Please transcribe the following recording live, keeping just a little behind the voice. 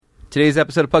Today's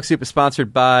episode of Puck Soup is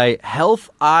sponsored by Health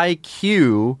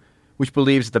IQ, which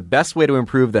believes the best way to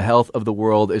improve the health of the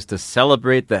world is to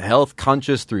celebrate the health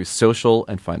conscious through social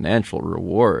and financial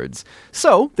rewards.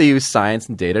 So, they use science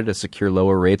and data to secure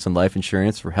lower rates on life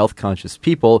insurance for health conscious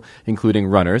people, including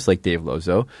runners like Dave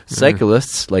Lozo,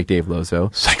 cyclists like Dave Lozo,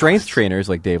 strength trainers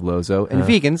like Dave Lozo, and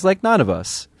vegans like none of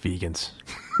us. Vegans.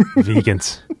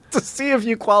 Vegans. To see if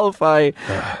you qualify,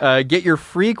 get your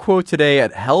free quote today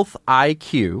at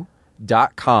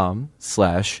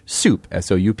healthiq.com/soup,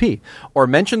 S-O-U-P, or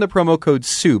mention the promo code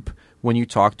SOUP when you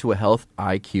talk to a Health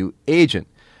IQ agent.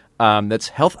 That's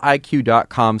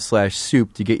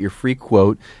healthiq.com/soup to get your free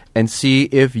quote and see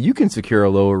if you can secure a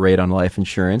lower rate on life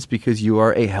insurance because you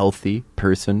are a healthy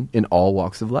person in all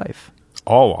walks of life.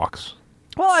 All walks.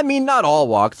 Well, I mean, not all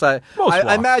walks. I walks.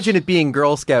 imagine it being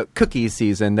Girl Scout cookie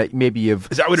season that maybe you've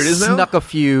Is that what it is now? snuck a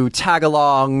few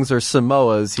tagalongs or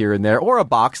Samoas here and there, or a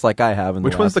box like I have.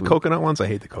 Which one's the coconut ones? I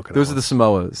hate the coconut Those ones. are the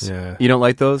Samoas. Yeah. You don't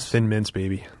like those? Thin mints,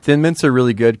 baby. Thin mints are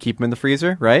really good. Keep them in the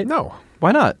freezer, right? No.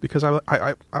 Why not? Because I'm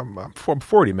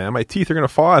 40, man. My teeth are going to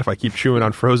fall out if I keep chewing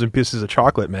on frozen pieces of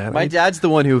chocolate, man. My dad's the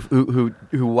one who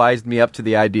wised me up to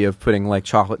the idea of putting like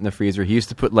chocolate in the freezer. He used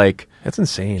to put That's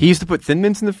insane. He used to put Thin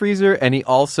Mints in the freezer, and he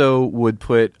also would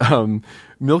put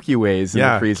Milky Ways in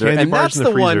the freezer. Candy And bars that's in the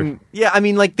the freezer. one. Yeah, I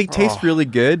mean, like they taste really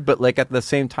good, but like at the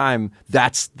same time,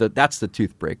 that's the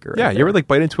tooth breaker. Yeah, right you ever there. like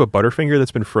bite into a Butterfinger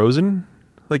that's been frozen?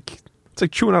 Like it's like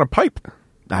chewing on a pipe.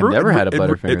 I've never had a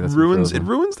Butterfinger It that's been ruins. frozen. It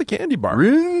ruins the candy bar.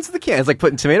 Ruins the can. It's like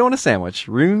putting tomato on a sandwich.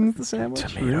 Ruins the sandwich.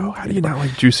 Tomato. How do you not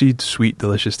like juicy, sweet,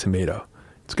 delicious tomato?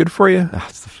 It's good for you, Oh,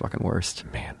 it's the fucking worst.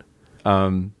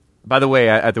 man. By the way,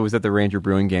 I was at the Ranger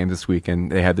Brewing games this week,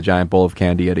 and they had the giant bowl of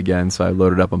candy yet again, so I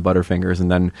loaded up on Butterfingers, and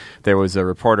then there was a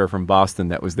reporter from Boston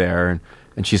that was there,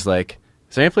 and she's like,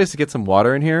 is there any place to get some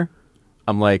water in here?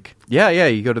 I'm like, yeah,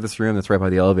 you go to this room that's right by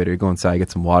the elevator, you go inside,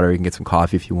 get some water, you can get some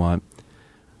coffee if you want.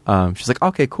 She's like,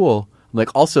 okay, cool. I'm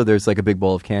like, also, there's like a big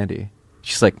bowl of candy.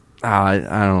 She's like, I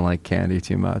don't like candy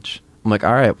too much. I'm like,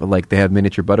 all right, but like they have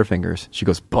miniature Butterfingers. She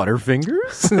goes,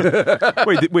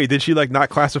 Butterfingers? wait, did she like not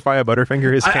classify a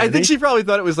Butterfinger as candy? I think she probably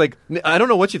thought it was like, I don't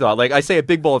know what she thought. Like I say a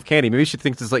big bowl of candy. Maybe she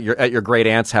thinks it's like you're at your great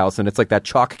aunt's house and it's like that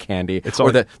chalk candy. It's or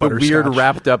all the weird butterscotch.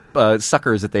 wrapped up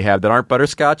suckers that they have that aren't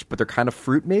butterscotch, but they're kind of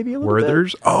fruit maybe a little bit.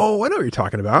 Werther's. Oh, I know what you're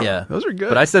talking about. Yeah. Those are good.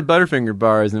 But I said Butterfinger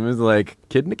bars and it was like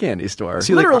kid in a candy store.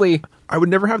 See, like, Literally. I would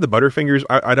never have the Butterfingers.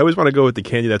 I'd always want to go with the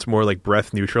candy that's more like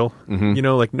breath neutral. Mm-hmm. You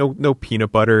know, like no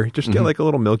peanut butter. Just get like a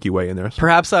little Milky Way in there.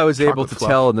 Perhaps I was able Chocolate to fluff.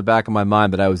 tell in the back of my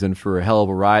mind that I was in for a hell of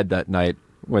a ride that night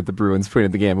when the Bruins put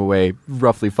the game away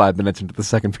roughly 5 minutes into the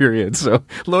second period. So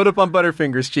load up on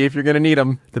Butterfingers, Chief. You're going to need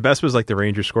them. The best was like the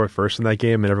Rangers scored first in that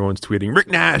game, and everyone's tweeting, "Rick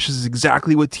Nash this is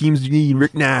exactly what teams need.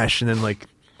 Rick Nash." And then like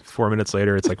 4 minutes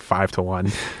later, it's like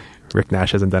 5-1. Rick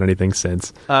Nash hasn't done anything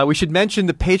since. We should mention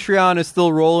the Patreon is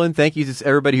still rolling. Thank you to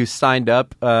everybody who signed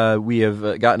up. We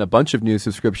have gotten a bunch of new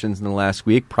subscriptions in the last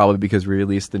week, probably because we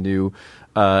released the new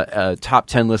top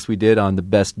 10 list we did on the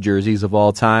best jerseys of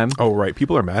all time. Oh, right.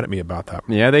 People are mad at me about that.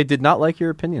 Yeah, they did not like your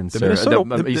opinions. The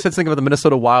Minnesota- you said something about the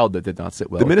Minnesota Wild that did not sit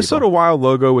well. The with Minnesota people. Wild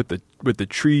logo with the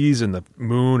trees and the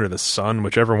moon or the sun,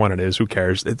 whichever one it is, who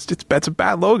cares? It's a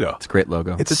bad logo. It's a great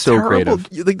logo. It's so terrible,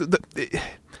 creative. Like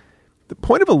the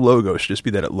point of a logo should just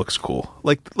be that it looks cool.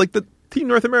 Like the Team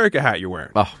North America hat you're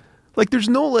wearing. Oh. Like there's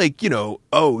no like,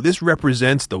 this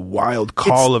represents the wild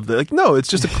call of the like. No, it's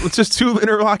just two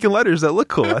interlocking letters that look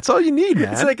cool. That's all you need,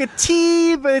 man. It's like a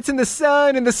T, but it's in the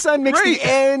sun, and the sun makes Right. the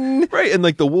N. Right, and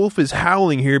like the wolf is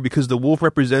howling here because the wolf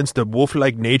represents the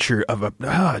wolf-like nature of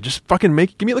a. Just fucking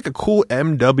give me like a cool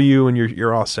MW, and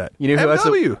you're all set. You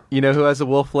know who has a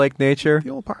wolf-like nature?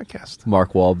 The old podcast.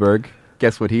 Mark Wahlberg.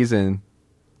 Guess what he's in?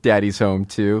 Daddy's Home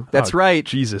 2. That's Oh, right.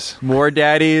 Jesus. More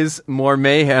daddies, more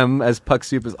mayhem, as Puck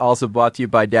Soup is also brought to you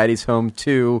by Daddy's Home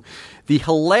 2, the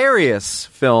hilarious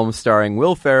film starring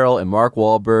Will Ferrell and Mark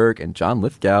Wahlberg and John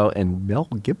Lithgow and Mel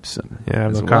Gibson. Yeah, I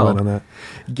have as no comment on that.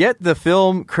 Get the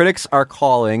film critics are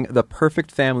calling the perfect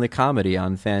family comedy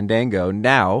on Fandango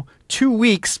now, 2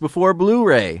 weeks before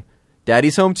Blu-ray.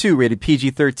 Daddy's Home 2, rated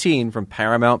PG-13 from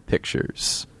Paramount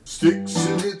Pictures. Sticks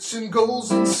and hits and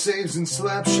goals and saves and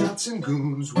slap shots and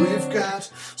goons. We've got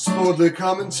sportly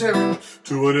commentary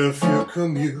to whatever your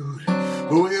commute.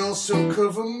 But we also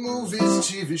cover movies,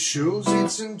 TV shows,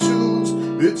 hits and tunes.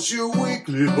 It's your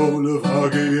weekly bowl of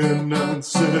hockey and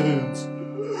nonsense.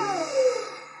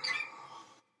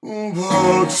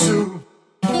 Puck Soup.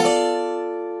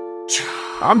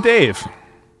 I'm Dave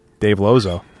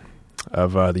Lozo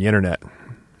of the internet,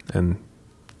 and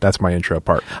that's my intro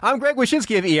part. I'm Greg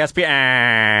Wyshynski of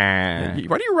ESPN.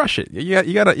 Why do you rush it?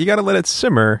 You gotta let it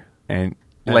simmer. And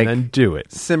and then do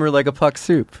it. Simmer like a puck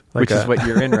soup, Like which is what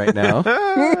you're in right now.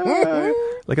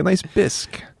 Like a nice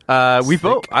bisque. We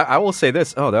both. I will say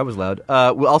this. Oh, that was loud.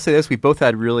 I'll say this. We both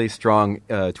had really strong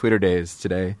Twitter days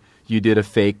today. You did a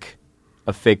fake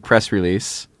press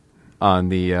release on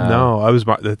the. No,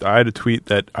 I had a tweet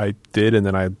that I did, and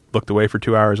then I looked away for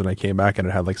 2 hours, and I came back, and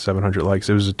it had like 700 likes.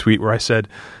 It was a tweet where I said,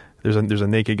 "There's a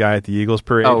naked guy at the Eagles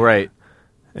parade." Oh, right.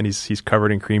 And he's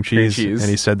covered in cream cheese, and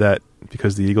he said that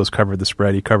because the Eagles covered the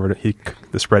spread,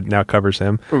 the spread now covers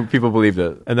him. People believed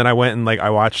it. And then I went and I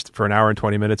watched for an hour and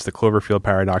 20 minutes the Cloverfield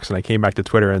Paradox, and I came back to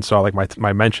Twitter and saw like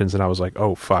my mentions, and I was like,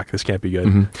 oh fuck, this can't be good.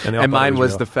 Mm-hmm. And mine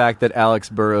was the fact that Alex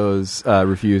Burrows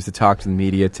refused to talk to the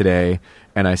media today,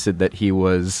 and I said that he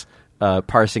was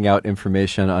parsing out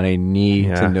information on a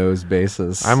knee-to-nose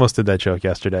basis. I almost did that joke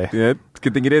yesterday. Yeah,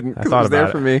 good thing you didn't. I thought it was there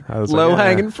about for it. me. I was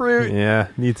Low-hanging fruit. Yeah,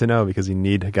 need to know because you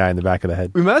need a guy in the back of the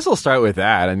head. We might as well start with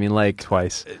that. I mean,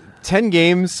 twice. 10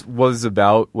 games was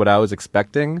about what I was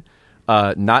expecting.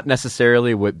 Not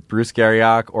necessarily what Bruce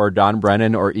Garriock or Don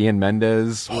Brennan or Ian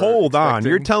Mendez were Hold on. expecting.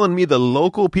 You're telling me the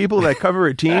local people that cover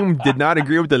a team did not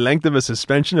agree with the length of a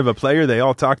suspension of a player they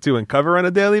all talk to and cover on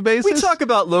a daily basis? We talk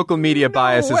about local media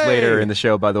biases way. later in the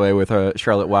show, by the way, with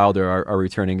Charlotte Wilder, our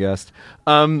returning guest.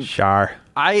 Char.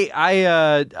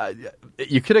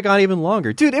 You could have gone even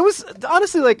longer, dude. It was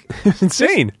honestly It's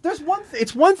insane. There's one.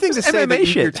 It's one thing to say MMA that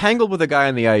shit. you're tangled with a guy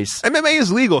on the ice. MMA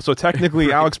is legal, so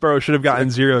technically Alex Burrows should have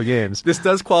gotten 0 games. This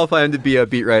does qualify him to be a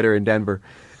beat writer in Denver.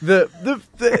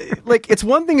 It's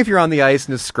one thing if you're on the ice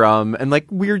in a scrum and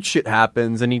weird shit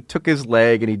happens, and he took his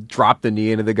leg and he dropped the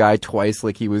knee into the guy twice,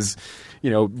 like he was,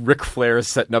 Ric Flair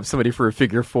setting up somebody for a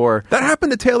figure four. That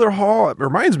happened to Taylor Hall. It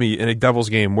reminds me in a Devils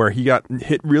game where he got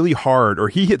hit really hard, or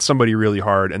he hit somebody really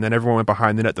hard, and then everyone went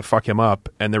behind the net to fuck him up,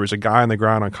 and there was a guy on the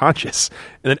ground unconscious,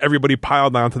 and then everybody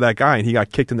piled onto that guy, and he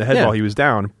got kicked in the head while he was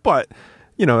down. But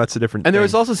that's a different And thing. there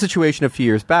was also a situation a few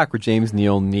years back where James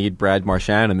Neal kneed Brad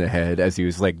Marchand in the head as he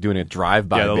was doing a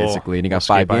drive-by basically, and he got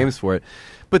 5 games for it.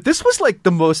 But this was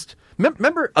the most.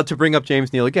 Remember, to bring up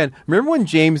James Neal again, remember when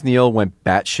James Neal went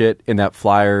batshit in that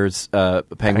Flyers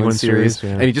Penguins series,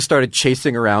 and he just started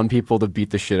chasing around people to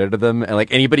beat the shit out of them,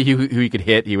 and anybody who he could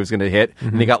hit, he was going to hit,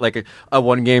 and he got a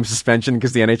 1-game suspension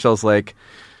because the NHL's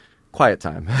quiet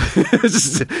time,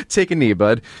 just take a knee,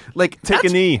 bud. Take a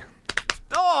knee.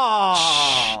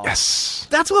 Oh, Yes.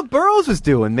 that's what Burrows was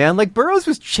doing, man. Burrows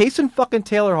was chasing fucking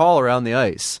Taylor Hall around the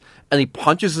ice, and he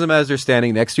punches him as they're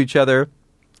standing next to each other.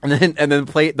 And then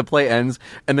the play ends,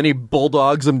 and then he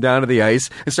bulldogs him down to the ice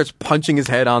and starts punching his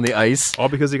head on the ice. All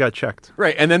because he got checked.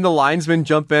 Right, and then the linesmen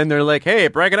jump in. They're like, "Hey,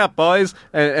 break it up, boys!"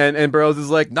 And Burrows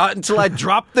is like, "Not until I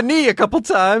drop the knee a couple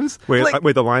times." Wait,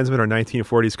 the linesmen are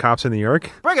 1940s cops in New York?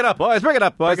 Break it up, boys! Break it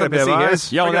up, boys! Break Let it me up, see boys.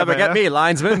 here. You'll Break it up, never get yeah. me,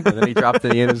 linesman. And then he dropped the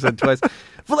knee and said twice.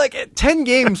 But 10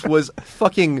 games was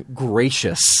fucking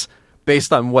gracious.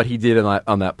 Based on what he did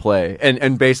on that play,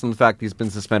 and based on the fact he's been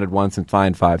suspended once and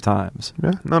fined 5 times.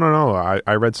 Yeah. No.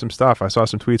 I read some stuff. I saw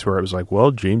some tweets where it was like,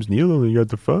 well, James Neal only got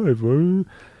the 5.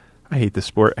 I hate the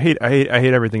sport. I hate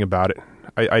everything about it.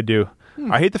 I do.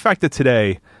 I hate the fact that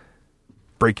today,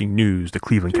 breaking news, the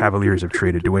Cleveland Cavaliers have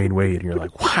traded Dwayne Wade, and you're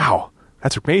like, wow,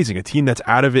 that's amazing. A team that's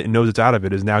out of it and knows it's out of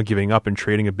it is now giving up and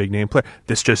trading a big name player.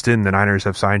 This just in, the Niners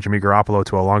have signed Jimmy Garoppolo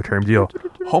to a long-term deal.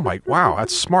 Wow,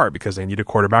 that's smart because they need a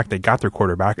quarterback. They got their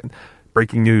quarterback. And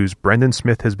breaking news, Brendan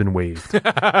Smith has been waived.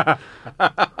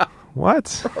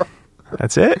 What?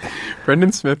 That's it?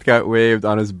 Brendan Smith got waived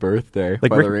on his birthday by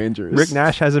the Rangers. Rick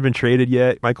Nash hasn't been traded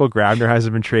yet. Michael Grabner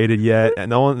hasn't been traded yet.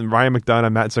 And Ryan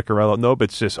McDonough, Matt Zuccarello. Nope,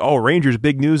 it's just, Rangers,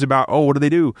 big news about, what do they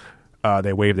do?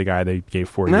 They waived the guy they gave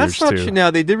 4 years to. That's not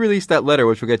now. They did release that letter,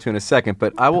 which we'll get to in a second.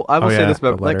 But I will say this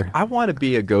about I want to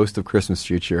be a ghost of Christmas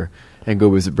future and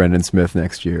go visit Brendan Smith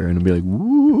next year and be like,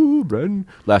 "Woo, Brendan!"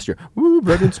 Last year, "Woo,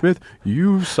 Brendan Smith,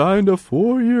 you signed a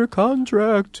 4-year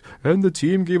contract, and the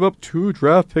team gave up 2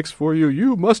 draft picks for you.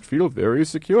 You must feel very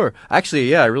secure."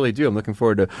 Actually, yeah, I really do. I'm looking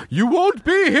forward to. You won't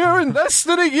be here in less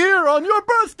than a year on your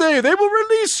birthday. They will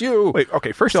release you. Wait,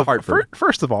 okay. First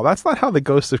of all, that's not how the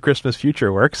Ghost of Christmas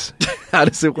Future works. How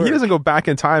does it work? He doesn't go back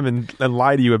in time and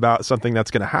lie to you about something that's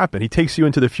going to happen. He takes you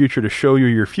into the future to show you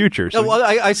your future. So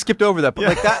I skipped over that,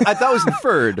 but that was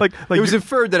inferred. It was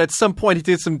inferred that at some point he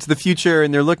did some to the future,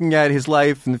 and they're looking at his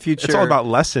life in the future. It's all about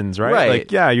lessons, right? Right.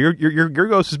 Like, yeah, your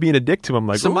ghost is being a dick to him.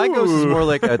 Like, so my ghost is more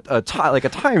like a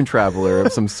time traveler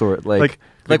of some sort. Like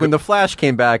when the Flash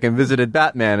came back and visited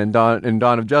Batman in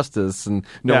Dawn of Justice, and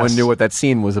no one knew what that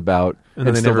scene was about. And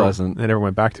it they still never, doesn't. They never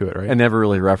went back to it, right? And never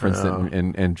really referenced it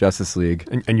in Justice League.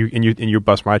 And you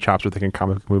bust my chops for thinking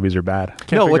comic book movies are bad.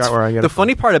 Can't figure out where I get the it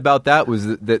funny part about that was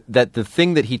that the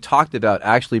thing that he talked about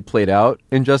actually played out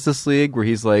in Justice League, where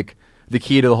he's like, the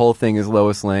key to the whole thing is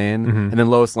Lois Lane, and then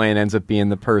Lois Lane ends up being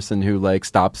the person who like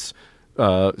stops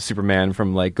Superman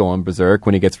from like going berserk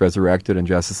when he gets resurrected in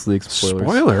Justice League.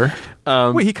 Spoiler?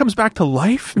 Wait, he comes back to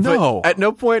life? No. But at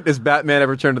no point does Batman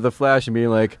ever turn to the Flash and be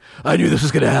like, I knew this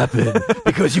was going to happen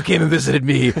because you came and visited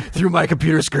me through my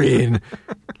computer screen.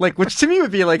 Like, which to me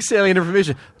would be like salient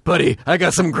information. Buddy, I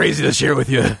got something crazy to share with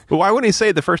you. But why wouldn't he say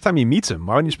it the first time he meets him?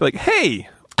 Why wouldn't he just be like, hey,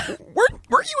 weren't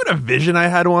you in a vision I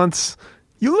had once?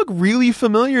 You look really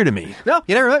familiar to me. No,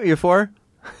 you never met me before.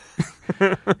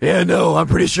 Yeah, no, I'm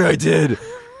pretty sure I did.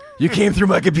 You came through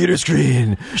my computer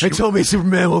screen and told me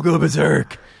Superman will go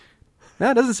berserk.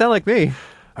 That doesn't sound like me.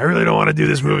 I really don't want to do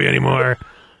this movie anymore.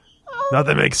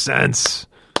 Nothing makes sense.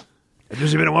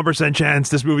 There's even a 1% chance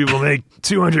this movie will make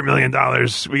 $200 million.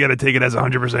 We got to take it as a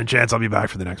 100% chance I'll be back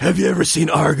for the next one. Have you ever seen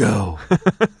Argo?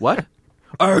 What?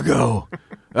 Argo.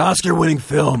 Oscar-winning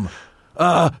film.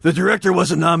 The director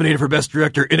wasn't nominated for Best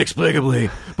Director inexplicably,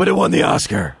 but it won the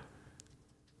Oscar.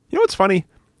 You know what's funny?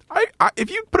 I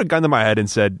if you put a gun to my head and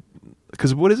said,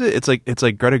 because what is it? It's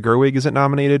like Greta Gerwig isn't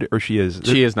nominated, or she is.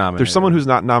 She is nominated. There's someone who's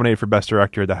not nominated for Best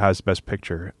Director that has Best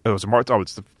Picture. It's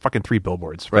the fucking 3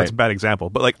 Billboards. Right. That's a bad example.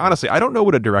 But like honestly, I don't know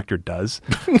what a director does.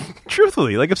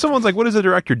 Truthfully, like if someone's like, "What does a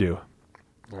director do?"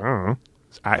 I don't know.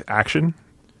 Action,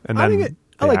 and then.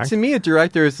 To me, a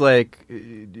director is like,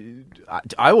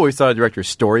 I always thought a director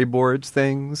storyboards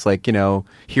things, like, you know,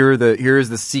 here's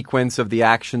the sequence of the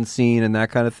action scene and that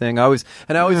kind of thing. I always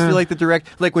feel like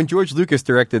like when George Lucas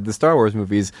directed the Star Wars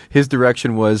movies, his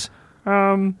direction was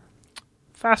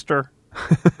faster.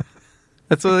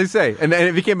 That's what they say, and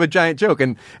it became a giant joke,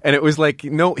 and it was like,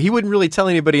 no, he wouldn't really tell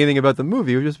anybody anything about the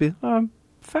movie. It would just be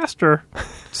faster,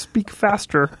 speak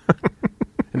faster.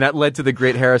 And that led to the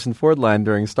great Harrison Ford line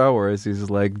during Star Wars. He's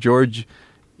like, George,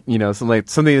 you know, something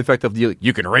to the effect of,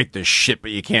 you can write this shit,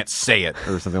 but you can't say it,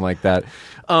 or something like that.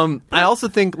 I also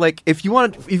think, like, if you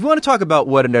want to talk about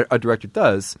what a director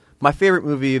does, my favorite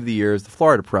movie of the year is The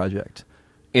Florida Project.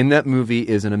 In that movie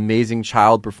is an amazing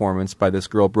child performance by this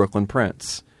girl, Brooklyn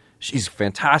Prince. She's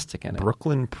fantastic in it.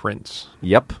 Brooklyn Prince.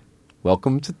 Yep.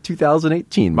 Welcome to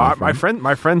 2018, my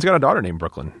friend's got a daughter named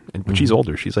Brooklyn, but she's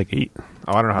older. She's like 8. Oh,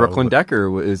 I don't know how Brooklyn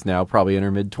Decker is now probably in her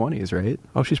mid-20s, right?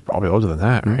 Oh, she's probably older than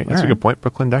that, right? That's a good point,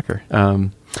 Brooklyn Decker.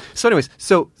 So anyways,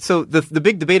 so the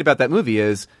big debate about that movie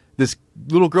is this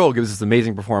little girl gives this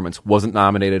amazing performance, wasn't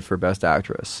nominated for Best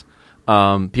Actress.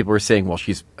 People were saying, well,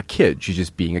 she's a kid. She's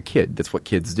just being a kid. That's what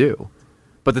kids do.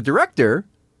 But the director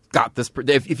got this.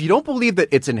 If you don't believe that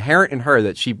it's inherent in her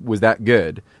that she was that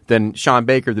good, then Sean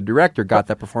Baker, the director, got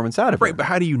that performance out of her. Right, but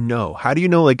how do you know? How do you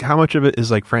know, like, how much of it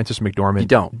is, like, Frances McDormand? You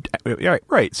don't. Yeah,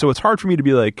 right. So it's hard for me to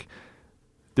be like,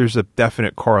 there's a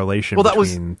definite correlation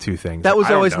between two things. That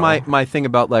was always my thing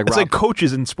about, like, it's like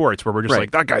coaches in sports where we're just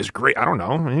like, that guy's great. I don't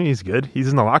know. I mean, he's good. He's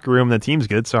in the locker room. The team's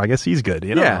good, so I guess he's good.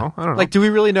 You know? I don't know. Like, do we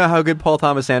really know how good Paul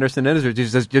Thomas Anderson is, or do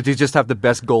you just have the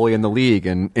best goalie in the league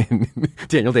and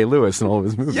Daniel Day-Lewis in all of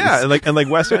his movies? Yeah, and like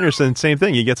Wes Anderson, same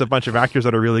thing. He gets a bunch of actors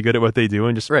that are really good at what they do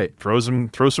and just throws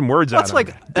some words at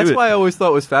them. That's why I always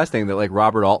thought it was fascinating that, like,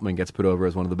 Robert Altman gets put over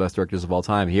as one of the best directors of all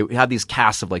time. He had these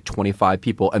casts of like 25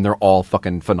 people, and they're all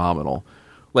fucking phenomenal.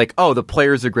 Like, oh, The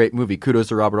Player's a great movie. Kudos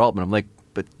to Robert Altman. I'm like,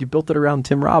 but you built it around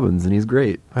Tim Robbins, and he's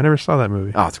great. I never saw that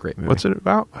movie. Oh, it's a great movie. What's it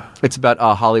about? It's about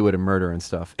Hollywood and murder and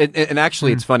stuff. And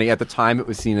actually, it's funny. At the time, it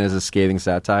was seen as a scathing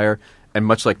satire. And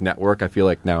much like Network, I feel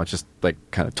like now it's just like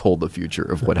kind of told the future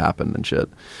of what happened and shit.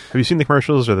 Have you seen the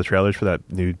commercials or the trailers for that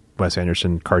new Wes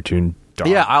Anderson cartoon dog?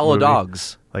 Yeah, Isle movie? of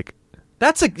Dogs. Like,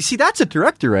 that's a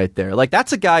director right there. Like,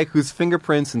 that's a guy whose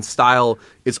fingerprints and style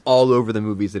is all over the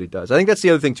movies that he does. I think that's the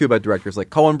other thing too about directors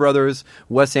like Coen Brothers,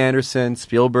 Wes Anderson,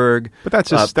 Spielberg. But that's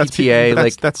just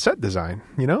PTA. That's set design,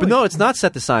 you know. But no, it's not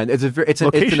set design. It's an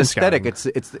aesthetic. Scouting.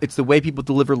 It's the way people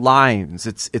deliver lines.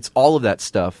 It's all of that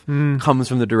stuff comes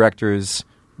from the director's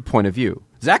point of view.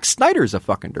 Zack Snyder's a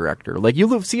fucking director. Like,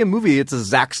 you see a movie, it's a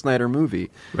Zack Snyder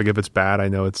movie. Like, if it's bad, I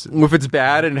know it's... If it's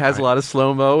bad and it has a lot of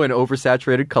slow-mo and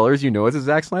oversaturated colors, you know it's a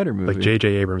Zack Snyder movie. Like J.J.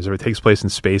 Abrams. If it takes place in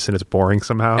space and it's boring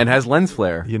somehow... And has lens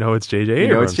flare. You know it's J.J. Abrams.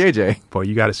 You know it's J.J. Boy,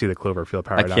 you got to see the Cloverfield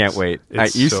Paradox. I can't wait.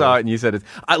 You saw it and you said it.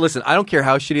 Listen, I don't care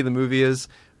how shitty the movie is.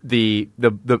 the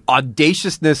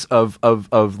audaciousness of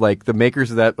like the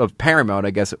makers of Paramount,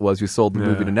 I guess it was, who sold the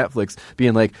movie to Netflix,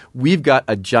 being like, we've got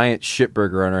a giant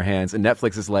shitburger on our hands, and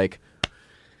Netflix is like,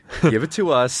 give it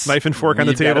to us. Knife and fork on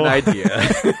the table. Got an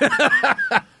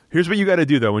idea. Here's what you got to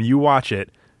do, though. When you watch it,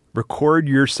 record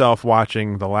yourself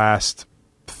watching the last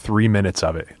 3 minutes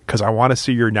of it, because I want to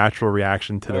see your natural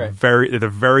reaction to the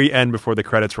very end before the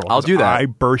credits roll. I'll do that. I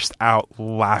burst out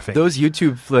laughing. Those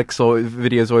YouTube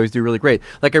videos always do really great.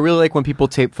 Like, I really like when people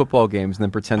tape football games and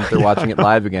then pretend that they're watching it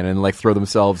live again and like throw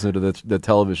themselves into the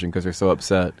television because they're so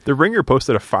upset. The Ringer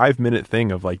posted a 5-minute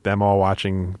thing of like them all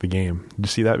watching the game. Did you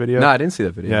see that video? No, I didn't see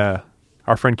that video. Yeah.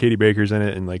 Our friend Katie Baker's in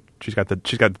it, and like she's got the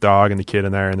dog and the kid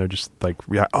in there, and they're just like,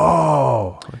 Speaking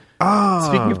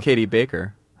of Katie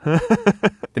Baker,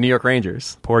 the New York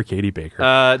Rangers. Poor Katie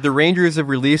Baker. The Rangers have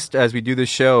released, as we do this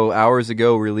show, hours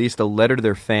ago, released a letter to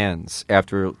their fans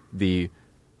after the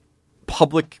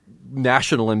public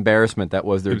national embarrassment that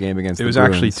was their game against the Bruins. It was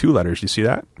actually 2 letters. You see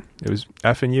that? It was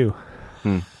F and U.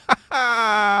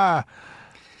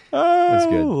 That's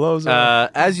good.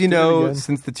 As you know,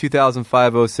 since the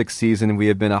 2005-06 season, we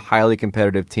have been a highly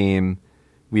competitive team.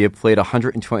 We have played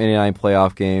 129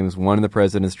 playoff games, won the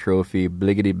President's Trophy,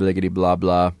 bliggity, bliggity, blah,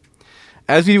 blah.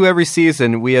 As we do every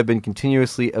season, we have been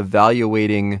continuously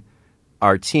evaluating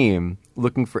our team,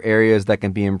 looking for areas that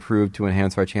can be improved to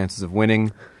enhance our chances of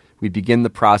winning. We begin the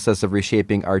process of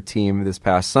reshaping our team this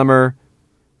past summer.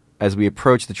 As we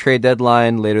approach the trade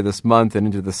deadline later this month and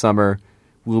into the summer,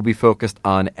 we will be focused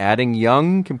on adding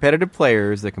young, competitive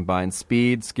players that combine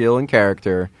speed, skill, and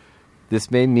character.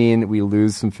 This may mean we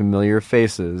lose some familiar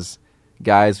faces,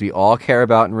 guys we all care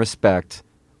about and respect.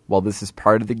 While this is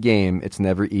part of the game, it's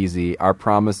never easy. Our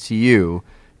promise to you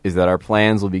is that our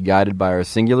plans will be guided by our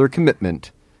singular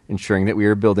commitment, ensuring that we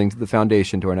are building to the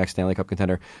foundation to our next Stanley Cup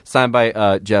contender. Signed by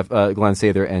Glenn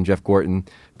Sather and Jeff Gorton,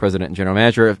 president and general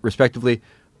manager, respectively.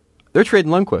 They're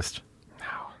trading Lundqvist.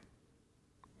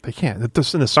 They can't.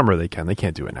 In the summer they can. They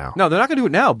can't do it now. No, they're not going to do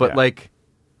it now. But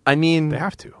I mean, they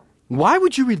have to. Why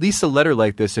would you release a letter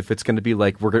like this if it's going to be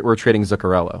like we're trading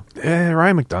Zuccarello?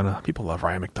 Ryan McDonough. People love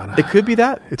Ryan McDonough. It could be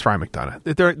that. It's Ryan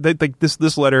McDonough.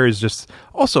 This letter is just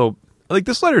also like,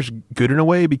 this letter's good in a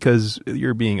way because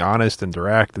you're being honest and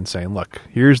direct and saying, look,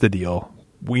 here's the deal.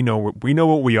 We know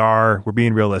what we are. We're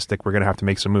being realistic. We're going to have to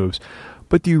make some moves.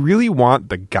 But do you really want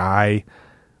the guy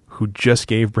who just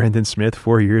gave Brendan Smith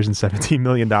 4 years and $17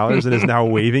 million and is now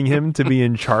waiving him to be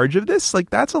in charge of this? Like,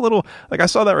 that's a little... Like, I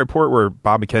saw that report where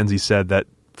Bob McKenzie said that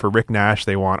for Rick Nash,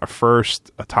 they want a first,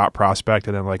 a top prospect,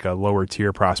 and then like a lower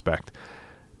tier prospect.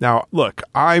 Now, look,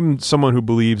 I'm someone who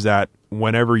believes that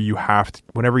whenever you have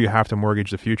to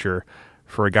mortgage the future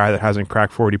for a guy that hasn't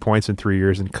cracked 40 points in 3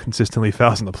 years and consistently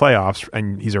fails in the playoffs,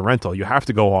 and he's a rental, you have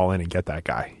to go all in and get that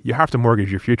guy. You have to mortgage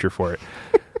your future for it.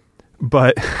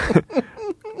 But...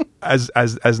 As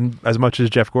much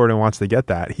as Jeff Gordon wants to get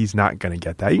that, he's not going to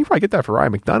get that. You can probably get that for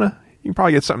Ryan McDonough. You can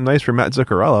probably get something nice for Matt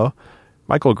Zuccarello.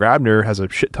 Michael Grabner has a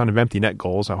shit ton of empty net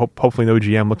goals. Hopefully no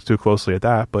GM looks too closely at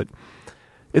that, but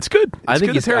it's good. I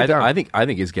think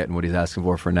he's getting what he's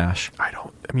asking for Nash. I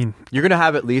mean, you're going to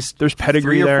have at least there's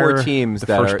pedigree 3 or 4 there, teams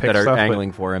that are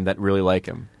angling for him that really like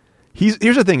him. Here's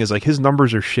the thing: is like his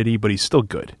numbers are shitty, but he's still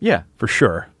good. Yeah, for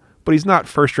sure. But he's not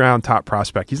first round top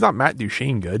prospect. He's not Matt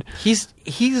Duchene good. He's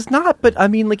not, but I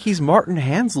mean, like, he's Martin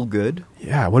Hanzal good.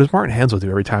 Yeah, what does Martin Hanzal do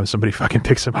every time somebody fucking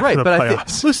picks him up in the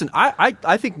playoffs?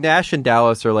 I think Nash and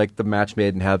Dallas are like the match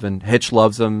made in heaven. Hitch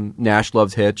loves him. Nash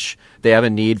loves Hitch. They have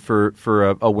a need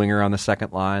for a winger on the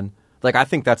second line. Like, I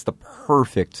think that's the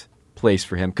perfect place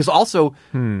for him. Because also,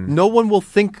 no one will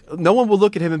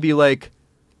look at him and be like,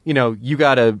 you know, you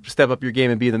got to step up your game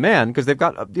and be the man, because they've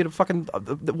got fucking one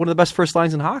of the best first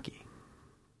lines in hockey.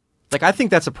 Like, I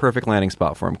think that's a perfect landing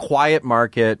spot for him. Quiet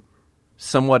market,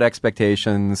 somewhat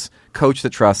expectations, coach that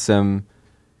trusts him,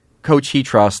 coach he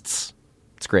trusts.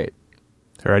 It's great.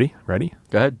 Ready?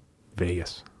 Go ahead.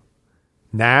 Vegas.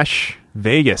 Nash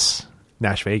Vegas.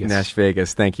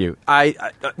 Thank you. I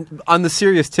on the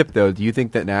serious tip though, do you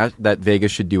think that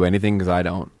Vegas should do anything? Because I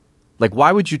don't. Like,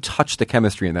 why would you touch the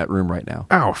chemistry in that room right now?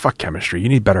 Oh, fuck chemistry. You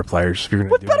need better players if you're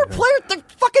going to do better players?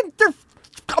 They're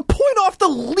a point off the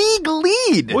league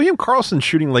lead. William Karlsson's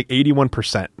shooting like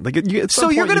 81%. Like, so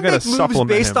you're going to make moves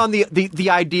based on the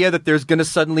idea that there's going to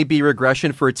suddenly be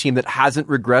regression for a team that hasn't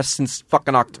regressed since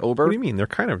fucking October? What do you mean? They're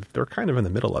kind of in the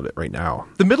middle of it right now.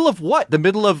 The middle of what? The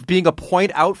middle of being a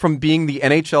point out from being the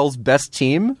NHL's best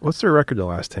team? What's their record the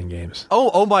last 10 games?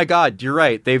 Oh my God, you're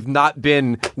right. They've not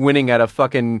been winning at a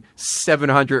fucking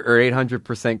 700 or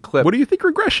 800% clip. What do you think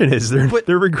regression is? They're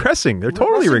regressing. They're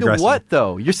totally regressing. To what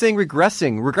though? You're saying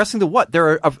regressing. Regressing regressing to what?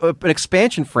 They're an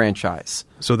expansion franchise.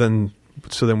 So then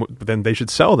they should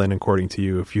sell. Then, according to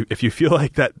you, if you feel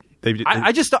like that,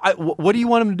 what do you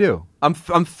want them to do?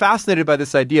 I'm fascinated by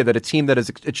this idea that a team that has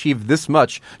achieved this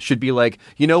much should be like,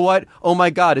 you know what? Oh my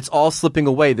God, it's all slipping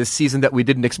away this season that we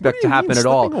didn't expect to happen at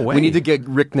all. Away? We need to get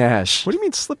Rick Nash. What do you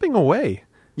mean slipping away?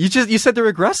 You said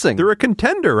they're regressing. They're a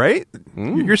contender, right?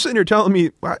 You're sitting here telling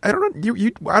me I don't know.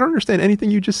 I don't understand anything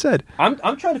you just said.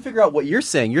 I'm trying to figure out what you're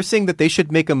saying. You're saying that they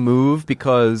should make a move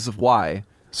because of why?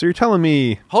 So you're telling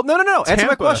me? No. Answer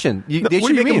my question. They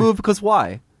should make a move because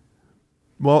why?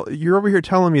 Well, you're over here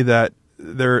telling me that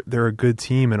they're a good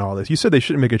team and all this. You said they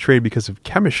shouldn't make a trade because of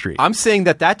chemistry. I'm saying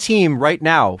that team right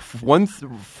now,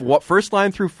 first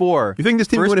line through 4. You think this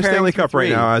team can win a Stanley Cup right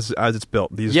now as it's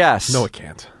built? Yes. No, it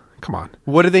can't. Come on.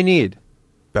 What do they need?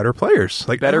 Better players.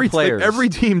 Players. Like every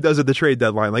team does at the trade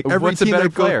deadline. Like every What's team a better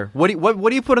player? What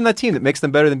do you put on that team that makes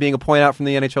them better than being a point out from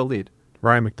the NHL lead?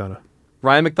 Ryan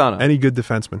McDonagh. Any good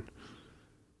defenseman.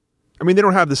 I mean, they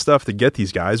don't have the stuff to get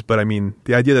these guys, but I mean,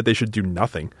 the idea that they should do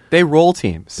nothing. They roll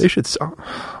teams. They should.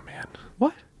 Oh man.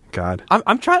 What? God.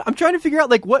 I'm trying to figure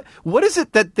out like what is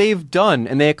it that they've done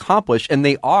and they accomplish and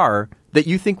they are that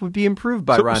you think would be improved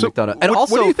by Ryan McDonagh. And what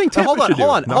do you think Tampa should do?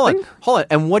 Hold on.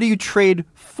 And what do you trade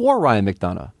for Ryan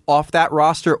McDonagh off that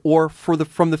roster or from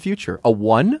the future? A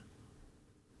 1?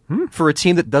 For a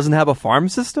team that doesn't have a farm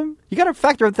system? You got to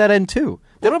factor that in too.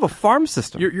 They don't have a farm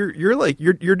system. You're doing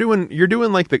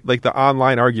like the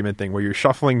online argument thing where you're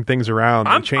shuffling things around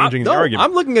and changing the argument.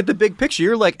 I'm looking at the big picture.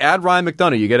 You're like, add Ryan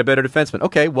McDonagh, you get a better defenseman.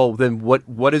 Okay, well then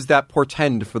what does that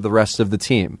portend for the rest of the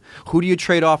team? Who do you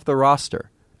trade off the roster?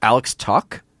 Alex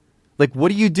Tuck? Like,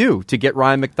 what do you do to get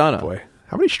Ryan McDonagh? Boy,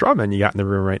 how many straw men you got in the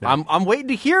room right now? I'm waiting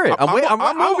to hear it.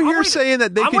 I'm over here saying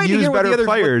that they could use better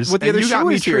players. What the other you got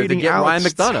me trading get Ryan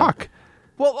McDonagh. Tuck.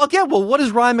 Well, what does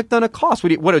Ryan McDonagh cost?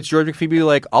 What does George McPhee be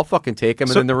like? I'll fucking take him,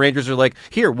 and then the Rangers are like,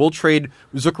 here, we'll trade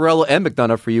Zuccarello and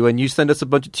McDonagh for you, and you send us a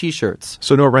bunch of T-shirts.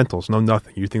 So no rentals, no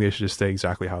nothing. You think they should just stay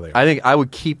exactly how they are? I think I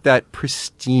would keep that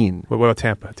pristine. What about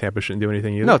Tampa? Tampa shouldn't do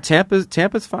anything either. No,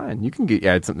 Tampa's fine. You can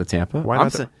add something to Tampa. Why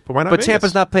not? But why not? But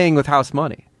Tampa's not playing with house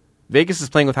money. Vegas is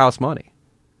playing with house money.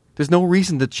 There's no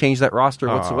reason to change that roster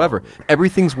whatsoever.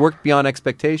 Everything's worked beyond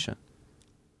expectation.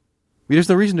 There's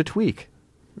no reason to tweak.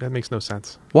 That makes no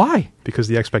sense. Why? Because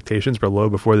the expectations were low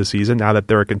before the season. Now that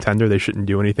they're a contender, they shouldn't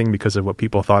do anything because of what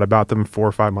people thought about them 4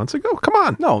 or 5 months ago. Come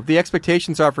on. No, the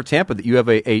expectations are for Tampa that you have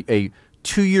a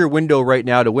 2-year window right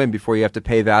now to win before you have to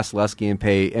pay Vasilevsky and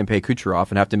pay Kucherov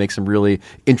and have to make some really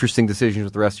interesting decisions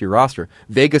with the rest of your roster.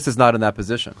 Vegas is not in that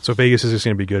position. So Vegas is just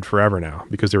going to be good forever now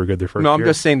because they were good their first year? No, I'm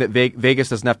just saying that Vegas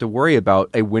doesn't have to worry about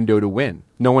a window to win.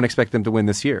 No one expected them to win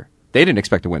this year. They didn't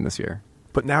expect to win this year.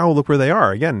 But now look where they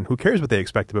are. Again, who cares what they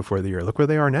expected before the year? Look where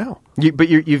they are now.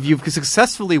 You've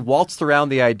successfully waltzed around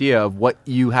the idea of what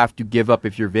you have to give up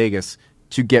if you're Vegas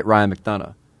to get Ryan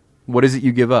McDonagh. What is it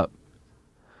you give up?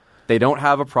 They don't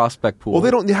have a prospect pool. Well,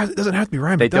 it doesn't have to be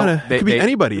Ryan McDonagh. It could be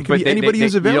anybody. It could be anybody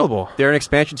who's available. They're an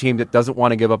expansion team that doesn't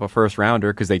want to give up a first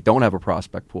rounder because they don't have a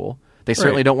prospect pool. They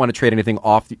certainly don't want to trade anything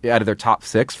out of their top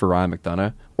 6 for Ryan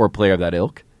McDonagh or a player of that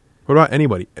ilk. What about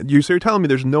anybody? So you're telling me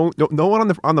there's no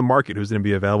one on the market who's going to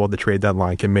be available at the trade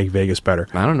deadline can make Vegas better?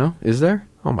 I don't know. Is there?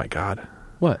 Oh my God!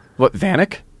 What?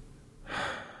 Vanek?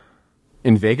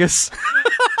 In Vegas?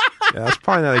 Yeah, that's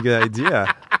probably not a good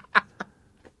idea.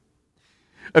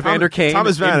 Evander Kane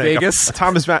Thomas Vanek, in Vegas?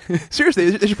 Thomas Vanek. Seriously,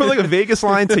 they should put like a Vegas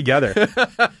line together.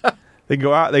 They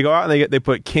go out and they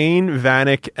put Kane,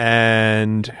 Vanek,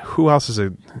 and who else is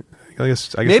a? I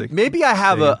guess maybe I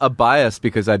have a bias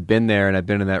because I've been there and I've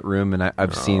been in that room and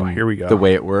I've seen the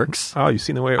way it works. Oh, you've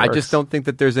seen the way it works. I just don't think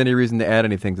that there's any reason to add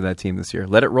anything to that team this year.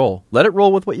 Let it roll. Let it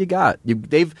roll with what you got.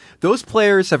 Those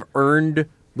players have earned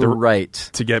the right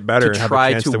to get better, to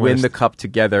try to win the cup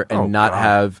together and not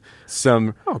have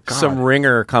some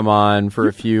ringer come on for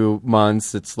a few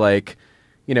months. It's like,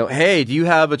 hey, do you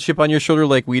have a chip on your shoulder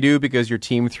like we do because your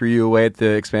team threw you away at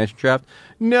the expansion draft?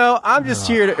 No, I'm just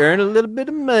here to earn a little bit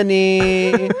of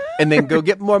money and then go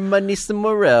get more money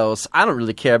somewhere else. I don't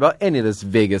really care about any of this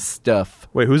Vegas stuff.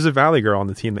 Wait, who's the Valley girl on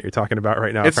the team that you're talking about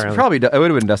right now? It would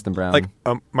have been Dustin Brown. Like,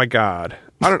 my God,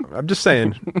 I'm just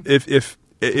saying,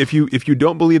 if you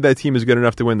don't believe that team is good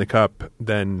enough to win the cup,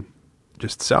 then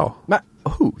just sell.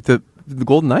 Who? The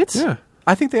Golden Knights? Yeah.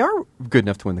 I think they are good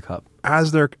enough to win the cup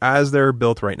as they're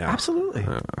built right now. Absolutely.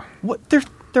 What?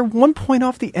 They're 1 point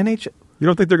off the NHL. You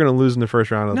don't think they're going to lose in the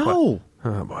first round of the No.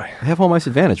 Oh boy. They have home ice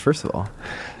advantage. First of all,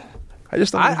 I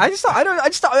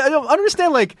don't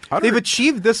understand. Like they've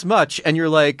achieved this much, and you're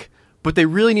like, but they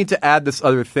really need to add this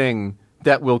other thing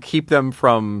that will keep them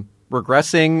from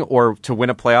regressing or to win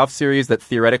a playoff series that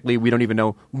theoretically we don't even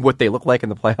know what they look like in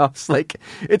the playoffs. Like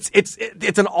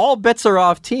it's an all bets are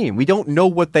off team. We don't know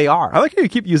what they are. I like how you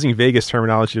keep using Vegas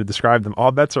terminology to describe them.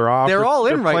 All bets are off. They're all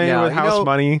in right playing now. with house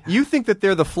money. You think that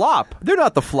they're the flop. They're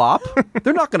not the flop.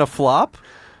 They're not going to flop.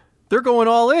 They're going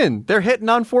all in. They're hitting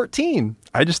on 14.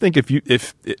 I just think if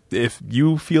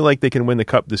you feel like they can win the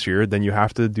cup this year, then you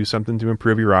have to do something to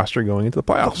improve your roster going into the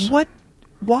playoffs. What?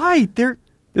 Why?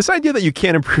 This idea that you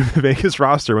can't improve the Vegas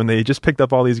roster when they just picked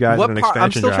up all these guys in an expansion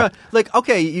I'm still draft. trying. Like,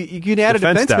 okay, you can add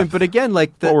Defense a defenseman, depth. but again,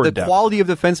 like the Forward depth. quality of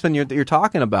defenseman you're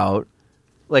talking about,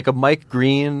 like a Mike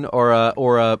Green or a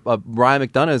Ryan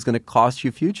McDonough is going to cost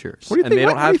you futures. What do you and think? they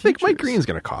don't have Mike futures. Green's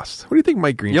going to cost? What do you think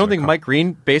Mike Green's You don't gonna think cost? Mike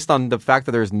Green, based on the fact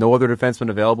that there's no other defenseman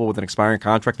available with an expiring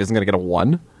contract, isn't going to get a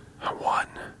 1? A 1.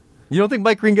 You don't think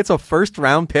Mike Green gets a first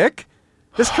round pick?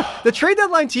 The trade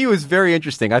deadline to you is very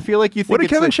interesting. I feel like you think What did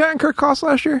it's Kevin like, Shattenkirk cost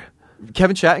last year?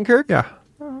 Kevin Shattenkirk? Yeah.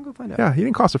 I'll go find out. Yeah, he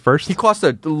didn't cost a first. He cost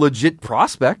a legit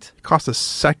prospect. He cost a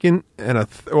second and a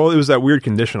well, it was that weird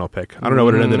conditional pick. I don't know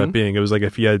what it ended up being. It was like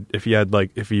if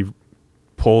he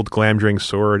pulled Glamdring's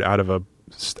sword out of a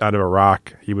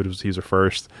rock, he's a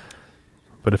first.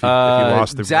 But if he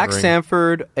lost the Zach ring,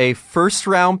 Sanford, a first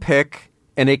round pick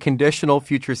and a conditional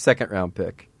future second round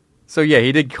pick. So yeah,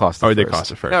 he did cost a first. Oh, he did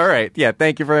cost a first. All right. Yeah,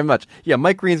 thank you very much. Yeah,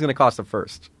 Mike Green's going to cost a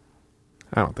first.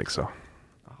 I don't think so.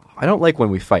 I don't like when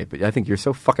we fight, but I think you're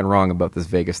so fucking wrong about this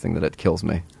Vegas thing that it kills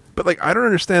me. But like, I don't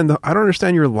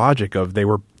understand your logic of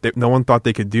no one thought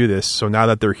they could do this. So now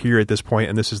that they're here at this point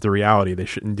and this is the reality, they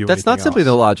shouldn't do. That's not anything simply else.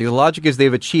 the logic. The logic is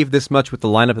they've achieved this much with the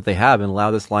lineup that they have and allow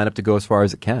this lineup to go as far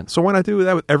as it can. So why not do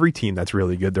that with every team that's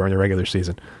really good during the regular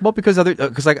season? Well, because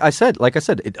like I said,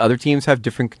 other teams have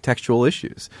different contextual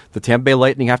issues. The Tampa Bay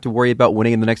Lightning have to worry about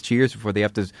winning in the next 2 years before they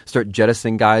have to start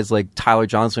jettisoning guys like Tyler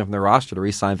Johnson from their roster to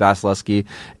re-sign Vasilevsky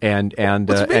and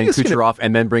Kucherov,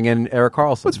 and then bring in Erik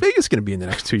Karlsson. What's Vegas going to be in the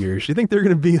next 2 years? You think they're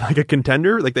going to be like a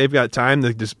contender? Like they've got time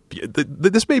to just.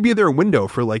 This may be their window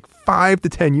for like 5 to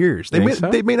 10 years.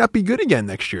 They may not be good again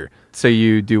next year. So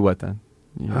you do what then?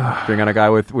 You bring on a guy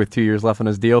with 2 years left on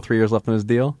his deal, 3 years left on his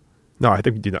deal? No, I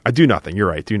think I do nothing. You're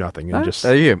right. Do nothing. And just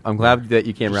I'm glad that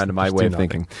you came around to my way of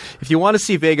thinking. If you want to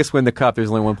see Vegas win the cup, there's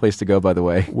only one place to go, by the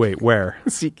way. wait, where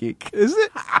SeatGeek. is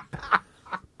it?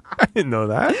 I didn't know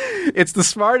that. It's the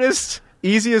smartest,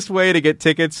 easiest way to get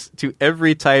tickets to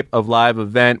every type of live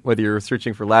event, whether you're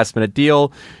searching for last-minute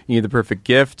deal, you need the perfect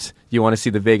gift, you want to see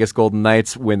the Vegas Golden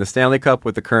Knights win the Stanley Cup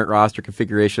with the current roster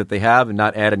configuration that they have and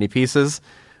not add any pieces.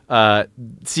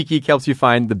 SeatGeek helps you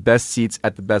find the best seats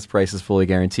at the best prices, fully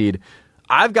guaranteed.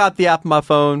 I've got the app on my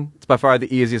phone. It's by far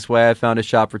the easiest way I've found to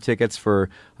shop for tickets for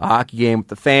a hockey game with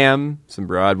the fam, some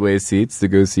Broadway seats to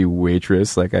go see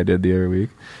Waitress like I did the other week.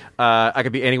 I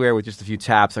could be anywhere with just a few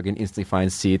taps. I can instantly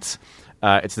find seats.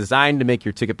 It's designed to make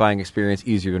your ticket buying experience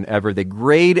easier than ever. They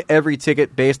grade every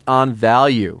ticket based on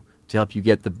value to help you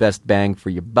get the best bang for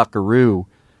your buckaroo.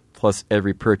 Plus,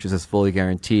 every purchase is fully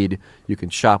guaranteed. You can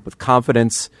shop with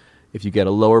confidence. If you get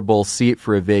a lower bowl seat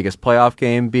for a Vegas playoff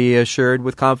game, be assured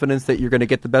with confidence that you're going to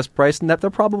get the best price and that they're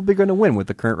probably going to win with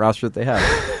the current roster that they have.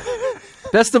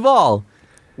 Best of all,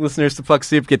 listeners to Puck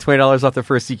Soup get $20 off their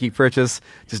first SeatGeek purchase.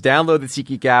 Just download the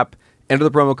SeatGeek app, enter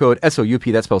the promo code SOUP,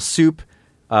 that spells soup.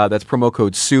 That's promo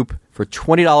code SOUP for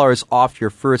 $20 off your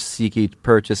first SeatGeek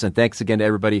purchase. And thanks again to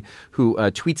everybody who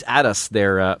tweets at us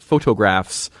their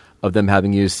photographs of them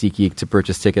having used SeatGeek to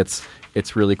purchase tickets.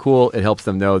 It's really cool. It helps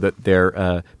them know that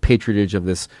their patronage of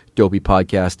this dopey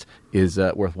podcast is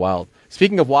worthwhile.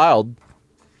 Speaking of wild...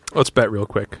 Let's bet real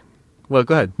quick. Well,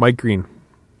 go ahead. Mike Green,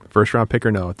 first round pick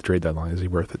or no at the trade deadline? Is he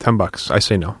worth it? $10. I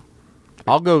say no.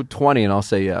 I'll go 20 and I'll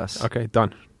say yes. Okay,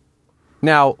 done.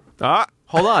 Now,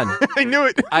 hold on. I knew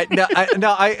it.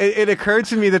 It occurred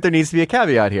to me that there needs to be a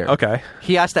caveat here. Okay.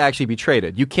 He has to actually be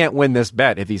traded. You can't win this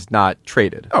bet if he's not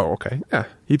traded. Oh, okay. Yeah.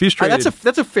 If he's traded,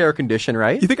 That's a fair condition,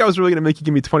 right? You think I was really going to make you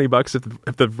give me $20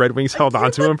 if the Red Wings held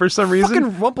on to him for some reason?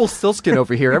 Fucking Rumpelstiltskin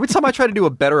over here. Every time I try to do a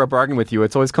bet or a bargain with you,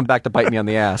 it's always come back to bite me on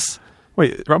the ass.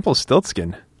 Wait,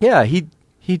 Rumpelstiltskin? Yeah, he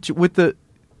with the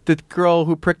girl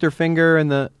who pricked her finger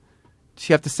and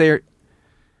she have to say her.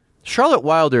 Charlotte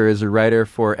Wilder is a writer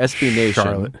for SB Nation.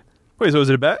 Charlotte. Wait, so is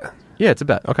it a bet? Yeah, it's a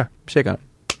bet. Okay. Shake on it.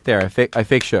 There, I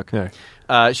fake shook.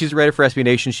 Yeah. She's a writer for SB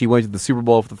Nation. She went to the Super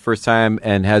Bowl for the first time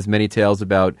and has many tales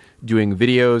about doing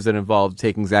videos that involve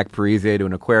taking Zach Parise to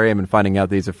an aquarium and finding out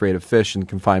that he's afraid of fish in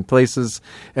confined places,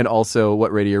 and also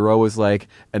what Radio Row was like.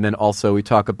 And then also we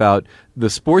talk about the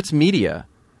sports media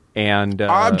and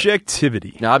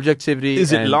objectivity.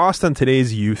 Is it lost on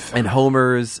today's youth? And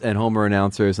homers and homer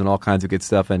announcers and all kinds of good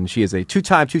stuff. And she is a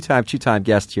two-time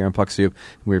guest here on Puck Soup.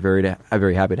 We're very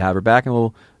happy to have her back, and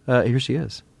we'll here she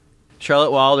is.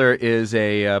 Charlotte Wilder is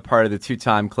a part of the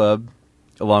Two-Time Club,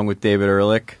 along with David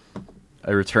Ehrlich,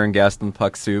 a return guest on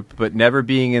Puck Soup, but never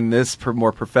being in this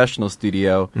more professional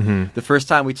studio. Mm-hmm. The first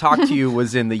time we talked to you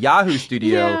was in the Yahoo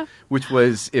studio, which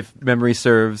was, if memory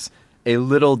serves, a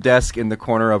little desk in the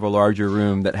corner of a larger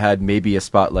room that had maybe a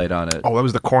spotlight on it. Oh, that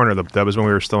was the corner. That was when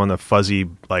we were still in the fuzzy,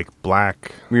 like,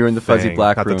 black. We were in the fuzzy thing,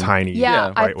 black not room. the tiny.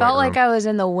 Yeah, I white felt like room. I was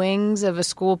in the wings of a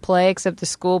school play, except the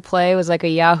school play was like a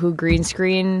Yahoo green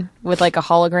screen with like a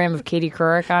hologram of Katie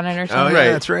Couric on it or Oh, something. yeah,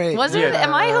 Right. that's right. Was it?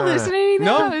 Am I hallucinating?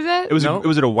 No. Is it? It was. No. It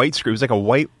was at a white screen. It was like a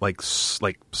white, like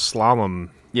slalom.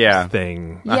 Yeah.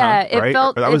 Thing. Yeah, it right?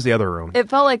 felt. Or that was it- the other room. It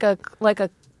felt like a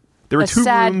There were a two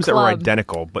sad rooms that were club.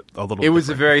 identical, but a little. It was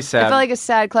a different. very It sad. felt like a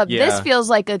sad club. Yeah. This feels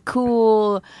like a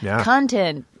cool Yeah.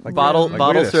 content. bottle Like,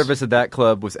 bottle look at this. service at that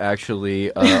club was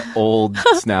actually old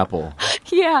Snapple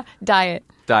Yeah, diet.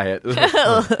 diet.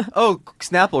 Oh,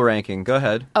 Snapple ranking. Go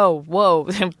ahead. Oh, whoa!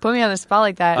 Put me on the spot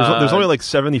like that. There's only like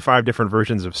 75 different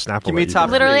versions of Snapple. Give me that you top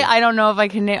can- Literally, three. I don't know if I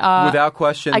can name. Without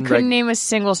question. I couldn't name a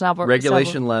single Snapple.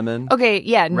 Regulation Snapple. lemon. Okay,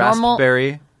 yeah,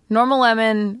 Raspberry. normal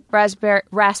lemon, raspberry.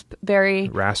 Raspberry.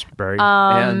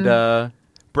 And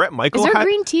Brett Michael Is there a had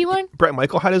green tea one? Brett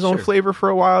Michael had his own flavor for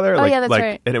a while there. Oh, like, yeah, that's like,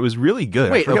 right. and it was really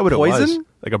good. Wait, I forget a what it was. Poison?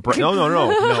 Like a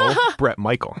no, Brett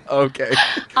Michael. okay.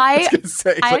 I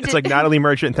say, I had It's to- like Natalie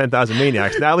Merchant and 10,000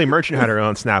 Maniacs. Natalie Merchant had her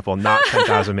own Snapple, not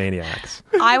 10,000 Maniacs.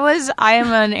 I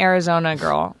am an Arizona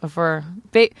girl for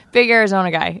big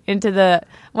Arizona guy.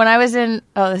 When I was in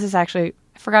this is actually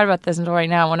I forgot about this until right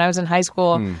now. When I was in high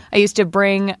school, I used to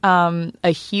bring a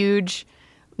huge,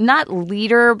 not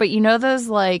liter, but you know those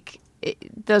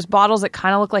those bottles that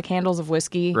kind of look like handles of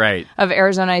whiskey, Right. Of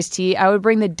Arizona iced tea. I would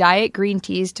bring the diet green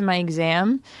teas to my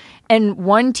exam, and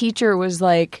one teacher was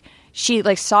like, she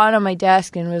like saw it on my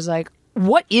desk and was like,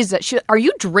 "What is that? Are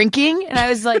you drinking?" And I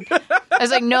was like,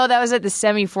 "No, that was at the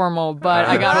semi-formal, but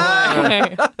I got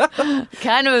away."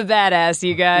 Kind of a badass,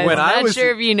 you guys. When I Not was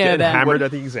sure if you know Getting that. hammered at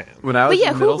the exam. When I was yeah,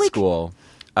 in who, middle like- school,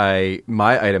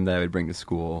 my item that I would bring to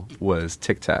school was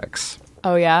Tic Tacs.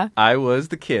 Oh yeah, I was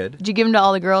the kid did you give them to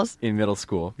all the girls? in middle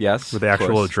school. Yes, With the of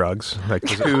actual course. drugs. Like,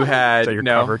 was it- Who had that your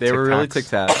no? cover, They Tic were really Tacs? Tic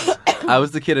Tacs. I was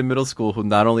the kid in middle school who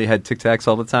not only had Tic Tacs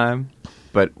all the time,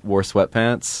 but wore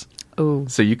sweatpants. Ooh.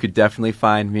 So you could definitely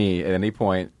find me at any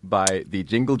point by the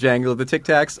jingle jangle of the Tic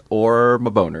Tacs or my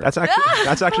boner. That's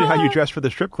actually how you dress for the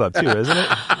strip club too, isn't it?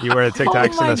 You wear the Tic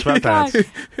Tacs Oh and the my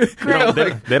sweatpants.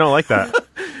 Great. They don't like that.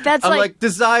 That's I'm like,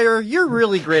 Desire, you're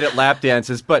really great at lap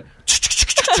dances, but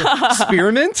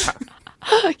spearmint?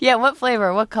 yeah. What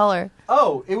flavor? What color?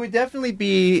 Oh, it would definitely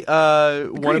be one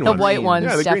of green The ones. white ones,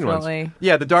 Yeah, the green ones. definitely.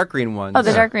 Yeah, the dark green ones. Oh,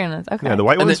 the dark green ones. Okay. Yeah, the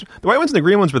white And ones. The white ones and the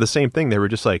green ones were the same thing. They were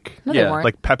just like No, Yeah. they weren't.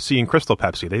 like Pepsi and Crystal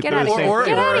Pepsi. They Get they were outta the here. same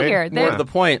thing, Get outta right? here. More They're- to the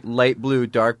point, light blue,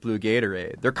 dark blue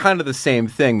Gatorade. They're kind of the same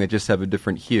thing. They just have a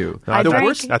different hue. No, I the drank-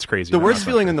 worst, that's crazy. the No, worst that's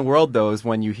not feeling in the world, though, is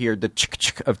when you hear the chick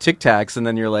chick of Tic Tacs, and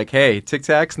then you're like, "Hey, Tic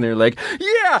Tacs," and they're like,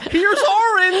 "Yeah, here's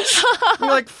orange." You're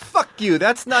like, "Fuck you!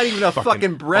 That's not even a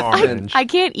fucking breath orange. mint." I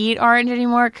can't eat orange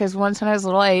anymore because once when I was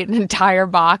little, I ate an entire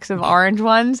box of orange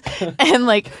ones and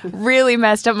like really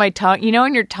messed up my tongue. You know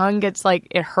when your tongue gets like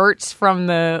it hurts from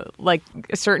the like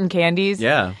certain candies.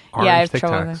 Yeah. I Orange have Tic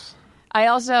trouble with Tacs. it. I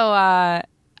also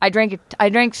I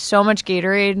drank so much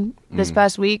Gatorade this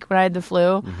past week when I had the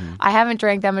flu. I haven't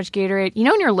drank that much Gatorade. You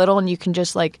know when you're little and you can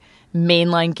just like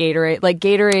mainline Gatorade. Like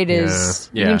Gatorade is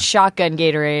you Yeah. can shotgun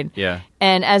Gatorade. Yeah.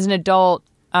 And as an adult,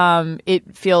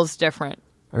 it feels different.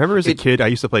 I remember as a kid, I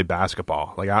used to play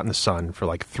basketball, like out in the sun for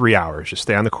like 3 hours, just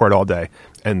stay on the court all day.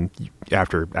 And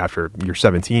after you're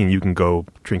 17, you can go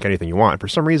drink anything you want. For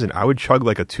some reason, I would chug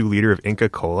like a 2 liter of Inca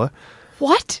Cola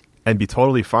What? and be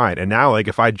totally fine. And now, like,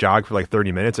 if I jog for like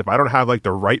 30 minutes, if I don't have like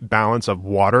the right balance of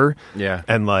water Yeah.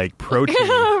 and like protein,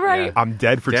 Right. I'm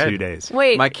dead for Dead. 2 days.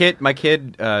 Wait. My kid,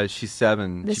 she's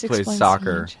 7. This She plays explains so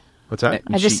soccer. much. What's that?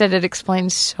 I just She- said it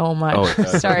explains so much. Oh, it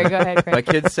does. Sorry, go ahead, Craig. My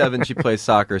kid's 7. She plays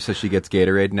soccer, so she gets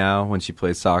Gatorade now when she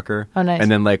plays soccer. Oh, nice. And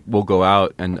then like we'll go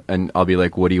out and I'll be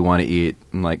like, "What do you want to eat?"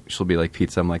 And like she'll be like,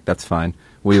 "Pizza." I'm like, "That's fine."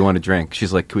 "What do you want to drink?"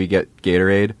 She's like, "Can we get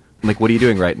Gatorade?" I'm like, "What are you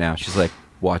doing right now?" She's like,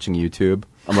 "Watching YouTube."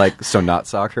 I'm like, "So not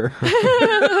soccer?"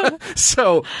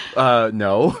 So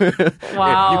no.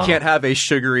 Wow. You can't have a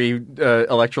sugary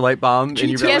electrolyte bomb in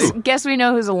your belly. Guess we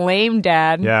know who's a lame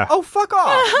dad. Yeah. Oh, fuck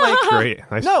off! Like, Great.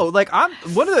 Nice. no, like I'm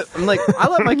I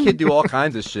let my kid do all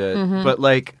kinds of shit, Mm-hmm. but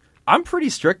like I'm pretty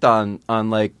strict on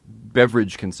like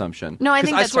beverage consumption. No, I 'Cause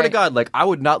think I that's swear right. to God, like I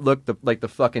would not look like the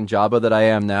fucking Jabba that I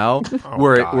am now, Oh,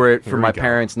 were God. it Here for we my go.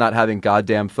 parents not having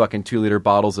goddamn fucking 2 liter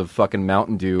bottles of fucking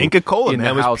Mountain Dew. Inca Cola, in man,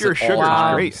 the was house pure at sugar. all It's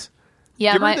times. great.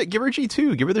 Yeah, give her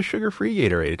G2. Give her the sugar-free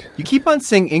Gatorade. You keep on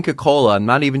saying Inca Cola. I'm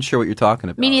not even sure what you're talking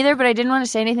about. me neither, but I didn't want to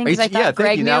say anything because I thought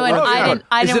Greg knew, and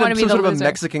I didn't want to be the sort of loser. a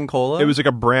Mexican cola? It was like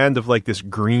a brand of like this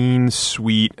green,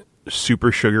 sweet,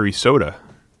 super sugary soda.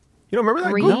 You don't remember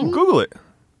that? Green? Google it.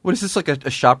 What is this, like a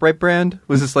ShopRite brand?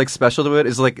 Was this like special to it?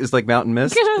 Is like Mountain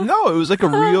Mist? No, it was like a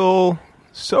real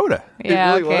soda.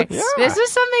 Yeah, really okay. was? Yeah. This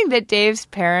is something that Dave's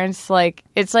parents, like,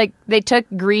 it's like they took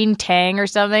green Tang or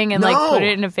something and, like, No. put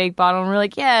it in a fake bottle and we're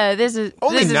like, yeah, this is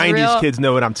Only this 90s is real. kids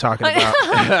know what I'm talking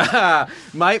about.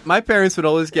 My parents would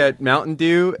always get Mountain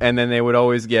Dew, and then they would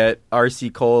always get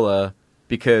RC Cola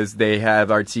because they have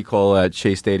RC Cola at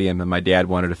Shea Stadium, and my dad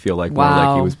wanted to feel like more like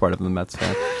he Wow. was part of the Mets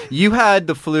fan. You had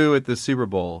the flu at the Super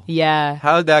Bowl. Yeah.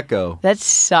 How'd that go? That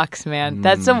sucks, man.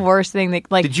 That's the worst thing that,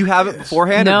 like, Did you have it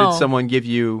beforehand, or No. did someone give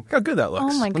you? Look how good that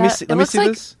looks. oh my Let God. me see, It let me looks see like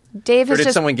this. Dave Or has did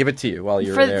just, someone give it to you while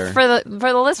you were there? for the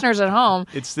listeners at home,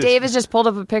 It's this- Dave has just pulled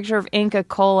up a picture of Inca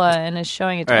Cola and is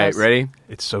showing it to All right, us. ready?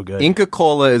 It's so good. Inca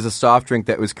Cola is a soft drink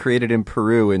that was created in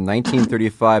Peru in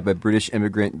 1935 by British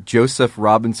immigrant Joseph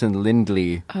Robinson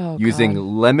Lindley Oh, using God.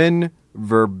 lemon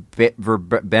verbena.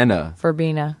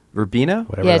 Verbena. Verbena?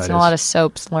 Whatever Yeah, it's that in a lot is. of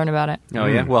soaps. Learn about it. Oh,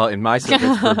 yeah? Well, in my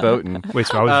soda, it's verboten. Wait,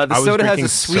 so I The was soda has drinking a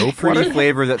sweet, soap fruity water?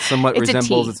 flavor that somewhat It's a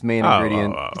resembles tea. its main Oh,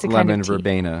 ingredient, It's a kind lemon of tea.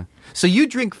 verbena. So you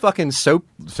drink fucking soap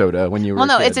soda when you were Well,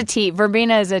 no, a kid. it's a tea.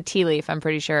 Verbena is a tea leaf, I'm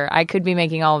pretty sure. I could be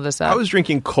making all of this up. I was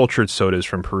drinking cultured sodas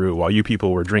from Peru while you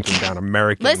people were drinking down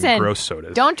American Listen, gross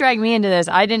sodas. don't drag me into this.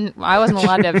 I wasn't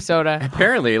allowed to have soda.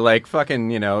 Apparently, like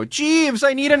fucking, Jeeves,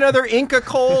 I need another Inca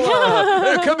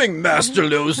Cola. Coming, Master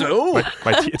Lozo.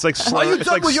 It's like Are slur. you It's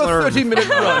done like with your slurm. 30-minute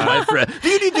run, my friend? Do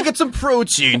you need to get some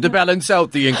protein to balance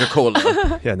out the Inca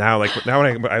Cola? Yeah, now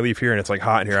when I leave here and it's like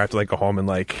hot in here, I have to like go home and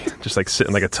like just like sit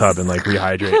in like a tub and like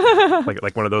rehydrate,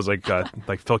 like one of those like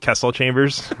Phil Kessel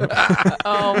chambers.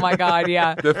 Oh my God,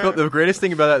 yeah. The greatest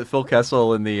thing about that Phil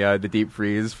Kessel in the deep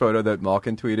freeze photo that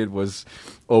Malkin tweeted was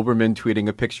Oberman tweeting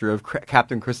a picture of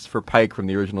Captain Christopher Pike from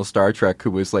the original Star Trek, who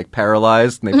was like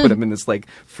paralyzed, and they put him in this like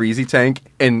freezy tank,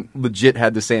 and legit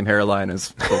had the same hairline as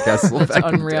Phil Kessel. That's back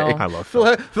in the unreal. day. I love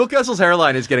Phil. Phil Kessel's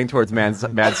hairline is getting towards mad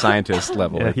scientist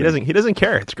level. Yeah, I he think. doesn't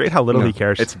care. It's great how little No, he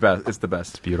cares. It's best. It's the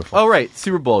best. It's beautiful. Oh right,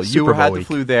 Super Bowl. Super had Bowl the week.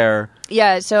 flu there.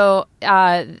 Yeah, so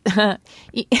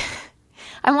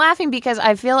I'm laughing because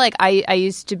I feel like I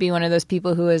used to be one of those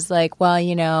people who was like,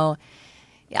 well,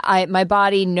 my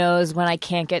body knows when I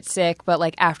can't get sick, but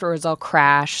like afterwards I'll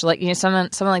crash, like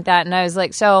something like that. And I was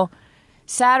like, so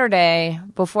Saturday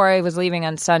before I was leaving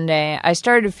on Sunday, I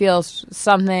started to feel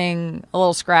something a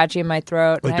little scratchy in my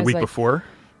throat. like and I the was week before.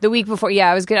 The week before,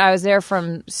 yeah, I was good. I was there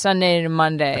from Sunday to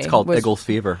Monday. It's called Was- Eagles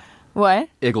fever. What?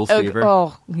 Eagles Oh, fever.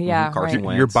 Oh, yeah, Carson right.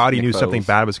 Wentz. Your body Nick knew something Foles.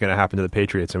 bad was going to happen to the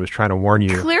Patriots and was trying to warn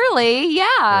you. Clearly, yeah.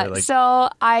 Yeah, like- So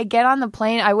I get on the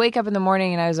plane. I wake up in the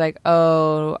morning and I was like,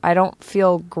 oh, I don't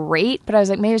feel great. But I was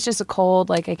like, maybe it's just a cold.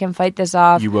 Like, I can fight this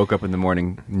off. You woke up in the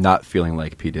morning not feeling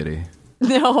like P. Diddy.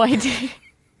 No, I didn't.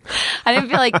 I didn't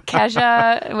feel like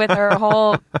Kesha with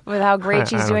how great I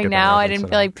she's don't doing get that now. I reference didn't at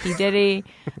feel all. like P. Diddy.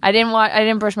 I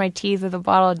didn't brush my teeth with a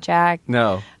bottle of Jack.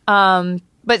 No.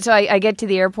 But so I get to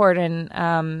the airport and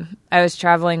I was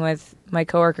traveling with my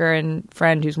coworker and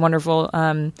friend who's wonderful,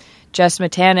 Jess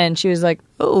Matana, and she was like,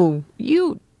 "Oh,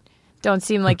 you don't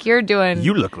seem like you're doing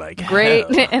You look like great."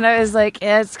 hell. And I was like,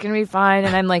 "Yeah, it's gonna be fine."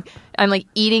 And I'm like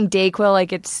eating Dayquil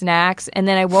like it's snacks. And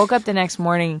then I woke up the next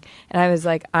morning and I was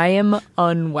like, I am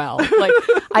unwell. Like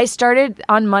I started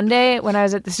on Monday when I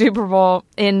was at the Super Bowl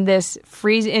in this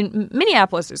freeze. In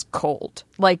Minneapolis is cold.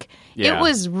 Like Yeah. it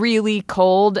was really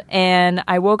cold. And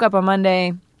I woke up on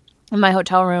Monday in my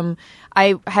hotel room.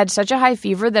 I had such a high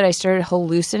fever that I started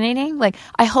hallucinating. Like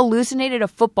I hallucinated a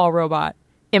football robot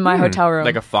in my hotel room.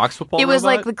 Like a fox football It was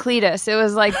robot? like the Cletus. It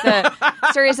was like the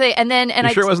seriously. And then You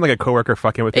sure it wasn't like a coworker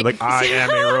fucking with you? Like, I am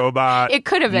a robot. It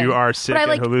could have been. You are But sick I, and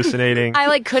like- hallucinating. I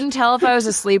like couldn't tell if I was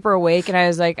asleep or awake, and I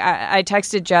was like, I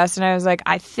texted Jess, and I was like,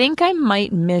 I think I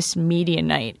might miss media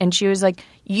night, and she was like,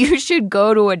 you should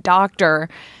go to a doctor.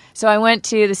 So I went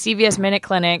to the CVS Minute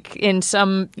Clinic in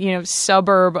some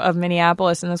suburb of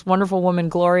Minneapolis, and this wonderful woman,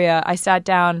 Gloria, I sat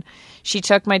down. She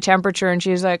took my temperature and she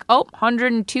was like,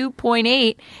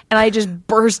 102.8. And I just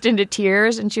burst into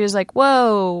tears. And she was like,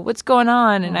 whoa, what's going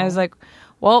on? And I was like,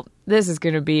 well, this is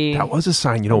going to be that was a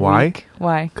sign. You know why? week.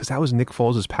 Why? Because that was Nick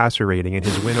Foles' passer rating and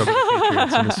his win over the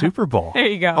Patriots in the Super Bowl. There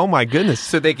you go. Oh my goodness.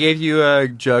 So they gave you a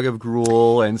jug of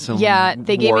gruel and some Yeah,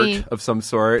 they gave wart me- of some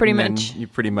sort. pretty and then much. you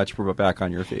pretty much were back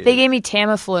on your feet. They gave me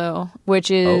Tamiflu,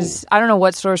 which is, I don't know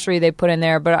what sorcery they put in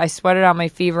there, but I sweated out my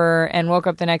fever and woke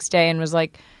up the next day and was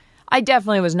like, I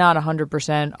definitely was not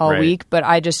 100% all Right. week, but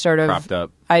I just sort of Propped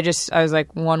up. I was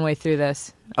like one way through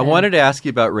this. I wanted to ask you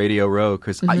about Radio Row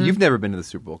because Mm-hmm. you've never been to the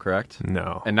Super Bowl, correct?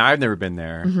 No. And I've never been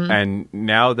there. Mm-hmm. And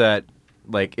now that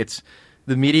like it's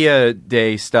the media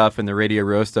day stuff and the Radio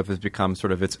Row stuff has become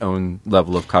sort of its own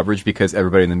level of coverage because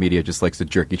everybody in the media just likes to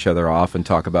jerk each other off and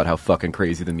talk about how fucking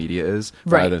crazy the media is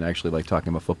Right. rather than actually like talking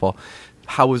about football.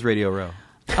 How was Radio Row?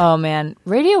 Oh man,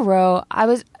 Radio Row.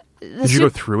 Did you go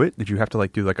through it? Did you have to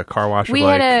like do like a car wash? We of,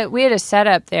 like, had a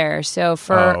setup there. So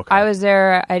Oh, okay. I was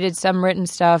there. I did some written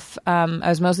stuff. I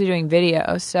was mostly doing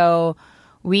video. So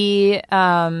we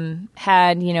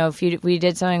had we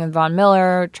did something with Von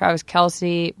Miller, Travis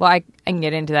Kelce. Well, I can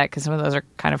get into that because some of those are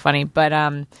kind of funny. But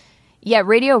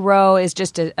Radio Row is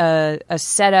just a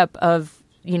setup of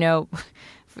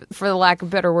for the lack of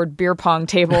a better word, beer pong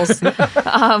tables.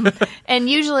 And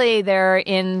usually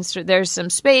there's some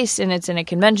space and it's in a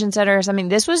convention center or something.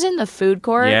 This was in the food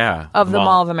court of the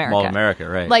Mall of America. Mall of America,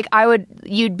 right. Like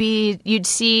you'd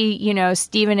see,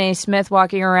 Stephen A. Smith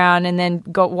walking around and then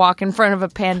go walk in front of a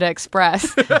Panda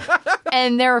Express.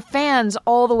 And there are fans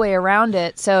all the way around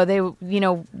it. So they,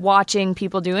 watching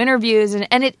people do interviews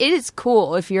and it is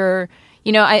cool if you're,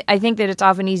 I think that it's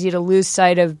often easy to lose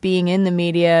sight of being in the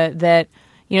media that,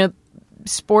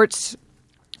 sports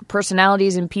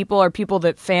personalities and people are people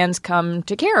that fans come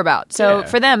to care about. So Yeah.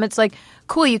 for them, it's like,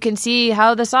 cool, you can see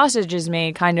how the sausage is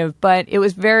made, kind of, but it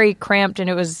was very cramped and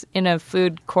it was in a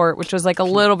food court, which was like a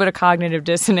little bit of cognitive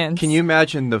dissonance. Can you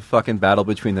imagine the fucking battle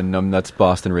between the numbnuts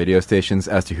Boston radio stations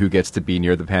as to who gets to be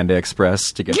near the Panda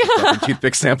Express to get the fucking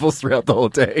toothpick samples throughout the whole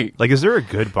day? Like, is there a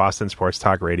good Boston sports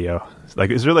talk radio? Like,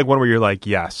 is there like one where you're like,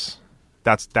 yes,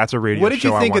 that's a radio? What did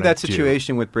you show I think of wanna that do?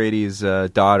 situation with Brady's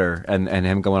daughter and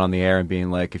him going on the air and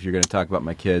being like, if you're going to talk about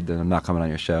my kid, then I'm not coming on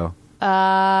your show?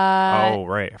 Oh,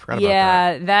 right. I forgot about that.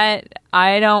 Yeah, that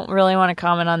I don't really want to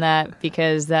comment on that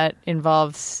because that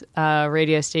involves a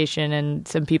radio station and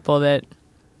some people that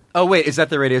Oh, wait, is that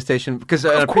the radio station? Because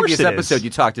in a course previous it episode, is. you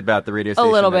talked about the radio a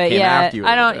station little that bit, came yeah. after you. a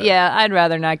I little don't. bit. Yeah, I'd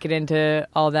rather not get into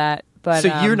all that. But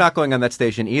So you're not going on that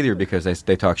station either because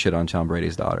they talk shit on Tom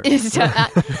Brady's daughter. So,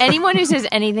 anyone who says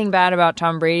anything bad about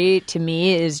Tom Brady to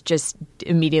me is just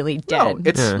immediately dead. No,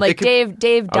 it's- Yeah. like it could-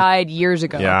 Dave died years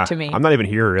ago. Yeah, to me, I'm not even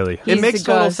here really. He's It makes the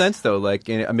total ghost. sense, though. Like,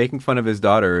 making fun of his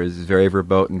daughter is very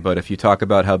verboten, but if you talk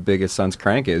about how big his son's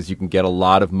crank is, you can get a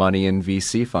lot of money in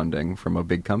VC funding from a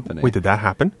big company. Wait, did that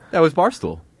happen? That was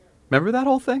Barstool. Remember that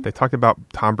whole thing? They talked about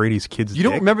Tom Brady's kid's You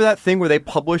don't dick? remember that thing where they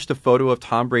published a photo of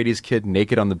Tom Brady's kid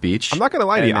naked on the beach? I'm not going to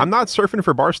lie to you. And- I'm not surfing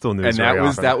for Barstool News. And very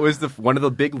often. that was one of the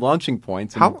big launching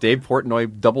points, and How- Dave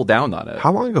Portnoy doubled down on it.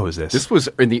 How long ago was this? This was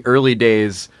in the early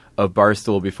days of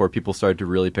Barstool before people started to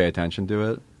really pay attention to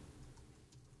it.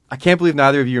 I can't believe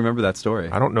neither of you remember that story.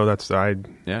 I don't know.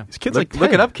 Yeah, His kid's look, like 10.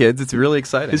 look it up, kids. It's really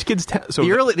exciting. His kid's 10. So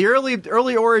the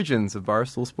early origins of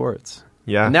Barstool Sports.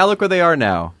 Yeah. And now look where they are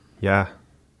now. yeah,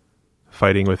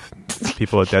 fighting with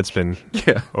people at Deadspin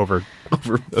Yeah. over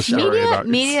a story about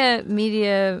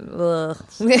media. Ugh.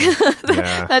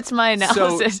 Yeah. That's my So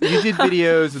analysis. you did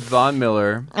videos with Von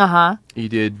Miller. Uh-huh. You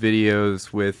did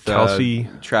videos with Kelsey.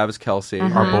 Travis Kelce.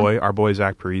 our boy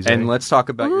Zach Parise. And let's talk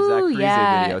about your Zach Ooh, Parise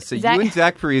yeah. video. So Zach- you and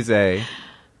Zach Parise,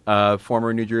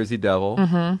 former New Jersey Devil.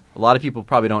 A lot of people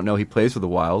probably don't know he plays for the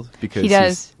Wild because He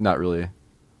does. he's not really,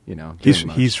 doing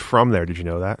much. he's from there. Did you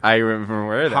know that? I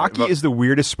remember that. Hockey But- is the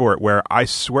weirdest sport where I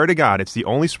swear to God, it's the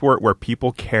only sport where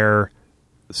people care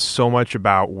so much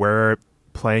about where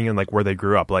playing and like where they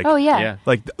grew up. Like, Oh yeah. Yeah.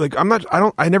 like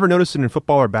I never noticed it in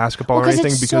football or basketball or Because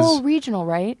anything it's because so regional,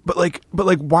 right? But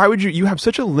why would you have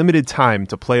such a limited time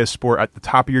to play a sport at the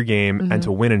top of your game and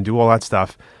to win and do all that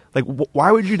stuff? Like,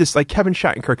 why would you just, like Kevin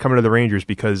Shattenkirk coming to the Rangers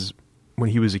because when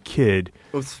he was a kid,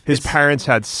 his parents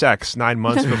had sex 9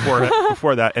 months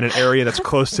before that in an area that's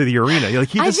close to the arena. Like,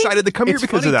 he decided to come here It's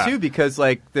because funny of that. too, because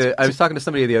like I was talking to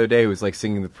somebody the other day who was like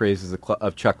singing the praises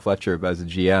of Chuck Fletcher as a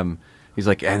GM. He's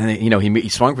like, and then, he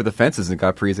swung for the fences and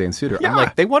got Parise and Suter. Yeah. I'm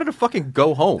like, they wanted to fucking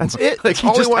go home. That's it. Like, That's he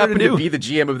all they just wanted to happened do. to be the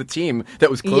GM of the team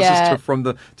that was closest Yeah.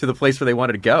 to the place where they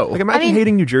wanted to go. Like, imagine I mean-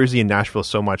 hating New Jersey and Nashville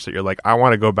so much that you're like, I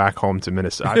want to go back home to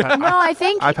Minnesota. No, I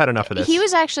think I've had enough of this. He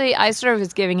was actually, I sort of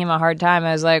was giving him a hard time.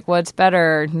 I was like, what's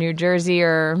better, New Jersey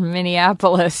or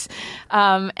Minneapolis?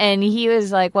 And he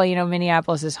was like, well,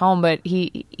 Minneapolis is home. But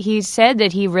he said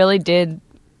that he really did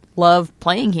love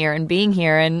playing here and being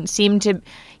here and seemed to,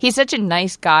 he's such a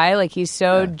nice guy. Like, he's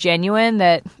so genuine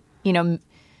that,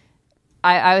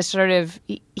 I was sort of,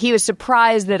 he was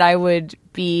surprised that I would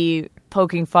be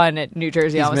poking fun at New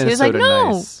Jersey. He's Almost. He was like, Minnesota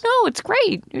no, nice. no, it's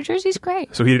great. New Jersey's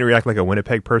great. So he didn't react like a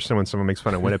Winnipeg person when someone makes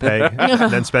fun of Winnipeg,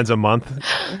 and then spends a month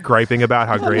griping about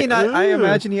how I great. mean, I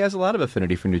imagine he has a lot of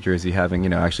affinity for New Jersey,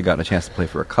 having actually gotten a chance to play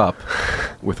for a cup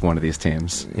with one of these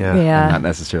teams. Yeah. Yeah. And not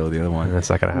necessarily the other one. That's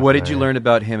not gonna happen. What did you learn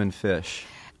about him and fish?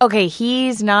 Okay,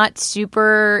 he's not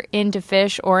super into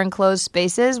fish or enclosed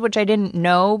spaces, which I didn't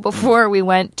know before we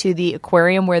went to the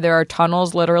aquarium where there are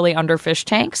tunnels literally under fish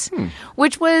tanks,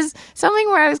 which was something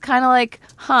where I was kind of like,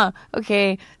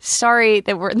 okay, sorry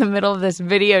that we're in the middle of this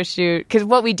video shoot. Because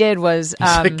what we did was...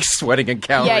 Like sweating and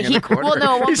cowering in the corner. Well,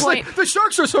 no, at one He's point... like, the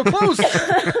sharks are so close.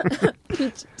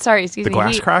 Sorry, excuse The me.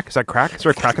 glass crack? Is that crack? Is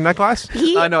there a crack in that glass?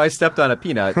 I know, I stepped on a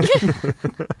peanut.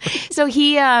 So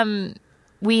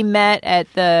we met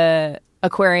at the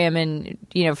aquarium and,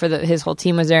 his whole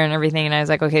team was there and everything. And I was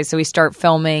like, okay, so we start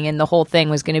filming and the whole thing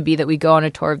was going to be that we go on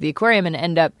a tour of the aquarium and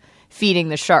end up feeding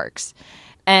the sharks.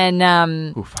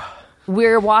 And,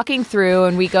 we're walking through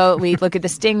and we look at the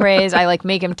stingrays. I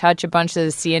make him touch a bunch of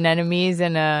the sea anemones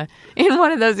in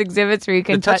one of those exhibits where you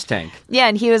can The touch tank. Yeah,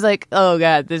 and he was like, "Oh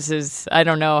God, I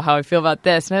don't know how I feel about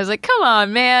this." And I was like, "Come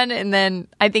on, man!" And then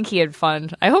I think he had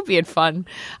fun. I hope he had fun.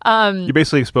 You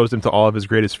basically exposed him to all of his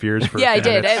greatest fears. For Yeah, I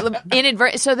did.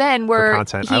 minutes. So then we're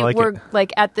content. I like it.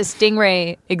 like at the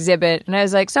stingray exhibit, and I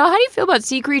was like, "So how do you feel about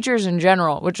sea creatures in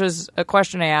general?" Which was a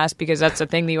question I asked because that's a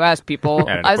thing that you ask people.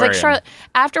 At an I was like, aquarium. Charlotte.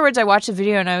 Afterwards, I watched the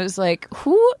video and I was like,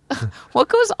 what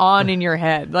goes on in your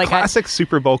head? Like Classic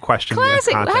Super Bowl question.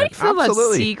 Classic. How do you feel about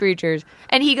Absolutely. sea creatures?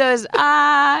 And he goes,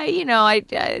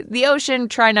 the ocean,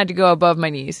 try not to go above my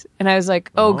knees. And I was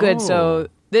like, oh, good. So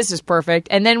this is perfect.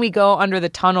 And then we go under the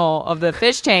tunnel of the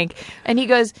fish tank. And he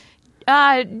goes, do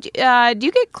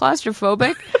you get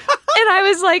claustrophobic? And I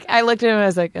was like, I looked at him and I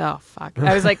was like, oh, fuck.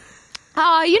 I was like,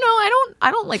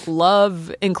 I don't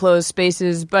love enclosed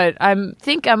spaces, but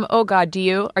oh God, do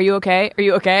you? Are you okay? Are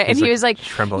you okay? And He's, he was like,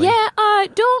 trembling. yeah,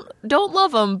 don't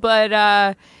love them,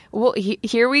 but, well,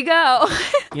 here we go.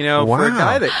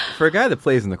 Wow. For a guy that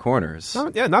plays in the corners.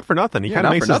 Not for nothing. He Yeah, kind of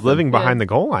not makes for his nothing. living behind Yeah. the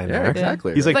goal line Yeah, there.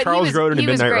 exactly. He's like But Charles Grodin in he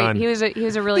was Midnight great. Run. He was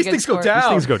a really These good things go scorer. down. These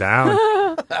things go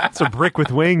down. It's a brick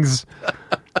with wings.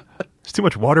 There's too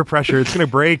much water pressure. It's going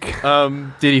to break.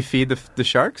 Did he feed the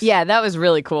sharks? Yeah, that was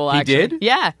really cool. He Actually. did?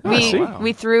 Yeah, see.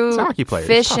 we threw It's hockey players.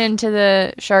 fish Tough. into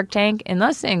the shark tank, and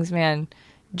those things, man.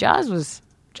 Jaws was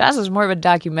more of a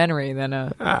documentary than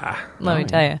a. Let me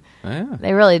tell you, Yeah.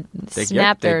 they really They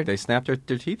snapped their. They snapped their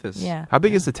teeth. Yeah. How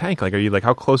big is the tank? Like, are you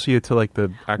how close are you to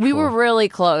the actual? We were really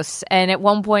close, and at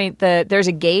one point, there's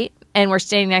a gate, and we're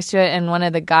standing next to it, and one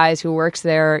of the guys who works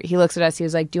there, he looks at us, he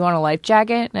was like, "Do you want a life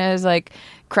jacket?" And I was like,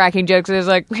 cracking jokes. I was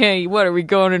like, "Hey, what are we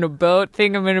going in a boat?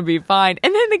 Think I'm gonna be fine?"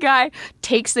 And then the guy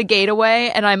takes the gate away,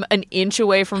 and I'm an inch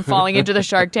away from falling into the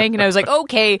shark tank, and I was like,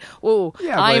 "Okay, whoa,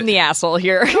 Yeah, I'm but- the asshole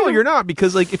here." No, you're not,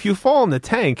 because if you fall in the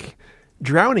tank,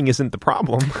 drowning isn't the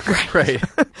problem. Right.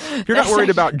 You're not worried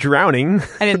about drowning.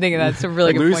 I didn't think of that. It's a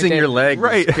really good point. Losing Dave. your leg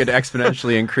Right. could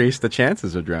exponentially increase the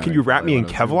chances of drowning. Can you wrap me in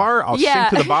Kevlar? I'll Yeah.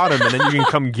 sink to the bottom, and then you can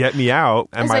come get me out,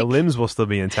 and was my like- limbs will still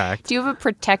be intact. Do you have a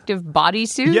protective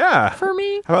bodysuit? Yeah. For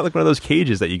me? How about one of those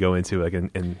cages that you go into, and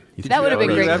you That would have been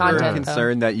Were great you ever content, though.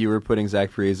 concerned that you were putting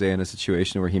Zach Parise in a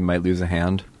situation where he might lose a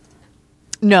hand?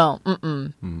 No, I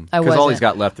Because wasn't. all he's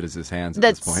got left is his hands at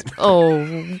That's this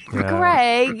point.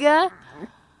 Greg.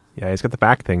 Yeah, he's got the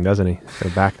back thing, doesn't he? The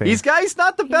back thing. He's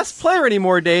not the best player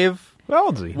anymore, Dave. How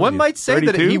old is he? One might say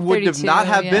that 32? he would have 32, not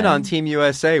have been yeah. on Team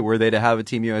USA were they to have a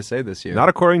Team USA this year. Not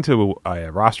according to a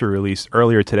roster released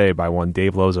earlier today by one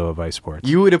Dave Lozo of Vice Sports.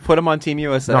 You would have put him on Team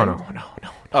USA? No.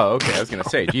 Oh, okay. I was going to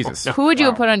say, Jesus. Who would you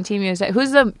have put on Team USA?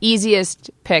 Who's the easiest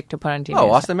pick to put on Team Oh,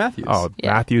 USA? Austin Matthews. Oh,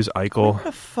 Yeah. Matthews, Eichel.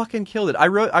 I fucking killed it. I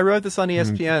wrote this on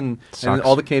ESPN, and Sucks.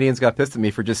 all the Canadians got pissed at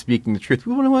me for just speaking the truth.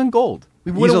 We would have won gold.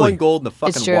 We would have Easily. won gold in the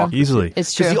fucking It's true. walk. Easily.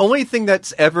 It's true. Because the only thing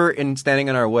that's ever in standing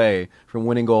in our way from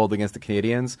winning gold against the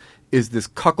Canadians is this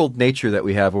cuckold nature that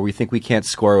we have where we think we can't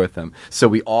score with them. So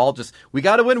we all we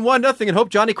got to win 1-0 and hope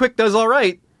Johnny Quick does all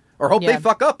right. Or hope Yeah. they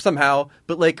fuck up somehow.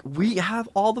 But, we have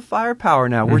all the firepower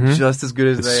now. We're just as good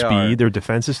as The they speed, are. their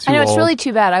defense is too I know, old. it's really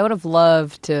too bad. I would have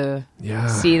loved to Yeah.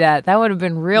 see that. That would have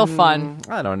been real fun.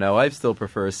 I don't know. I still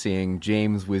prefer seeing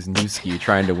James Wisniewski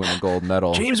trying to win a gold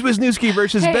medal. James Wisniewski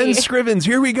versus Hey. Ben Scrivens.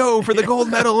 Here we go for the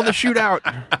gold medal in the shootout.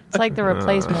 It's like the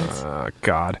replacements.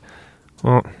 God.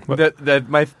 Well, what-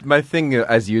 My thing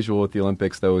as usual with the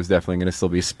Olympics though is definitely going to still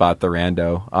be spot the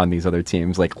rando on these other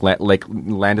teams like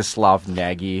Ladislav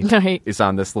Nagy Right. is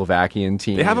on the Slovakian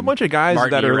team. They have a bunch of guys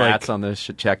Martin that are Erat's like on the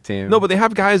Czech team. no, but they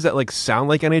have guys that like sound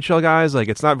like NHL guys. Like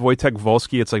it's not Wojtek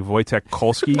Volsky, it's like Wojtek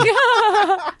Kolsky.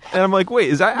 And I'm like, wait,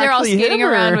 is that They're all actually skating him,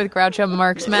 or- around with Groucho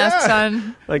Marx masks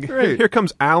on. like Right. here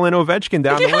comes Alan Ovechkin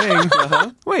down the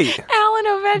wing. Wait, Alan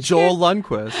Ovechkin. Joel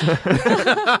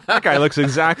Lundqvist. that guy looks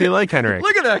exactly like Henrik.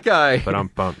 Look at that guy. But I'm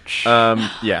bumped.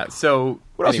 Yeah. So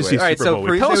What else anyway, you see all right, Super so Bowl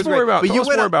for- week? Tell it us was more great. about But tell you us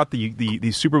went more up- about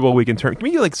the Super Bowl week in terms. Give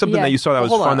me like something Yeah. that you saw that was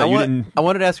Hold fun on. that I you want- didn't. I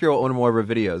wanted to ask you about one more of our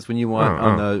videos when you went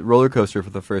on the roller coaster for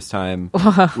the first time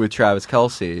with Travis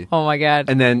Kelce. Oh my god.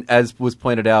 And then, as was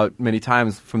pointed out many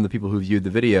times from the people who viewed the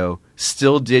video,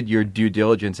 still did your due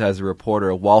diligence as a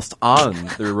reporter whilst on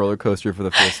the roller coaster for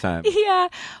the first time. Yeah.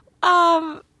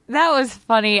 That was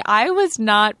funny. I was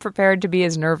not prepared to be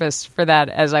as nervous for that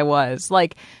as I was.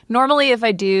 Like, normally if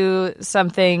I do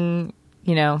something,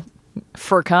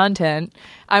 for content,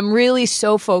 I'm really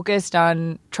so focused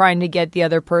on trying to get the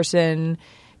other person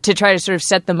to try to sort of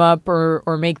set them up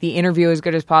or make the interview as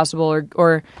good as possible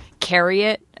or carry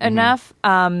it enough.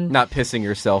 Not pissing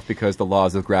yourself because the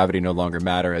laws of gravity no longer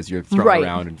matter as you're thrown Right.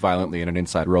 around and violently in an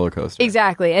inside roller coaster.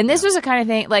 Exactly. And this was the kind of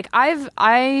thing, like,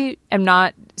 I am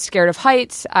not scared of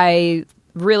heights. I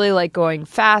really like going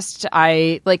fast.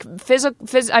 I like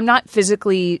I'm not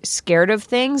physically scared of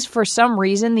things. For some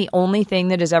reason, the only thing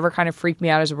that has ever kind of freaked me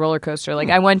out is a roller coaster. Like,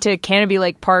 I went to Canobie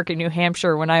Lake Park in New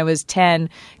Hampshire when I was 10,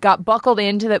 got buckled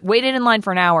into that, waited in line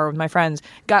for an hour with my friends,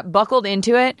 got buckled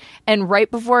into it, and right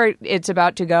before it's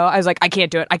about to go, I was like, I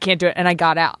can't do it, and I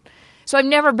got out. So I've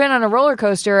never been on a roller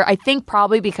coaster, I think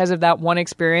probably because of that one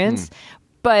experience.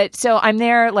 But so I'm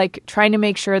there, like, trying to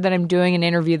make sure that I'm doing an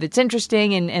interview that's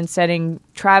interesting and setting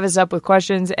Travis up with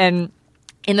questions. And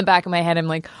in the back of my head, I'm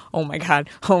like, oh my God,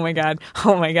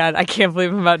 I can't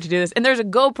believe I'm about to do this. And there's a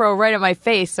GoPro right at my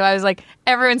face. So I was like,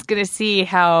 everyone's going to see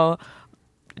how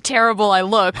terrible I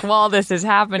look while this is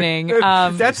happening.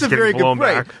 That's a getting very good blown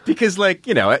point. back. Because, like,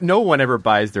 no one ever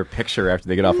buys their picture after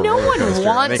they get off a No roller one coaster.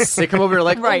 wants- They come over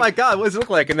like, oh Right. my God, what does it look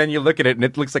like? And then you look at it and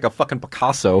it looks like a fucking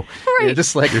Picasso. Right. You're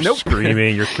just like, You're nope.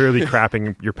 screaming. You're clearly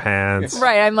crapping your pants.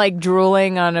 Right, I'm like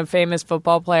drooling on a famous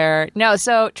football player. No,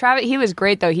 so Travis, he was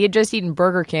great though. He had just eaten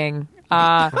Burger King.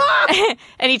 And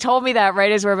he told me that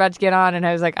right as we're about to get on, and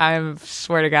I was like, I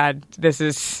swear to God, this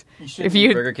is if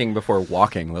you Burger King before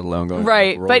walking, let alone going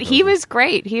right. on a roller But he coaster. was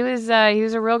great. He was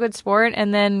a real good sport.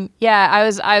 And then I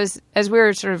was as we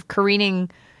were sort of careening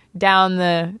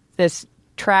down this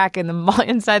track in the mall,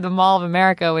 inside the Mall of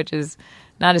America, which is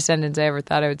not a sentence I ever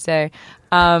thought I would say.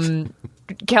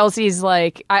 Kelsey's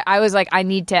like, I was like, I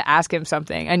need to ask him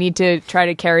something. I need to try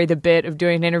to carry the bit of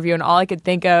doing an interview. And all I could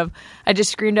think of, I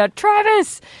just screamed out,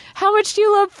 Travis, how much do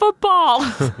you love football?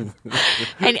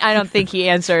 And I don't think he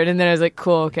answered. And then I was like,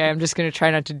 cool, okay, I'm just going to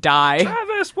try not to die.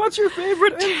 Travis, what's your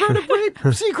favorite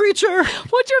invertebrate sea creature?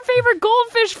 What's your favorite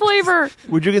goldfish flavor?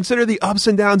 Would you consider the ups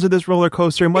and downs of this roller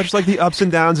coaster much like the ups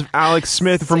and downs of Alex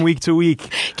Smith from week to week?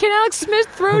 Can Alex Smith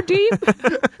throw deep?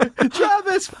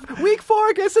 Travis, week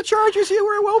 4 against the Chargers, you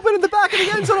were open in the back of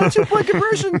the end zone on a 2-point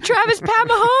conversion. Travis, Pat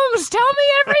Mahomes, tell me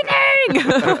everything.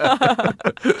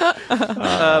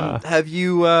 Have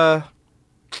you,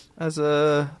 as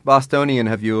a Bostonian,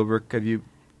 have you?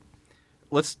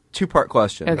 Let's 2-part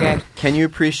question. Okay. Can you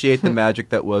appreciate the magic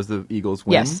that was the Eagles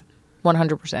win? Yes,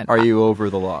 100%. Are you over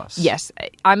the loss? Yes,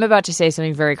 I'm about to say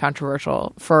something very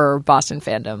controversial for Boston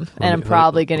fandom, and I'm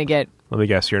probably going to get. Let me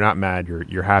guess. You're not mad.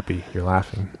 You're happy. You're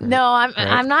laughing. No,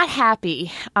 I'm not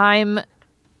happy.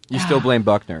 You still blame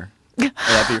Buckner.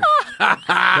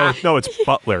 No, it's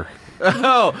Butler.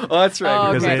 Oh, that's right. Oh,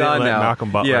 Because okay. they didn't let now.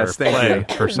 Malcolm Butler Yes, thank play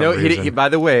you. for some No, reason. by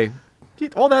the way,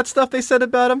 all that stuff they said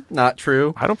about him, not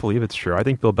true. I don't believe it's true. I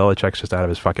think Bill Belichick's just out of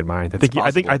his fucking mind. I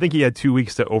think he had 2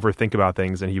 weeks to overthink about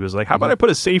things, and he was like, "How about I put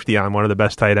a safety on one of the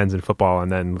best tight ends in football,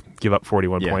 and then give up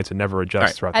 41 Yeah. points and never adjust All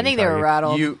right. throughout?" I the think they entire were game."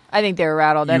 rattled. You- I think they were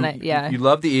rattled, and You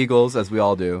love the Eagles, as we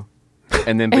all do,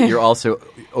 but you're also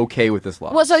okay with this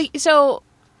loss. Well, so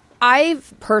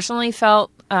I've personally felt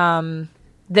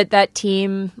that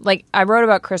team. Like, I wrote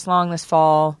about Chris Long this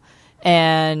fall,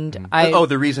 and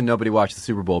the reason nobody watched the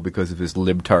Super Bowl because of his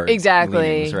libtard. Exactly.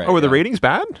 leanings, right, Oh, were the yeah. ratings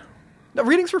bad? The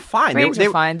ratings were fine. Ratings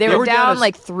were fine. They were down,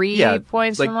 like, 3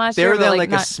 points like, from last they year, were but, down like, like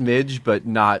a not- smidge, but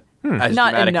not as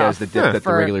Not dramatic enough as the dip that the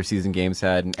for- regular season games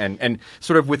had, and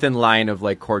sort of within line of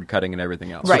like cord cutting and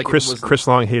everything else. Right. Like, it Chris wasn't- Chris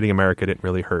Long hating America didn't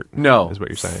really hurt. No. is what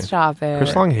you're saying. Stop it.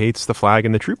 Chris Long hates the flag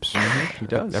and the troops. He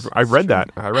does. I read that.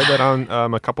 I read that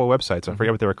on a couple of websites. I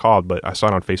forget what they were called, but I saw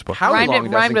it on Facebook. Howie Long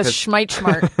Rhymed with doesn't Schmite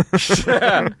Schmart.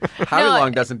 'cause- Howie No,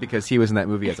 Long doesn't because he was in that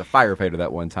movie as a firefighter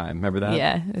that one time. Remember that?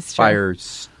 Yeah, it's true. Fire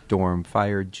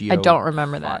Geo. I don't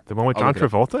remember that. The one with I'll John look it up.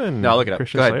 Travolta and No, look it up.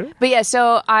 Christian Go ahead. Slater? But yeah,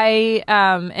 so I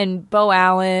and Bo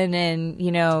Allen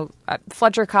and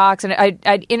Fletcher Cox and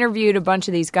I'd interviewed a bunch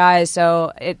of these guys,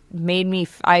 so it made me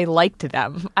I liked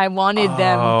them. I wanted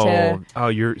them to. Oh,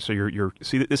 you're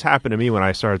see, this happened to me when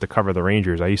I started to cover the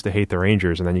Rangers. I used to hate the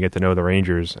Rangers, and then you get to know the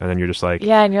Rangers, and then you're just like,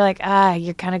 Yeah, and you're like,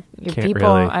 you're kind of you're can't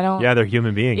people. really. I don't. Yeah, they're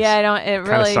human beings. Yeah, I don't. It Kind of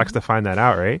really sucks to find that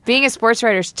out, right? being a sports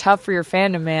writer is tough for your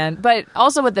fandom, man. But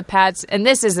also with the Pats, and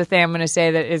this is the thing I'm going to say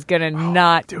that is going to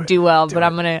not do well. But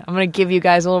I'm gonna give you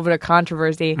guys a little bit of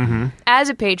controversy. As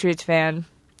a Patriots fan,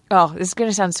 this is going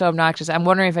to sound so obnoxious. I'm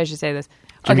wondering if I should say this.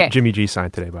 Okay, Jimmy G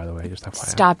signed today, by the way. Just FYI.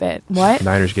 stop it. What? The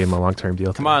Niners gave him a long-term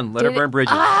deal. Come on, let her Did burn it-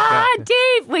 bridges.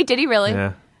 Dave. Wait, did he really?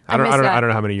 Yeah. I missed that. I don't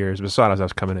know how many years, but saw it as I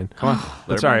was coming in. Come on, Let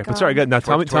but her sorry, burn. but sorry. Good. Now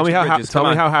tell me Torch the how bridges. tell Come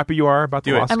me on. how happy you are about the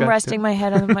Do it. loss. I'm guy. resting my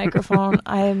head on the microphone.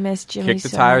 I miss Jimmy. Kick the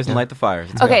so tires much. and light the fires.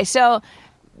 Okay, so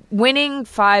winning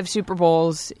 5 Super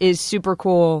Bowls is super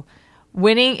cool.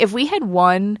 Winning, if we had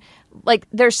won, like,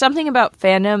 there's something about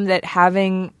fandom that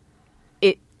having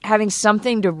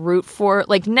something to root for.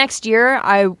 Like, next year,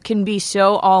 I can be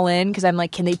so all in because I'm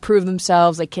like, can they prove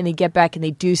themselves? Like, can they get back? Can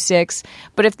they do 6?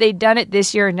 But if they'd done it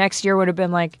this year, next year would have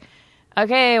been like,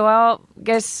 okay, well,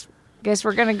 guess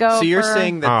we're gonna go. So you're for-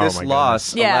 saying that Oh, this my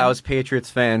loss goodness. Yeah. allows Patriots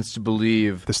fans to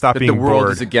believe To stop that being the world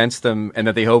bored. is against them and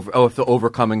that they have to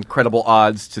overcome incredible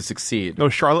odds to succeed. No,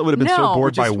 Charlotte would have been No. so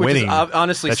bored by Which is winning.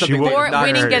 honestly that she something would- they have not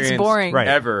Winning gets experienced boring. Right.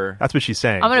 ever. That's what she's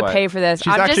saying. I'm gonna What? pay for this.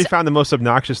 She's I'm actually just, found the most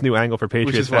obnoxious new angle for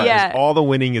Patriots is fans. what? Yeah. All the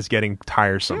winning is getting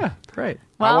tiresome. Yeah, right.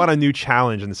 I Well- want a new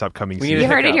challenge in this upcoming We need season. you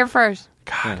heard it hiccup. here first.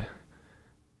 God.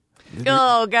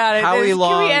 Oh God! Howie Can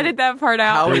Long- we edit that part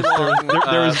out? Howie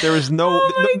Long, There was no.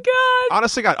 Oh my God!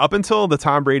 Honestly, God, up until the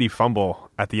Tom Brady fumble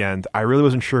at the end, I really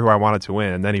wasn't sure who I wanted to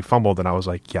win, and then he fumbled, and I was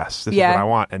like, "Yes, this is Yeah. what I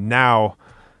want." And now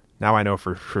I know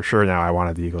for sure. Now I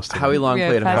wanted the Eagles to Howie win. Long Yeah,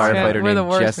 played a that's right. firefighter We're the named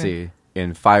worst, Jesse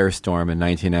in Firestorm in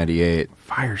 1998.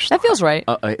 Firestorm. That feels right.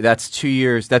 That's 2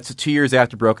 years. That's 2 years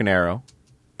after Broken Arrow.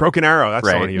 Broken Arrow. That's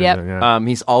the Right. one he was Yep. in. Yeah.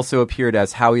 He's also appeared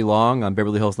as Howie Long on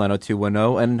Beverly Hills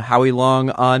 90210 and Howie Long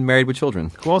on Married with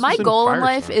Children. Who else My was in goal in Firestorm?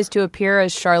 life is to appear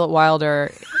as Charlotte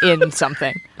Wilder in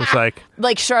something. It's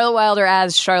like Charlotte Wilder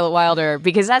as Charlotte Wilder,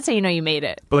 because that's how you know you made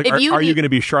it. But like, If are you going to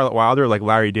be Charlotte Wilder? Like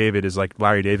Larry David is like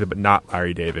Larry David, but not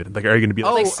Larry David. Like, are you going to be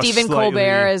like a Stephen slightly-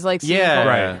 Colbert is like Stephen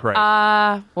Yeah. Colbert?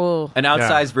 Right? Ooh. An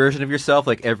outsized version of yourself,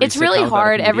 like every. It's really sitcom about a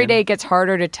hard. Every comedian. day it gets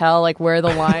harder to tell like where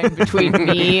the line between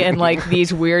me and like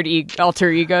these weird alter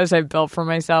egos I've built for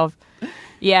myself.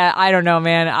 Yeah, I don't know,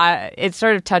 man. It's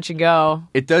sort of touch and go.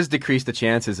 It does decrease the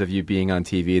chances of you being on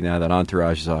TV now that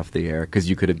Entourage is off the air, because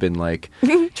you could have been like,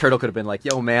 Turtle could have been like,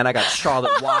 "Yo, man, I got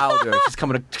Charlotte Wilder. She's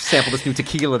coming to sample this new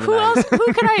tequila tonight." Who else?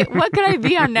 What could I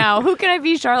be on now? Who can I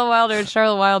be? Charlotte Wilder and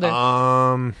Charlotte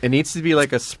Wilder. It needs to be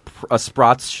like a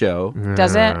Sprots show.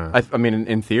 Does it? I mean,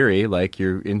 in theory, like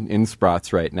you're in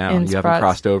Sprots right now. In You haven't Sprots.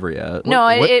 crossed over yet. No,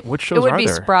 what it shows would are be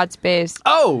there? Sprots based.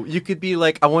 Oh, you could be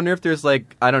like, I wonder if there's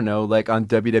like, I don't know, like on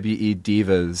WWE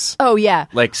Divas. Oh yeah.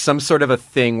 Like some sort of a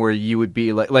thing where you would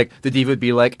be like the diva would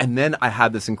be like, and then I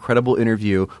had this incredible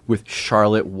interview with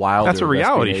Charlotte Wilder. That's a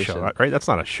reality Investigation. show, right? That's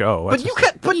not a show. But That's you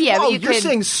just- can, but Yeah, but oh, you you're could-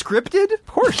 saying scripted? Of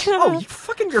course. Oh,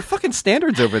 your fucking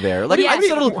standards over there. Like Yeah, I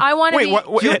settled. I want to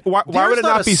Wait, be. why would it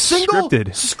not be scripted?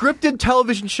 Scripted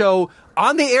television show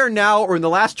on the air now or in the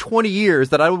last 20 years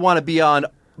that I would want to be on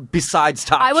besides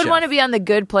Top I would Chef. want to be on The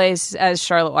Good Place as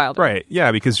Charlotte Wilder. Right,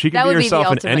 yeah, because she That can be would be the herself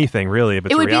in ultimate. anything, really, if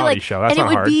it's It a would be reality like, show. That's and not it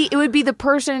would hard. be the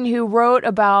person who wrote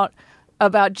about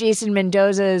Jason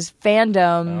Mendoza's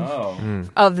fandom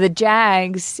of the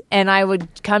Jags, and I would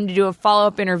come to do a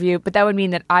follow-up interview, but that would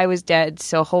mean that I was dead,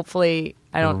 so hopefully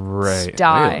I don't Right.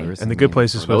 die. Really? And the good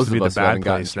place is supposed Those to be of the us who haven't bad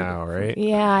gotten place through now, right?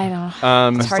 Yeah, I know. I It's still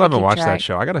hard to haven't keep watched track. that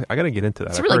show. I gotta get into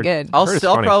that. It's I've really heard- good. I've heard it's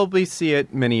I'll funny. probably see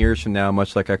it many years from now,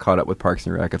 much like I caught up with Parks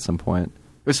and Rec at some point.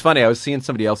 It was funny. I was seeing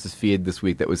somebody else's feed this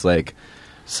week that was like,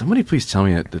 "Somebody please tell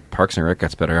me that Parks and Rec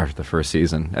gets better after the first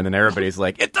season," and then everybody's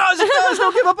like, "It does, no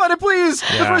don't give up on it, please.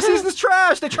 The Yeah. first season's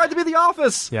trash. They tried to be The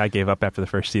Office. Yeah, I gave up after the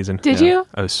first season. Did you?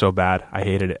 I was so bad. I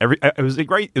hated it. It was like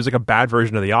It was like a bad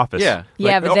version of The Office. Yeah.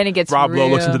 Yeah, but then it gets Rob Lowe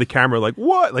looks real. into the camera like,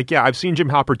 what? Like, yeah, I've seen Jim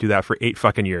Halpert do that for 8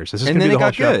 fucking years. This is And gonna then be the it whole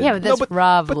got show. good. Yeah, but that's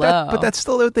Rob Lowe. But that's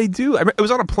still what they do. I mean, it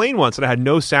was on a plane once and I had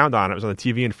no sound on. It was on the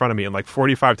TV in front of me, and like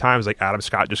 45 times, like Adam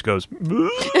Scott just goes,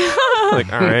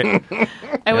 like, all right.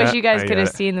 I wish Yeah, you guys I could have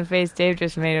get it. seen the face Dave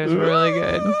just made. It was really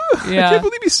good. I Yeah. can't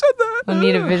believe he said that. I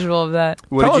need a visual of that.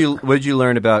 What did you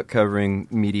learn about covering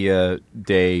media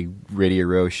day Radio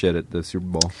Row shit at the Super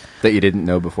Bowl that you didn't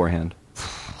know beforehand?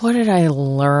 What did I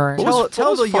learn?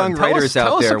 Tell the young writers tell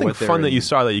out us there something what they're fun that you in.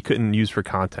 saw that you couldn't use for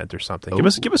content or something.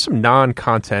 Give us some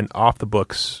non-content, off the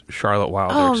books Charlotte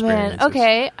Wilder Oh experiences. man.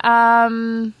 Okay.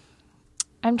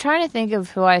 I'm trying to think of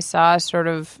who I saw sort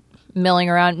of milling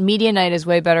around. Media night is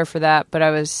way better for that, but I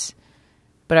was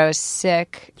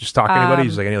sick. Just talk to anybody,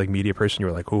 just like any like media person, you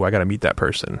were like, "Oh, I got to meet that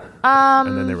person,"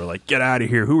 and then they were like, "Get out of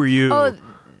here! Who are you?" Oh,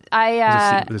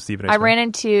 Was it Stephen A. I Smith? ran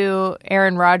into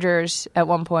Aaron Rodgers at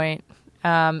one point.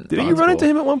 Did you run into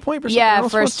him at one point? For something Yeah,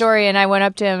 else for a once? story, and I went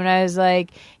up to him and I was like,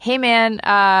 "Hey, man,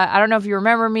 I don't know if you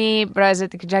remember me, but I was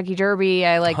at the Kentucky Derby.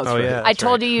 Oh yeah, I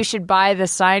told you you should buy the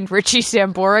signed Richie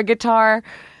Sambora guitar,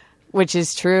 which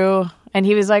is true." And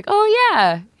he was like, "Oh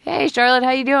yeah, hey Charlotte,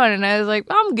 how you doing?" And I was like,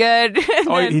 "I'm good." And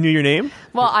Oh, then- he knew your name?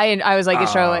 well, I was like,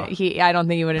 "It's Charlotte." I don't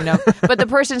think he would have known. But the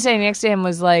person sitting next to him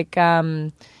was like,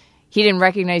 he didn't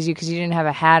recognize you because you didn't have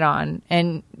a hat on,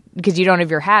 and because you don't have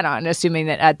your hat on, assuming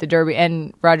that at the Derby.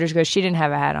 And Rogers goes, "She didn't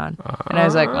have a hat on," and I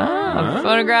was like, "Oh,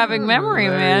 photographic memory,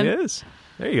 man." There he is.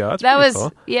 There you go. That's That pretty was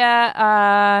cool.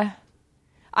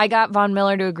 I got Von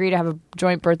Miller to agree to have a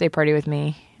joint birthday party with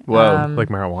me. Whoa. Like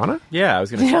marijuana? Yeah, I was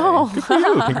going to No, say. Good for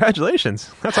you. Congratulations.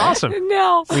 That's awesome.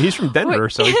 no. I mean, he's from Denver,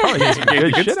 so he probably gets some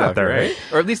good shit out there, right?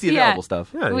 Or at least the available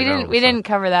stuff. Yeah, we you know, didn't. We didn't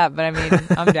cover that, but I mean,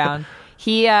 I'm down.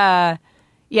 He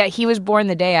was born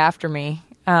the day after me.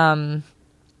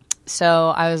 So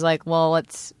I was like, well,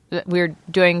 we were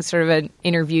doing sort of an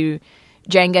interview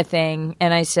Jenga thing,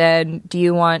 and I said, do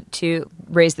you want to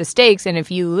raise the stakes? And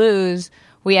if you lose,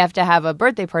 we have to have a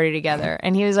birthday party together.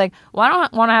 And he was like, well, I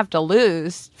don't want to have to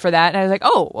lose for that. And I was like,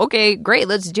 oh, okay, great,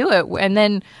 let's do it. And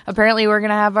then apparently we're going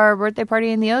to have our birthday party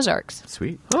in the Ozarks.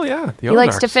 Sweet. Oh, yeah. He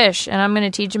likes to fish, and I'm going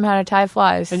to teach him how to tie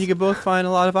flies. And you could both find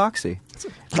a lot of oxy.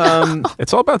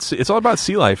 It's all about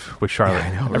sea life with Charlotte.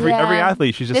 Every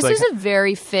athlete, she's just this like. is a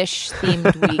very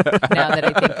fish-themed week now that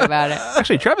I think about it.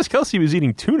 Actually, Travis Kelce was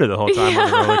eating tuna the whole time on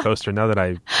the roller coaster. Now that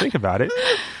I think about it,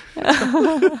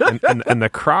 and the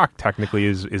croc technically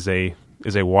is a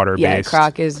water-based Yeah,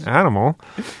 croc is- animal.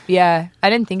 Yeah, I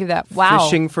didn't think of that. Wow.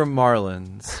 Fishing for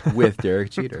marlins with Derek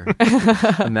Jeter.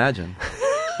 Imagine.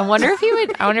 I wonder if he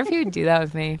would do that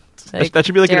with me. Like, That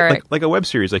should be like Derek. like a web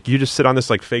series. Like you just sit on this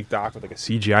like fake dock with like a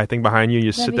CGI thing behind you. You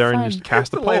just That'd sit be there and fun. just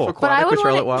cast the The Life pole. But I Aquatic would with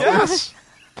Charlotte wanna- Wilder. Yes.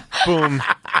 Boom.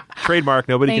 Trademark.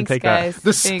 Nobody Thanks, can take guys. that.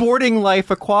 The Thanks. Sporting Life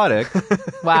Aquatic.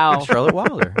 Wow. Charlotte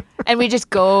Wilder. And we just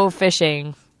go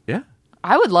fishing. Yeah.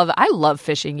 I would love it. I love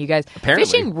fishing, you guys. Apparently.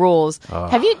 Fishing rules. Do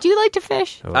you like to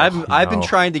fish? I've been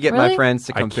trying to get my Really? friends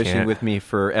to I come fishing can't. with me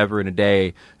forever and a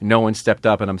day. No one stepped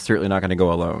up, and I'm certainly not going to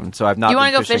go alone. So I've not. You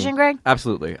want wanna to go fishing, Greg?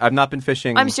 Absolutely. I've not been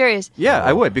fishing. I'm serious. Yeah,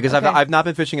 I would because Okay. I've not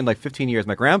been fishing in like 15 years.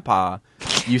 My grandpa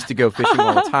used to go fishing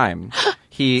all the time.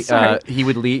 He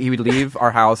would leave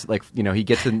our house like he'd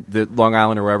get to the Long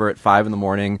Island or wherever at 5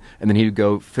 a.m, and then he would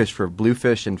go fish for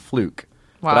bluefish and fluke.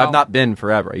 But Wow. I've not been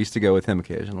forever. I used to go with him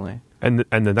occasionally. And the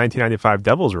 1995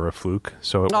 Devils were a fluke.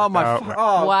 So it worked out.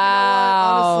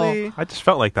 Wow. Honestly, I just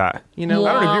felt like that. you know,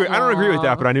 I don't agree with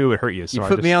that, but I knew it would hurt you. So you I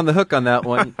put just, me on the hook on that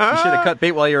one. You should have cut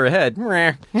bait while you were ahead. So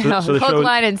the Hook, show,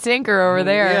 line, and sinker over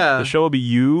there. Yeah. the show will be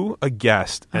you, a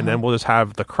guest, and then we'll just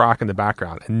have the croc in the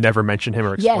background and never mention him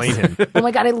or explain Yes. him Oh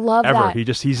my god, I love ever. that.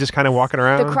 He's just kind of walking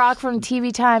around. The croc from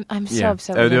TV Time. I'm so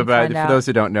upset. we Oh, didn't but find for out. those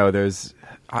who don't know, there's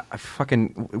I fucking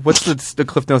what's the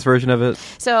Cliff Notes version of it?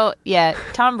 So, yeah,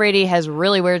 Tom Brady has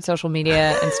really weird social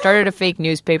media and started a fake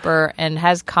newspaper and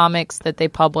has comics that they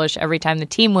publish every time the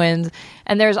team wins.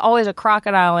 And there's always a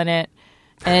crocodile in it.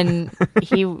 And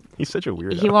He's such a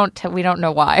weirdo. he won't, we don't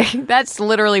know why. That's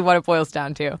literally what it boils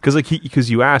down to. Because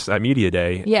you asked at media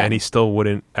day, Yeah. and he still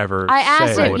wouldn't ever I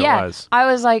asked say him, what yeah. it was. I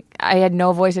was like, I had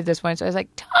no voice at this point. So I was like,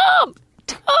 Tom,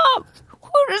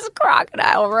 who does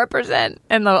crocodile represent?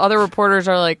 And the other reporters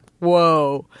are like,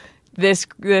 whoa, this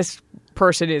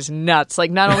person is nuts.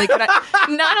 Like, not only could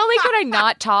I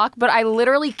not talk, but I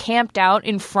literally camped out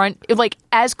in front, like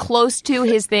as close to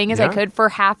his thing as I Yeah. could for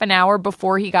half an hour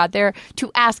before he got there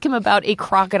to ask him about a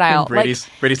crocodile. Brady's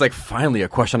like, finally a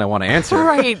question I want to answer.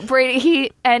 Right, Brady.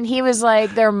 He was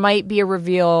like, there might be a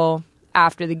reveal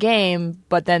after the game,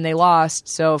 but then they lost,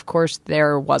 so of course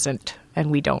there wasn't, and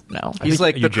we don't know. He's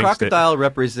like, you the jinxed it. crocodile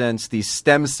represents the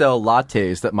stem cell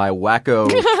lattes that my wacko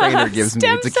trainer gives me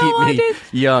Stem to cell keep me lattes.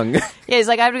 young. Yeah, he's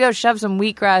like, I have to go shove some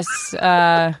wheatgrass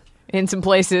in some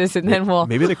places, and then we'll...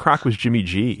 Maybe the croc was Jimmy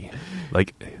G,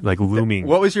 like looming.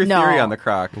 What was your No. theory on the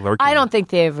croc? lurking. I don't think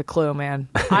they have a clue, man.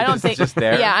 I don't think just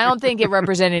there? Yeah, I don't think it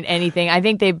represented anything. I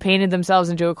think they painted themselves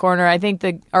into a corner. I think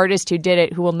the artist who did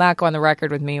it, who will not go on the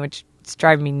record with me, which is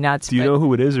driving me nuts. Do you know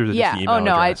who it is, or is it Yeah. just the email Oh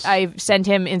no, address? I sent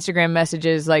him Instagram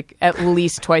messages like at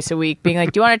least twice a week, being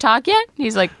like, "Do you want to talk yet?"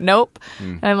 He's like, "Nope."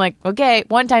 And I'm like, "Okay."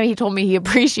 One time he told me he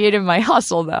appreciated my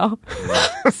hustle though.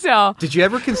 So Did you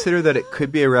ever consider that it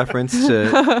could be a reference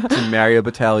to Mario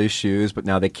Batali's shoes, but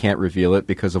now they can't reveal it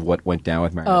because of what went down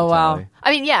with Mario Oh wow! Batali?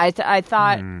 I mean, yeah, I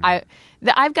thought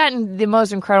I've gotten the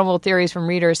most incredible theories from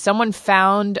readers. Someone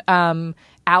found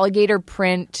alligator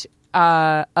print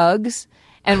Uggs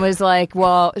and was like,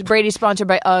 "Well, Brady's sponsored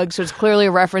by Uggs, so it's clearly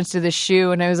a reference to the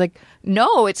shoe." And I was like,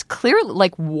 "No, it's clearly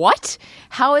like what?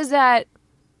 How is that?"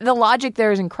 The logic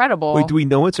there is incredible. Wait, do we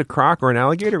know it's a croc or an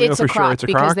alligator? We It's know a for sure croc it's a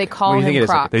because croc. they call What do you think him it is?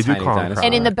 Like croc. a They do tiny call him dinosaur? croc.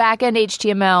 And in the back-end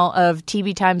HTML of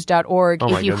tvtimes.org, Oh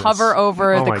if my you goodness. hover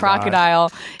over Oh the my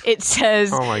crocodile, it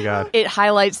says, Oh my God. it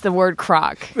highlights the word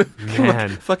croc. Man,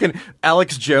 Fucking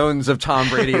Alex Jones of Tom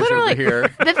Brady is over Literally, here.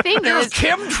 the thing is,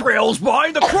 chemtrails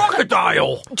behind the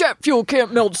crocodile. jet fuel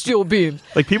can't melt steel beams.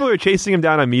 like people are chasing him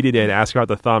down on media day to ask about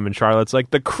the thumb, and Charlotte's like,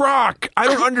 "The croc. I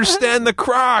don't understand the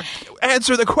croc.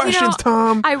 Answer the questions,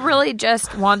 Tom." I really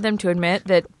just want them to admit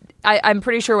that I'm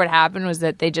pretty sure what happened was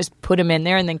that they just put him in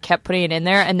there and then kept putting it in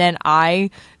there, and then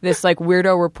this like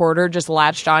weirdo reporter, just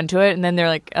latched onto it, and then they're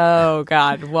like, "Oh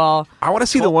God, well." I want to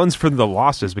see the ones for the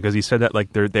losses because he said that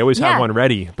like they always Yeah. have one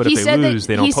ready, but He if they said lose, that,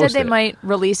 they don't He post said they it. might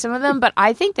release some of them, but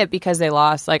I think that because they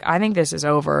lost, like I think this is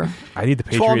over. I need the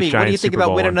Patriots Twomey, what do you Giants think Super about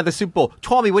Bowl winning one. another Super Bowl?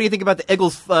 Twomey, what do you think about the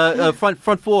Eagles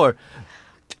front four?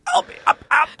 Tell me up.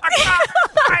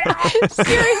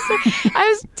 Seriously, I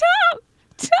was Tom.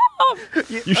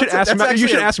 You should ask. that's You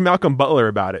should actually ask Malcolm Butler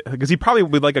about it because he probably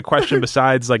would like a question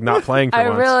besides like not playing for I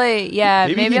once. really,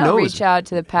 Maybe maybe he I'll knows. reach out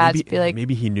to the Pats, Maybe, be like,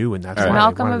 maybe he knew, and that's Is why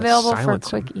Malcolm I wanted to available for a silence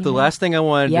quick him. email? The last thing I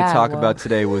wanted Yeah, to talk well. about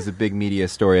today was a big media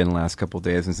story in the last couple of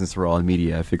days, and since we're all in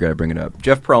media, I figured I'd bring it up.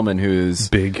 Jeff Pearlman, who's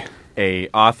Big a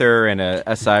author and a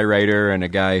SI writer and a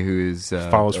guy who's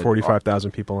follows a- 45,000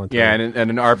 people on Twitter. Yeah, and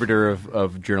an arbiter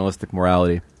of journalistic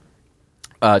morality.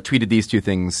 Tweeted these two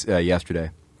things yesterday.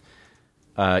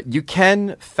 You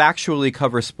can factually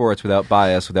cover sports without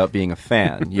bias, without being a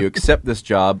fan. You accept this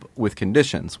job with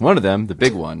conditions. One of them, the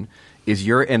big one, is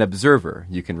you're an observer.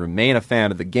 You can remain a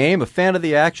fan of the game, a fan of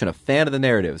the action, a fan of the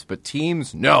narratives. But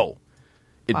teams, no.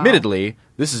 Admittedly,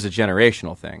 this is a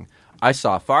generational thing. I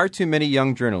saw far too many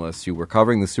young journalists who were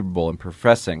covering the Super Bowl and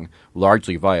professing,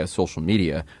 largely via social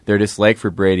media, their dislike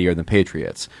for Brady or the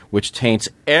Patriots, which taints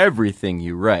everything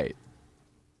you write.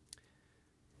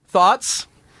 Thoughts?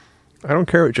 I don't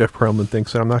care what Jeff Pearlman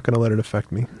thinks, and I'm not going to let it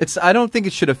affect me. I don't think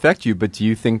it should affect you, but do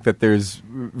you think that there's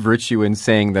virtue in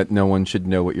saying that no one should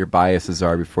know what your biases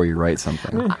are before you write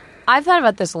something? I've thought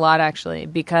about this a lot actually,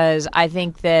 because I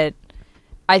think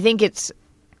it's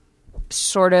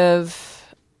sort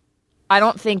of, I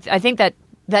think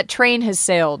that train has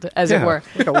sailed, as it were.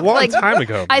 Like a long time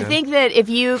ago. I man. think that if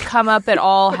you come up at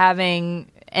all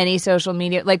having any social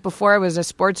media, like before I was a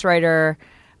sports writer,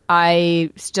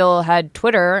 I still had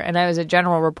Twitter and I was a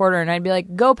general reporter, and I'd be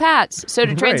like, "Go Pats!" So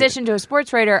to transition to a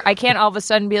sports writer, I can't all of a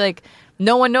sudden be like,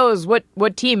 "No one knows what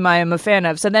team I am a fan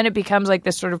of." So then it becomes like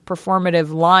this sort of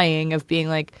performative lying of being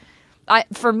like,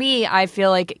 for me, I feel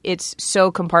like it's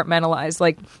so compartmentalized.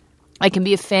 Like I can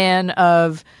be a fan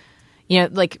of,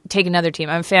 like take another team.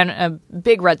 I'm a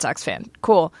big Red Sox fan.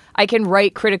 Cool. I can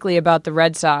write critically about the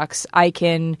Red Sox. I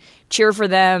can cheer for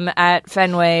them at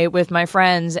Fenway with my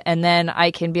friends, and then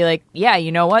I can be like, yeah,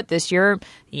 you know what? This year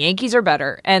the Yankees are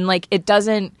better. And like it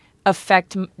doesn't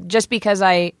affect, just because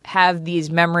I have these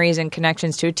memories and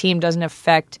connections to a team doesn't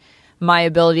affect my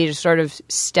ability to sort of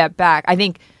step back. I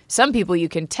think some people you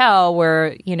can tell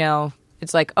where,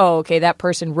 it's like, oh, okay, that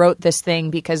person wrote this thing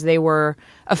because they were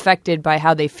affected by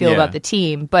how they feel about the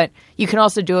team. But you can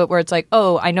also do it where it's like,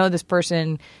 oh, I know this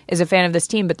person is a fan of this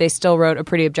team, but they still wrote a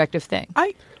pretty objective thing.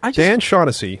 I just Dan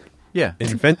Shaughnessy yeah.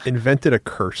 invented a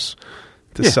curse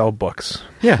to sell books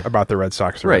about the Red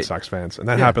Sox to Red Right. Sox fans. And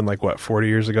that happened 40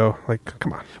 years ago? Like,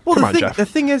 come on. Well, come the on, thing, Jeff. the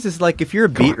thing is like if you're a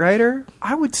beat writer,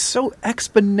 I would so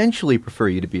exponentially prefer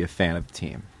you to be a fan of the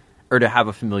team, or to have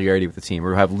a familiarity with the team,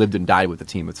 or have lived and died with the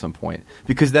team at some point,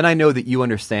 because then I know that you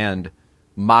understand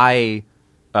my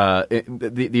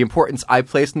the importance I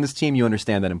placed in this team, you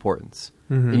understand that importance,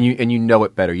 and you know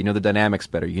it better. You know the dynamics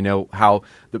better. You know how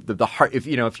the heart. If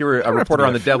you're a reporter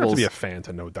on the Devils, you don't have to be a fan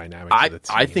to know dynamics of the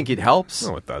team. I think it helps.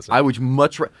 No, it doesn't. I would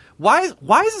much. Why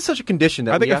is it such a condition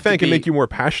that I think we a have fan to can be, make you more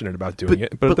passionate about doing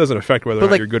it, but it doesn't affect whether or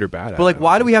not you're good or bad at it. But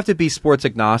why do we have to be sports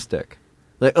agnostic?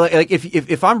 Like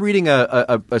if I'm reading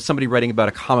a somebody writing about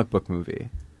a comic book movie,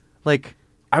 like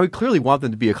I would clearly want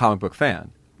them to be a comic book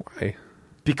fan. Why?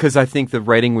 Because I think the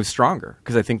writing was stronger.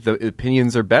 Because I think the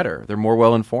opinions are better. They're more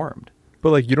well informed.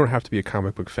 But you don't have to be a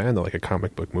comic book fan to like a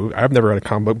comic book movie. I've never read a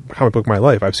comic book in my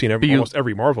life. I've seen almost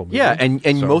every Marvel movie. Yeah, and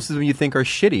most of them you think are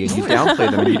shitty, and you downplay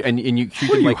them, and you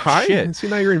treat them like shit. See,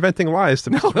 now you're inventing lies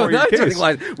to support your case.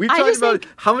 Lies. We've talked about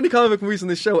how many comic book movies on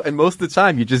the show, and most of the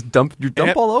time you just dump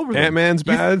all over them. Ant-Man's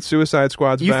bad. Suicide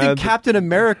Squad's bad. You think Captain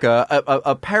America,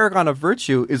 a paragon of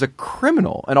virtue, is a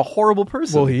criminal and a horrible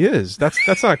person? Well, he is. That's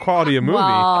not quality of movie.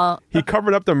 Well, he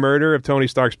covered up the murder of Tony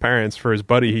Stark's parents for his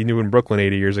buddy he knew in Brooklyn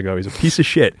 80 years ago. He's a piece of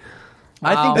shit.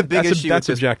 I think the big issue that's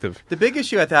objective. The big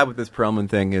issue I've had with this Perlman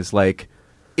thing is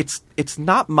it's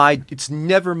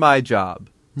never my job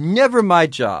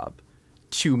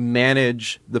to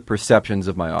manage the perceptions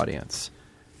of my audience.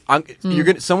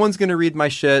 Someone's gonna read my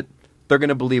shit. They're going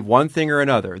to believe one thing or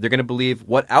another. They're going to believe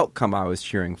what outcome I was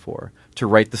cheering for to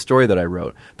write the story that I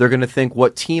wrote. They're going to think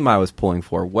what team I was pulling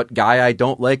for, what guy I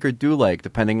don't like or do like,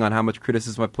 depending on how much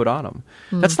criticism I put on them.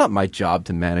 That's not my job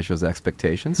to manage those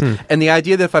expectations. And the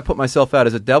idea that if I put myself out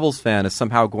as a Devils fan is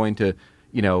somehow going to,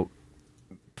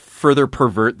 further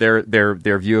pervert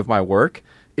their view of my work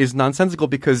is nonsensical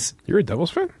because... You're a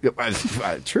Devils fan?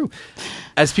 True.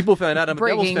 As people found out I'm a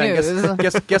Devils fan,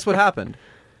 guess what happened?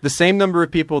 The same number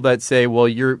of people that say, well,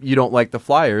 you don't like the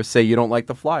Flyers, say you don't like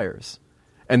the Flyers.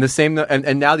 And the same,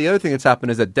 and now the other thing that's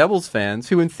happened is that Devils fans,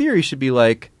 who in theory should be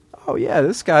like, oh yeah,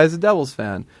 this guy's a Devils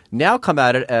fan, now come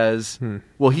at it as,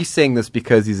 well, he's saying this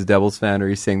because he's a Devils fan, or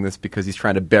he's saying this because he's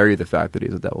trying to bury the fact that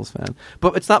he's a Devils fan.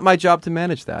 But it's not my job to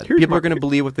manage that. People are going to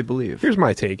believe what they believe. Here's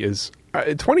my take is,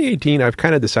 in 2018, I've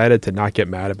kind of decided to not get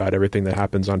mad about everything that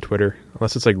happens on Twitter,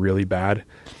 unless it's really bad.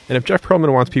 And if Jeff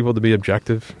Perlman wants people to be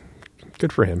objective...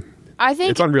 Good for him. I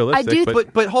think it's unrealistic.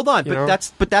 But hold on.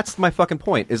 But that's my fucking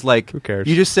point. Is who cares?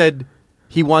 You just said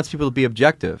he wants people to be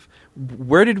objective.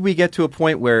 Where did we get to a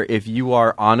point where if you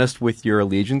are honest with your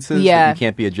allegiances, that you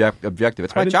can't be objective?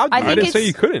 It's my job. I didn't say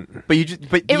you couldn't.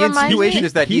 But the insinuation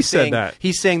is that he's saying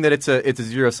that it's a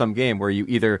zero-sum game where you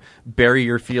either bury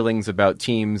your feelings about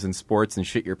teams and sports and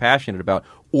shit you're passionate about,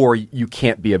 or you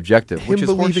can't be objective. Him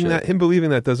believing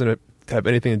that doesn't have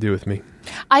anything to do with me.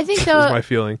 I think though, that's my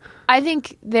feeling. I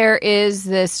think there is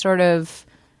this sort of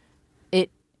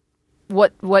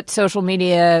what social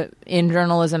media in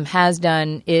journalism has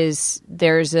done is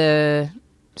there's a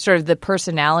sort of the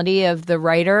personality of the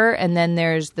writer, and then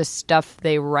there's the stuff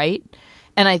they write,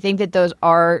 and I think that those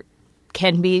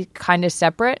can be kind of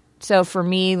separate. So for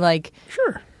me,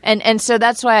 sure, and so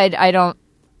that's why I don't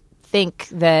think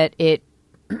that it.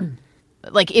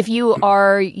 If you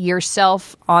are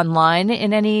yourself online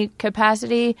in any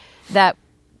capacity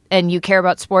and you care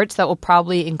about sports, that will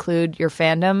probably include your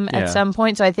fandom at some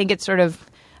point. So I think it's sort of,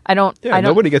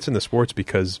 nobody gets into sports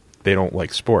because they don't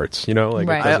like sports, Right.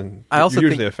 It doesn't, I also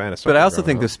you're think, usually a fan of something. but I also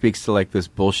think this speaks to this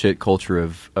bullshit culture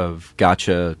of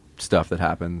gotcha stuff that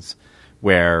happens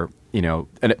where,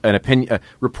 an opinion,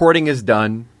 reporting is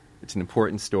done. It's an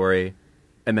important story.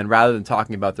 And then rather than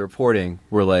talking about the reporting,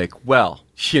 we're like, well,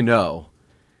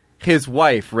 his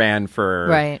wife ran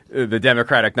for the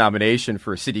Democratic nomination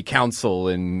for city council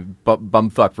in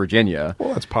bumfuck Virginia.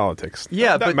 Well, that's politics.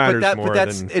 Yeah, that matters more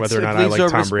than whether or not I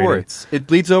like Tom Brady. It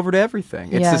bleeds over to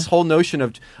everything. It's this whole notion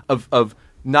of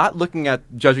not looking at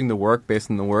judging the work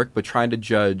based on the work, but trying to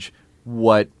judge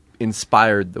what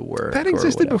inspired the work. That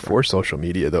existed before social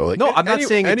media, though. No, I'm not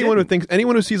saying anyone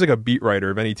who sees a beat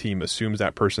writer of any team assumes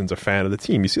that person's a fan of the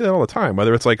team. You see that all the time.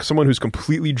 Whether it's someone who's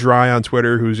completely dry on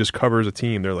Twitter who just covers a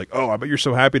team, they're like, "Oh, I bet you're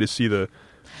so happy to see the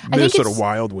Minnesota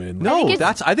Wild win." No,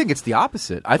 I think it's the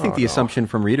opposite. I think the assumption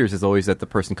from readers is always that the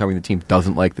person covering the team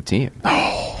doesn't like the team.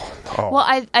 Well,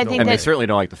 I think and they certainly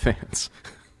don't like the fans.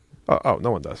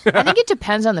 No one does. I think it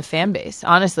depends on the fan base,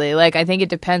 honestly. I think it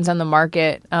depends on the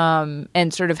market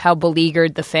and sort of how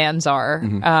beleaguered the fans are.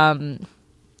 Mm-hmm.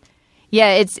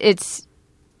 It's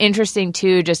interesting,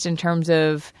 too, just in terms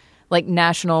of,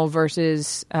 national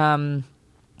versus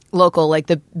local,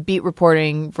 the beat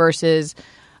reporting versus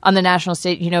on the national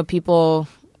stage. People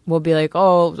will be like,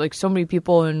 oh, so many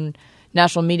people in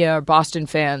national media are Boston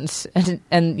fans,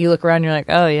 and you look around and you're like,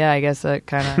 oh yeah, I guess that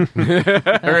kind of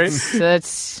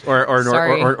that's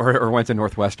or went to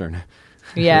Northwestern.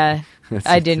 Yeah.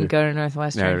 I didn't go to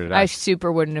Northwestern. Neither did I. I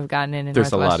super wouldn't have gotten in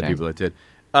There's Northwestern. a lot of people that did.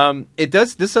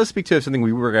 This does speak to something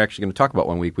we were actually going to talk about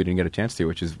one week. We didn't get a chance to,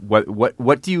 which is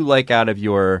what do you like out of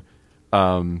your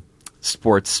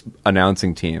sports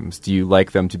announcing teams? Do you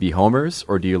like them to be homers,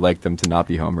 or do you like them to not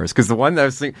be homers? Because the one that I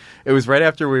was thinking, it was right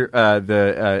after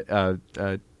the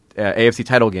AFC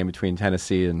title game between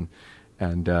Tennessee and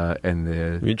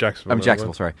the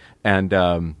Jacksonville, sorry, and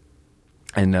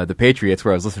the Patriots,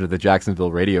 where I was listening to the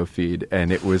Jacksonville radio feed,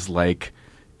 and it was like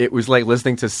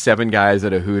listening to seven guys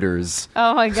at a Hooters.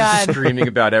 Oh my God. Screaming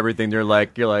about everything. They're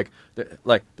like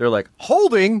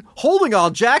holding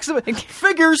on Jackson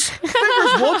figures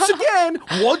once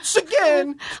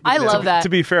again. I love that. To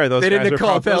be fair, those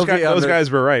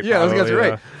guys were right. Yeah, probably, those guys were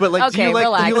right. But like, Okay,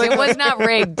 relax. It was not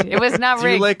rigged. It was not rigged.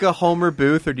 Do you like a Homer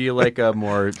Booth, or do you like a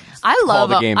more I love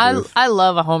call the game booth? I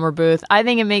love a Homer Booth. I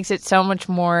think it makes it so much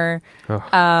more. God,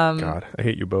 I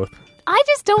hate you both. I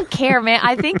just don't care, man.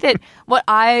 I think that what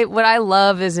I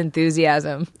love is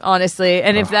enthusiasm, honestly.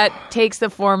 And if that takes the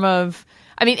form of,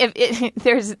 I mean, if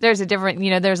there's a different,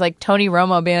 there's like Tony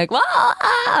Romo being like,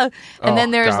 "Wah!" And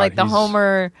then there's like the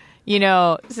Homer,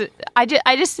 so I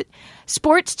just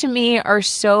sports to me are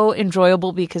so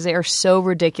enjoyable because they are so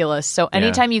ridiculous. So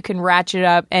anytime you can ratchet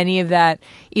up any of that,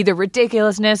 either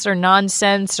ridiculousness or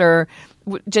nonsense or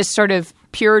just sort of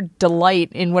pure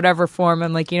delight in whatever form,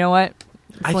 I'm like, you know what?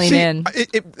 Lean in.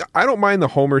 I don't mind the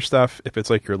Homer stuff if it's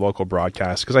like your local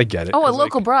broadcast, because I get it. Oh, a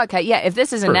local broadcast. Yeah, if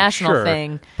this is a national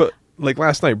thing. But like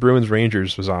last night, Bruins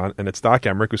Rangers was on, and it's Doc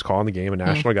Emmerich who's calling the game, a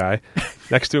national guy.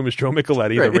 Next to him is Joe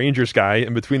Micheletti, the Rangers guy,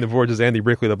 and between the boards is Andy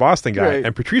Brickley, the Boston guy. Right.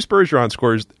 And Patrice Bergeron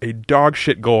scores a dog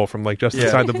shit goal from like just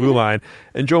inside the blue line,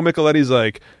 and Joe Micheletti's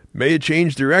like, "May have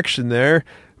changed direction there."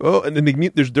 Oh, and then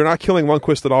they're not killing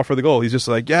Lundqvist at all for the goal. He's just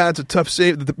like, yeah, it's a tough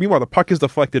save. Meanwhile, the puck is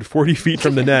deflected 40 feet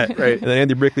from the net. Right. And then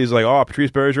Andy Brickley's like, oh, Patrice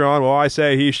Bergeron, well, I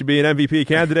say he should be an MVP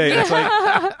candidate. And it's like,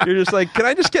 you're just like, can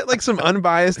I just get like some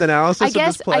unbiased analysis of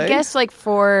this play? I guess like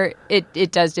for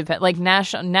it does depend. Like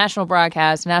national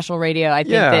broadcast, national radio, I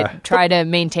think that try to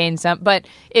maintain some. But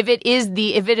if it is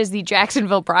the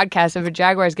Jacksonville broadcast of a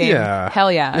Jaguars game,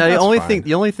 hell yeah. Now,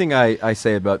 the only thing I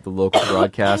say about the local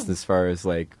broadcast as far as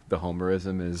like the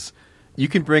homerism is you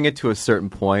can bring it to a certain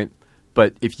point,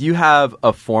 but if you have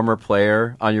a former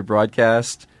player on your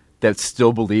broadcast that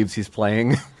still believes he's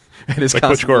playing and is like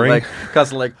constantly like,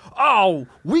 oh,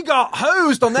 we got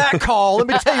hosed on that call. Let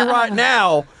me tell you right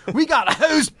now, we got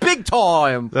hosed big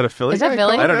time. Is that a Philly? Is that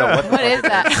Philly? I don't know what is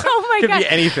that. Oh my Could God. be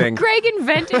anything. Greg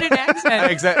invented an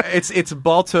accent. Exactly. It's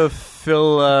Balta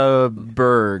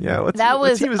Philberg. Yeah, what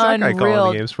was team is that guy unreal.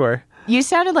 calling the games for? You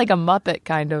sounded like a Muppet,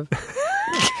 kind of.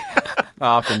 I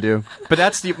often do, but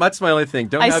that's my only thing.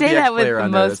 Don't I have say the that with ex-player the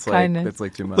on there. most kindness. That's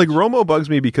like too much. Like Romo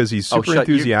bugs me because he's super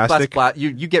enthusiastic.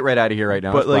 You get right out of here right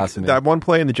now. But like that one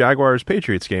play in the Jaguars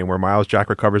Patriots game where Miles Jack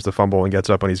recovers the fumble and gets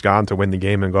up and he's gone to win the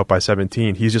game and go up by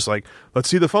 17. He's just like, let's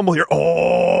see the fumble here.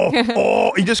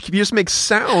 Oh, he just makes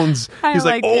sounds. He's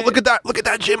like, oh, look at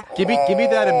that, Jim. Give me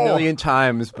that a million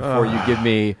times before you give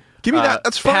me. Give me that.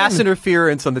 That's fine. Pass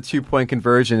interference on the 2-point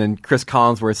conversion, and Chris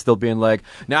Collinsworth still being like,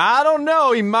 "Now I don't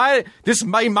know. He might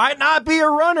not be a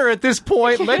runner at this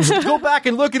point. Let's go back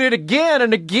and look at it again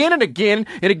and again and again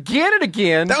and again and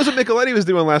again." That was what Micheletti was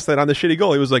doing last night on the shitty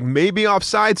goal. He was like, maybe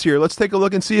offsides here. Let's take a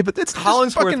look and see if it's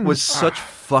Collinsworth was such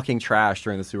fucking trash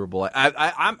during the Super Bowl.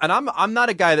 I'm not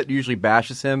a guy that usually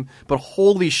bashes him, but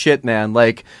holy shit, man!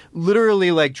 Like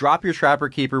literally, like drop your trapper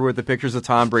keeper with the pictures of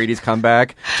Tom Brady's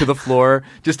comeback to the floor.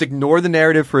 Just ignore the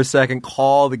narrative for a second.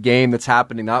 Call the game that's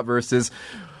happening, not versus.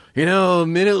 A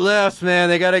minute left, man.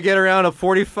 They got to get around a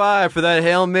 45 for that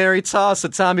Hail Mary toss. The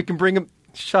time you can bring him.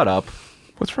 Shut up.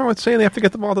 What's wrong with saying they have to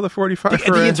get the ball to the 45?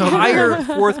 The entire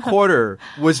fourth quarter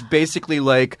was basically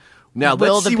like. Now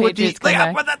let's see what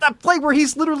that play where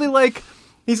he's literally like.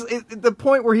 He's the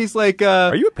point where he's like.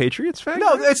 Are you a Patriots fan?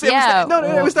 No,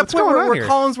 it was that point where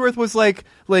Collinsworth was like.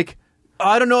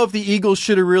 I don't know if the Eagles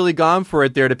should have really gone for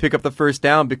it there to pick up the first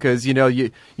down because you want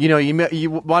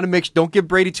to don't give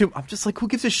Brady too. I'm just like, who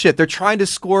gives a shit? They're trying to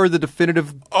score the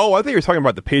definitive. Oh, I think you were talking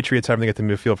about the Patriots having to get the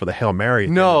midfield for the Hail Mary.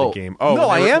 No, the game. Oh, no,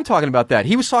 I am talking about that.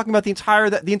 He was talking about the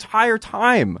entire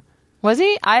time. Was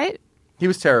he? He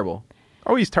was terrible.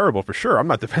 Oh, he's terrible for sure. I'm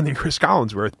not defending Chris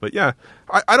Collinsworth, but yeah,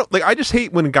 I don't like. I just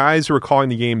hate when guys who are calling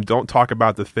the game don't talk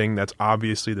about the thing that's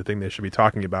obviously the thing they should be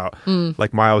talking about,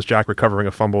 like Miles Jack recovering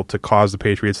a fumble to cause the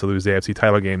Patriots to lose the AFC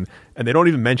title game, and they don't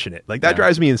even mention it. Like that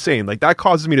drives me insane. Like that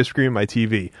causes me to scream at my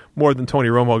TV more than Tony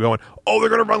Romo going, "Oh, they're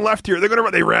going to run left here.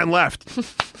 They ran left."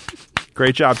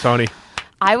 Great job, Tony.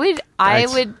 I would.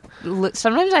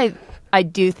 Sometimes I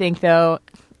do think though,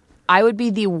 I would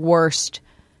be the worst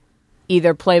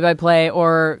either play-by-play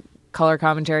or color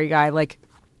commentary guy, like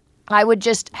I would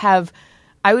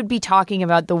be talking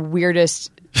about the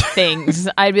weirdest things.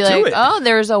 I'd be like, oh,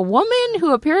 there's a woman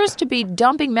who appears to be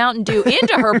dumping Mountain Dew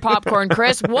into her popcorn,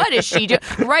 Chris. What is she doing?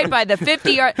 Right by the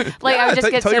 50-yard. Like, I would just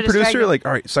get tell so your producer, distracted. like,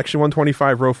 all right, section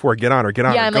 125, row 4, get on her, get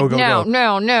on Yeah, her. I'm Go, like, go,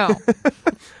 go. no.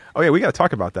 Oh, yeah, we got to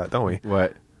talk about that, don't we?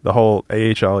 What? The whole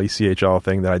AHL, ECHL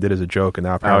thing that I did as a joke, and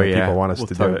now apparently people want us we'll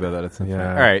to talk do it. about that at some point.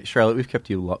 Yeah. All right, Charlotte, we've kept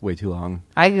you way too long.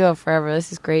 I could go forever.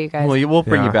 This is great, you guys. Well, we'll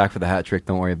bring Yeah. you back for the hat trick.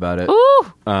 Don't worry about it.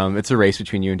 Ooh! It's a race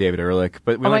between you and David Ehrlich.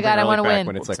 But we Oh my only bring God, I Ehrlich wanna back win.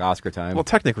 when it's like Oscar time. Well,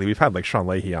 technically, we've had like Sean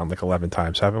Leahy on like 11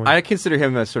 times, haven't we? I consider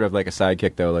him as sort of like a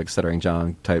sidekick, though, like Stuttering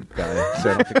John type guy.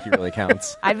 So I don't think he really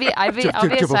counts. I'll be a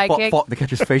sidekick. Fall in the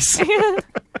catcher's face.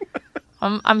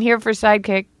 I'm here for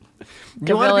sidekick.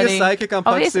 You want to be a sidekick on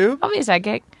Puck Soup? I'll be a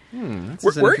sidekick. This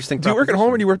is an interesting do you work at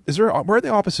home, or proposition. do you work? Is there? Where are the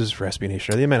offices for SB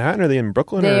Nation? Are they in Manhattan? Or are they in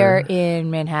Brooklyn? They or? are in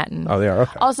Manhattan. Oh, they are.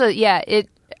 Okay. Also, yeah,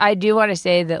 I do want to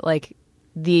say that like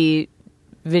the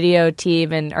video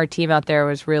team and our team out there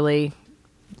was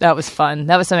that was fun.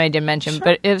 That was something I didn't mention,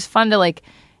 but it was fun to like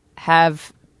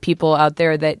have people out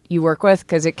there that you work with,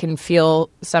 because it can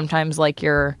feel sometimes like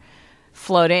you're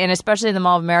floating, and especially in the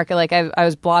Mall of America. Like I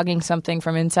was blogging something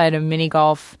from inside a mini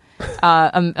golf,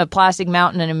 a plastic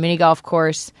mountain and a mini golf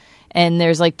course, and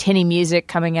there's like tinny music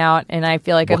coming out, and I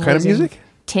feel like What I'm kind of losing- music?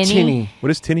 Tinny. What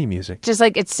is tinny music? Just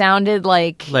like it sounded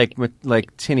like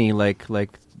tinny, like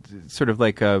sort of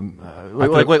like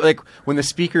when the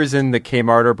speakers in the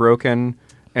Kmart are broken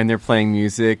and they're playing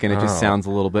music and it just sounds a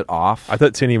little bit off. I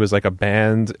thought tinny was like a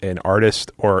band, an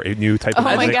artist, or a new type of Oh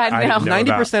my music. God, I no. didn't know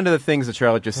about. 90% of the things that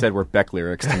Charlotte just said were Beck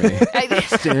lyrics to me.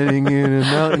 Standing in a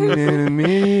mountain in a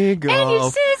mini and your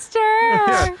golf,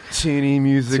 sister. tinny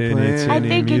music Tinny, playing. I tinny.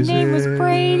 think your name was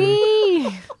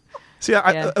Brady. See,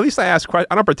 Yeah. at least I ask questions.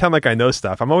 I don't pretend like I know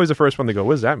stuff. I'm always the first one to go,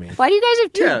 what does that mean? Why do you guys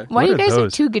have two? Yeah, Why do what you are guys have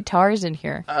those? two guitars in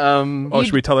here? Oh,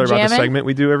 should we tell her about the jamming? segment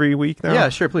we do every week now? Yeah,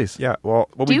 sure, please. Yeah, well,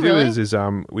 what Do we you do really? is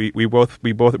we both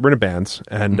we're in a band,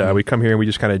 and we come here and we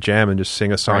just kind of jam and just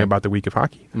sing a song Right. about the week of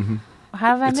hockey.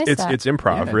 How did I miss It's that? it's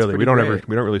improv, Yeah, it's really. We pretty don't great.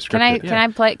 we don't really script Can I it. can I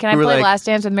play We were like- Last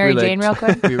Dance with Mary we were Jane real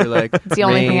quick? We were like, It's the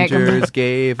only thing I can Rangers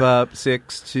gave up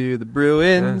 6 to the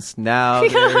Bruins. Now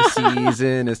their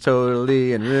season is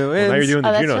totally in ruins. Now you're doing the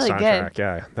Oh, that's Juno really soundtrack.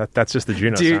 Yeah, that's just the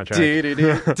Juno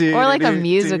soundtrack. Or like a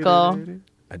musical.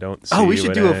 I don't. See Oh, we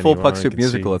should do a full Puck anyone Soup can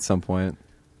musical see. at some point.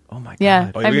 Oh my god!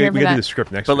 Yeah. Oh, I'm we here for gotta do that. the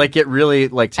script next. But week. like get really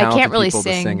like I talented can't really people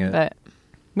to sing it. but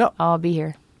No, I'll be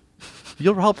here.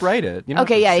 you'll help write it. You don't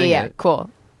Okay, have to yeah. sing it. Cool.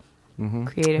 there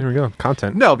Creative. we go.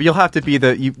 Content. No, but you'll have to be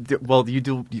you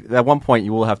do at one point.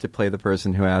 You will have to play the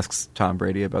person who asks Tom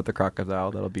Brady about the crocodile.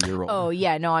 That'll be your role. Oh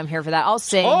yeah, no, I'm here for that. I'll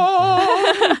sing.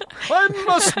 Oh, I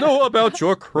must know about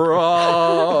your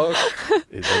croc.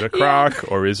 Is it a crock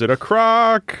or is it a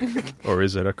crock or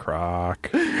is it a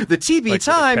crock? The TB Like,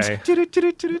 Times.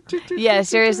 okay. Yeah,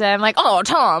 seriously, I'm like, oh,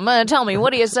 Tom, tell me,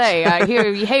 what do you say? I hear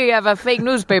you have a fake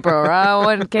newspaper.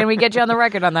 Can we get you on the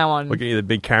record on that one? Looking at the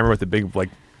big camera with the big like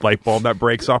light bulb that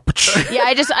breaks off. Yeah,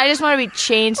 I just want to be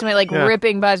chained to my like Yeah.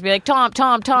 ripping buzz. Be like, Tom,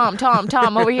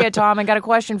 over here, Tom. I got a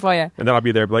question for you. And then I'll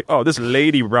be there, be like, "Oh, this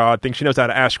lady broad thinks she knows how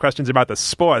to ask questions about the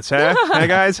sports, huh? Hey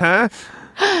guys, huh?"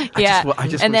 Yeah, I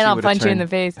just and wish then he I'll would've punch you in turned- the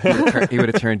face. He would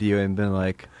have turned to you and been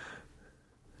like,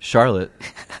 Charlotte,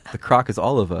 the croc is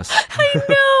all of us. I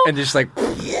know. And just like,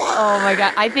 Oh my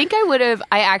god! I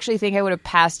actually think I would have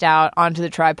passed out onto the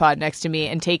tripod next to me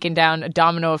and taken down a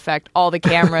domino effect, all the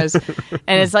cameras.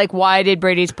 And it's like, why did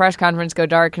Brady's press conference go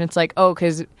dark? And it's like, oh,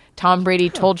 because Tom Brady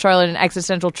told Charlotte an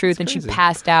existential truth and she crazy.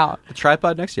 passed out. the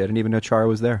tripod next to you. I didn't even know Chara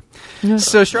was there.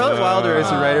 So Charlotte Wilder is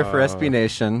a writer for SB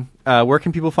Nation. Where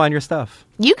can people find your stuff?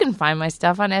 You can find my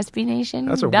stuff on SBNation.com.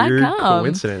 That's a weird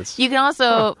coincidence. You can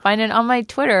also find it on my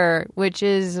Twitter, which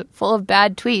is full of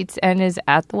bad tweets and is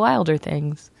at the Wilder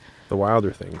Things. The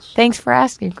Wilder things. Thanks for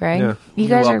asking, Greg. Yeah. You You're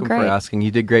guys are welcome great. for asking. You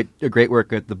did great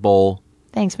work at the bowl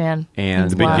Thanks, man.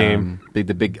 and The big Wow. game.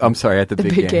 I'm sorry, at the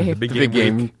big big game. game. The The big big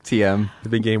game game TM. The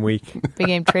big game week. Big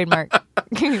game trademark.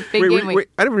 Big wait, game week. wait,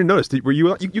 I didn't even notice. Were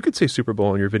you could say Super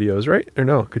Bowl in your videos, right? Or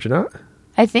no? Could you not?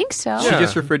 I think so. She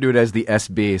just referred to it as the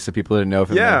SB, so people didn't know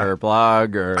if it Yeah. meant her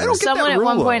blog or. I don't get Someone that at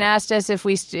one rule, point though. asked us if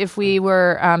we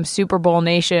were Super Bowl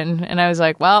Nation, and I was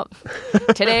like, "Well,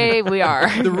 today we are."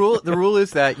 The rule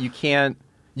is that you can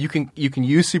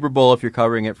use Super Bowl if you're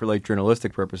covering it for like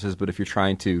journalistic purposes, but if you're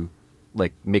trying to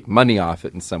like make money off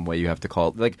it in some way, you have to call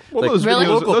it like. Well, like those Really?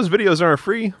 videos aren't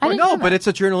free. I didn't no, know but that. it's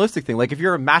a journalistic thing. Like if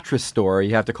you're a mattress store,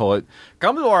 you have to call it.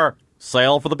 Come to our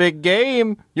sail for the big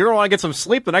game. You're going to want to get some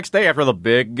sleep the next day after the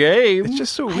big game. It's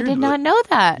just so weird. I did not know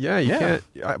that. Yeah, you can't.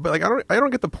 But like, I don't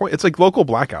get the point. It's like local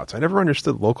blackouts. I never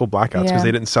understood local blackouts because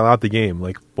they didn't sell out the game.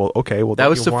 Like, well, okay, well,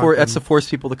 that's to force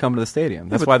people to come to the stadium.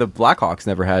 That's why the Blackhawks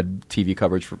never had TV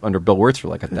coverage under Bill Wirtz for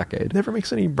like a decade. It never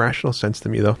makes any rational sense to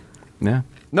me, though. Yeah.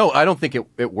 No, I don't think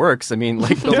it works. I mean,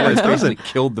 like, Bill Wirtz basically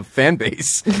killed the fan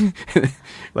base.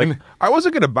 Like, I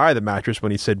wasn't going to buy the mattress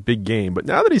when he said big game, but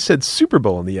now that he said Super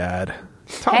Bowl in the ad,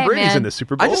 Tom Brady's in the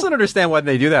Super Bowl. I just don't understand why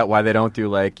they do that. Why they don't do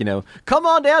like, come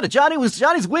on down to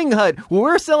Johnny's Wing Hut.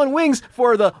 We're selling wings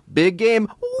for the big game.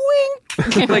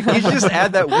 Wink. Like, you should just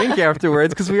add that wink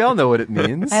afterwards because we all know what it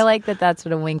means. I like that. That's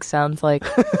what a wink sounds like.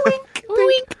 Wink,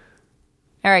 wink.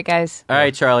 All right, guys. All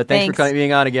right, Charlotte. Thanks for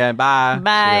being on again. Bye.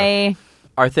 Bye. Yeah.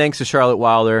 Our thanks to Charlotte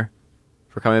Wilder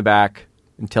for coming back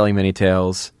and telling many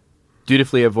tales,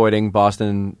 dutifully avoiding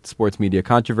Boston sports media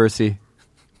controversy.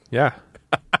 Yeah.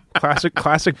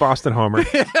 Classic Boston Homer.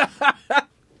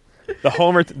 The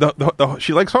Homer,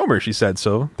 she likes Homer, she said,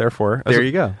 so therefore. There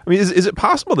you go. I mean, is it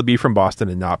possible to be from Boston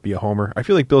and not be a Homer? I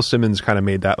feel like Bill Simmons kind of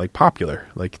made that like popular,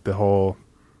 like the whole,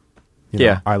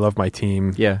 I love my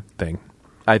team thing.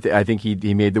 I think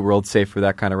he made the world safe for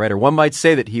that kind of writer. One might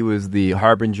say that he was the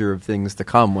harbinger of things to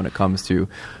come when it comes to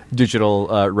digital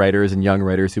writers and young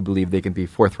writers who believe they can be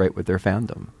forthright with their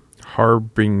fandom.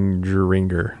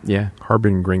 Harbinger. Yeah.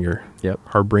 Harbinger. Yep.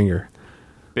 Harbinger.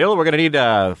 Bill, we're going to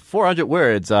need 400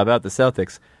 words about the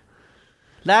Celtics.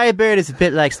 Larry Bird is a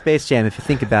bit like Space Jam, if you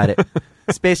think about it.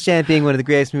 Space Jam being one of the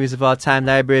greatest movies of all time,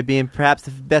 Larry Bird being perhaps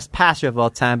the best passer of all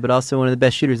time, but also one of the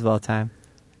best shooters of all time.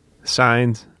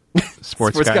 Signed,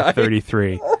 Sports Guy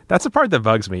 33. That's the part that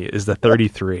bugs me, is the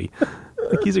 33.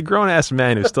 Like, he's a grown-ass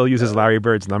man who still uses Larry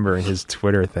Bird's number in his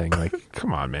Twitter thing. Like,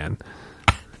 come on, man.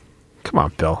 Come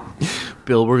on, Bill.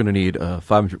 Bill, we're going to need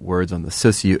 500 words on the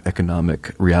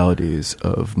socioeconomic realities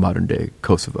of modern-day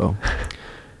Kosovo.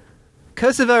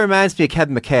 Kosovo reminds me of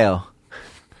Kevin McHale.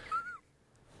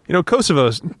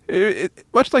 Kosovo's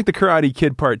much like the Karate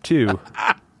Kid Part 2.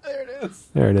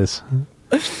 There it is.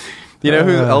 You know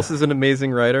who else is an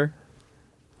amazing writer?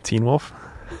 Teen Wolf?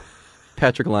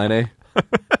 Patrick Laine.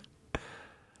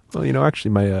 Well,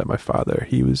 actually, my father,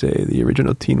 he was the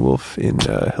original Teen Wolf in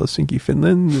Helsinki,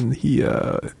 Finland, and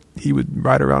he would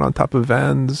ride around on top of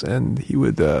vans, and he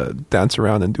would dance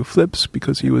around and do flips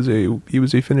because he was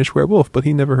a Finnish werewolf, but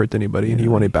he never hurt anybody, and he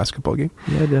won a basketball game.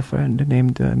 He had a friend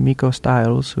named Miko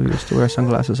Styles who used to wear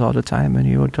sunglasses all the time, and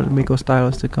he would tell Miko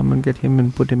Styles to come and get him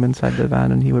and put him inside the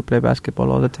van, and he would play basketball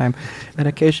all the time. And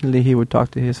occasionally he would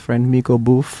talk to his friend Miko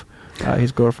Boof,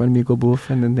 his girlfriend Miko Boof,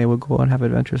 and then they would go and have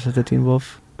adventures as the Teen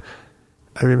Wolf.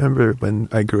 I remember when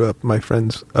I grew up, my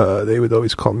friends, they would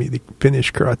always call me the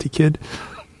Finnish Karate Kid.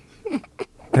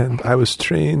 And I was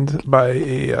trained by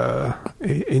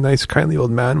a nice, kindly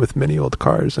old man with many old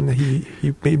cars, and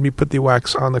he made me put the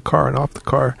wax on the car and off the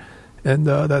car, and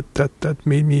that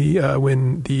made me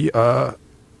win the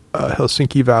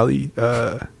Helsinki Valley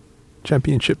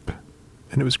championship,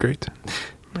 and it was great.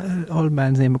 The old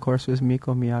man's name, of course, was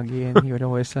Miko Miyagi, and he would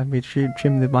always let me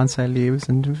trim the bonsai leaves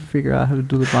and figure out how to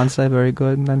do the bonsai very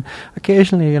good. And then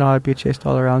occasionally, I'd be chased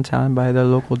all around town by the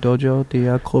local dojo,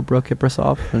 the Cobra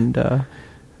Kiprasov, and,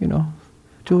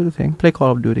 do the thing. Play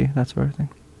Call of Duty, that sort of thing.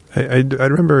 I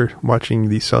remember watching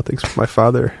the Celtics with my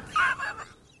father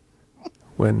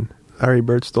when Larry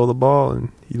Bird stole the ball,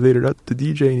 and he laid it up to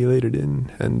DJ, and he laid it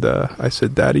in. And I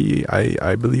said, Daddy,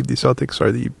 I believe the Celtics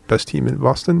are the best team in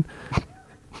Boston.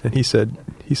 And he said,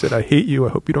 I hate you. I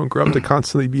hope you don't grow up to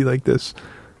constantly be like this.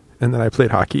 And then I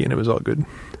played hockey, and it was all good.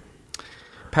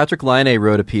 Patrick Laine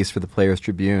wrote a piece for the Players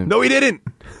Tribune. No, he didn't.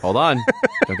 Hold on.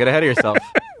 Don't get ahead of yourself.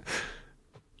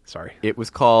 Sorry. It was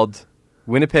called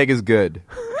Winnipeg is Good.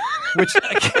 Which,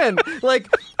 again, like,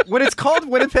 when it's called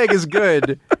Winnipeg is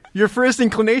Good, your first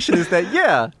inclination is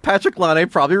that, Patrick Laine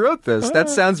probably wrote this. That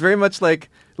sounds very much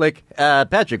like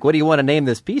Patrick, what do you want to name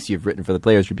this piece you've written for the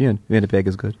Players Tribune? Winnipeg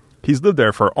is Good. He's lived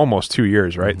there for almost 2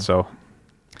 years, right? Mm-hmm. So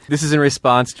this is in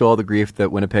response to all the grief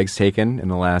that Winnipeg's taken in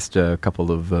the last couple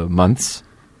of months.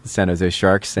 The San Jose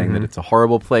Sharks saying that it's a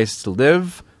horrible place to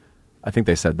live. I think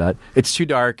they said that. It's too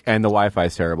dark and the Wi-Fi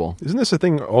is terrible. Isn't this a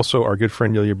thing also our good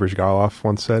friend Ilya Bryzgalov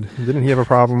once said? Didn't he have a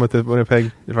problem with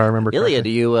Winnipeg, if I remember correctly?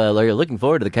 Ilya, are you looking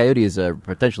forward to the Coyotes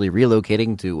potentially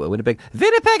relocating to Winnipeg?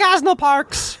 Winnipeg has no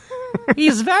parks.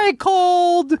 He's very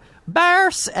cold.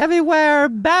 Bears everywhere.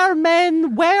 Bear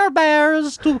men wear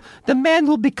bears. The men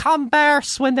will become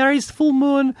bears when there is full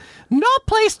moon. No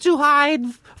place to hide,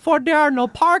 for there are no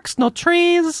parks, no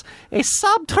trees. A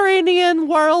subterranean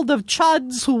world of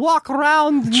chuds who walk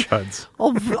around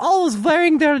always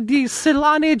wearing the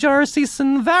Silani jerseys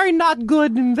and very not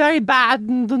good and very bad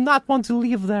and do not want to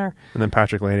leave there. And then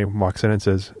Patrick Laney walks in and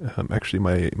says, actually,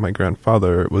 my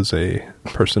grandfather was a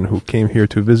person who came here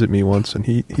to visit me once, and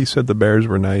he said the bears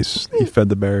were nice. He fed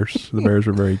the bears. The bears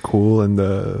were very cool, and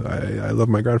I love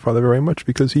my grandfather very much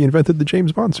because he invented the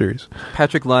James Bond series.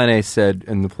 Patrick Laine said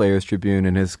in the Players Tribune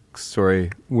in his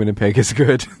story, Winnipeg is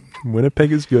good.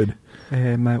 Winnipeg is good.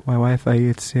 My Wi-Fi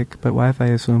is sick, but Wi-Fi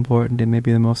is so important. It may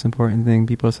be the most important thing.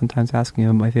 People sometimes ask me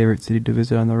about my favorite city to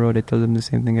visit on the road. I tell them the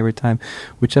same thing every time.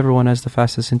 Whichever one has the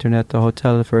fastest internet. The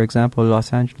hotel, for example,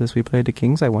 Los Angeles, we played the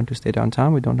Kings. I want to stay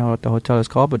downtown. We don't know what the hotel is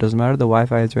called, but it doesn't matter. The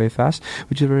Wi-Fi is very fast,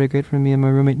 which is very great for me and my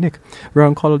roommate Nick. We're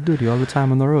on Call of Duty all the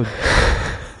time on the road.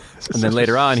 And then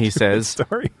later on, he says,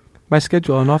 Story. My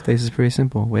schedule on off days is pretty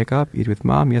simple. Wake up, eat with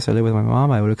mom. Yes, I live with my mom.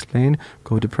 I would explain.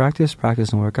 Go to practice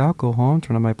and work out. Go home,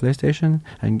 turn on my PlayStation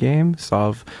and game.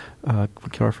 Solve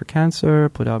cure for cancer.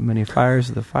 Put out many fires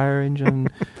with the fire engine.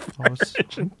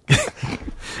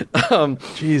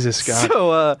 Jesus, God.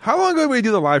 So, how long ago did we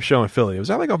do the live show in Philly? Was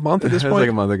that like a month at this it point? was like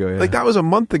a month ago, yeah. Like, that was a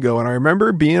month ago, and I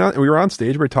remember we were on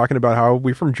stage, we were talking about how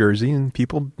we're from Jersey, and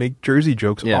people make Jersey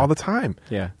jokes all the time.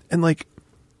 Yeah. And, like,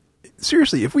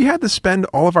 seriously, if we had to spend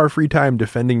all of our free time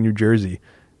defending New Jersey,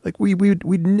 like,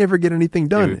 we'd never get anything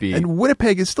done. And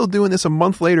Winnipeg is still doing this a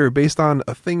month later based on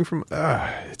a thing from,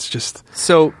 it's just...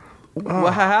 So...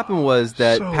 what happened was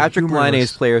that so Patrick humorless.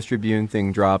 Laine's Players Tribune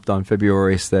thing dropped on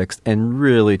February 6th and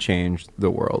really changed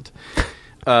the world.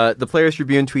 The Players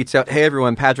Tribune tweets out, "Hey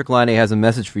everyone, Patrick Laine has a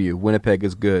message for you. Winnipeg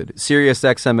is good. Sirius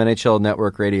XM NHL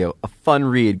Network Radio. A fun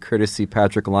read, courtesy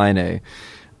Patrick Laine."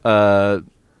 And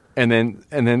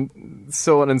then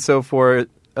so on and so forth.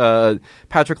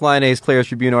 Patrick Laine's Players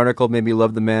Tribune article made me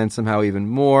love the man somehow even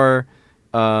more.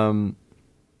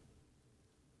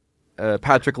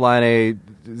 Patrick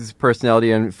Laine's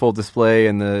personality on full display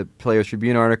in the Players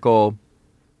Tribune article.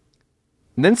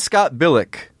 And then Scott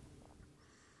Billick,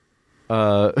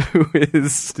 who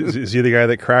is he the guy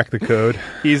that cracked the code?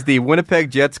 He's the Winnipeg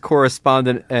Jets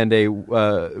correspondent and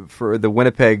for the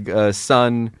Winnipeg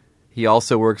Sun. He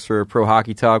also works for Pro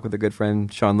Hockey Talk with a good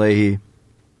friend, Sean Leahy.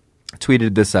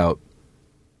 Tweeted this out.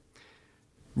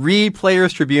 Read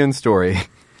Players Tribune story.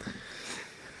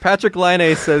 Patrick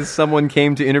Laine says someone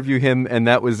came to interview him and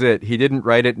that was it. He didn't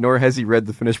write it, nor has he read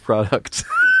the finished product.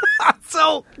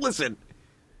 So, listen.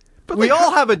 But we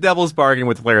all have a devil's bargain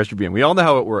with the Players Tribune. We all know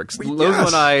how it works. Lozo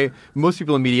and I, most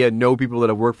people in media, know people that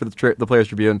have worked for the Players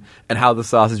Tribune and how the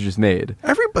sausage is made.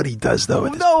 Everybody does, though.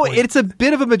 No, it's a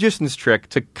bit of a magician's trick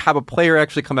to have a player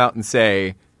actually come out and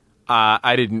say,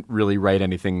 I didn't really write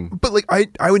anything. But like,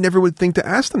 I would never think to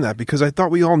ask them that because I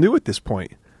thought we all knew at this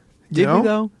point. Did we,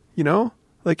 though? You know?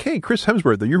 Like, hey, Chris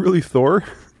Hemsworth, are you really Thor?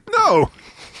 No.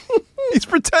 He's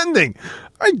pretending.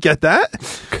 I get that.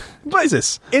 What is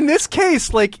this? In this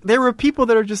case, like, there were people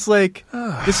that are just like,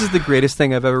 this is the greatest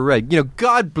thing I've ever read. You know,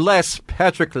 God bless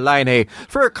Patrick Laine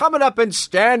for coming up and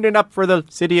standing up for the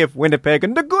city of Winnipeg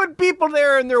and the good people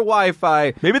there and their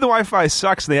Wi-Fi. Maybe the Wi-Fi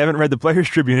sucks and they haven't read the Players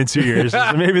Tribune in 2 years.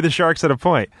 So maybe the Sharks had a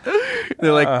point.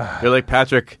 They're like,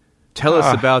 Patrick, tell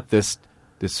us about this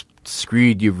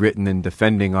screed you've written in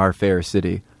defending our fair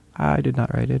city. I did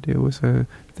not write it. It was a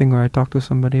thing where I talked to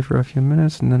somebody for a few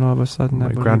minutes, and then all of a sudden,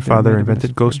 my grandfather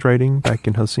invented ghostwriting back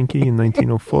in Helsinki in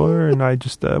 1904, and I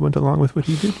just went along with what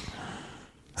he did.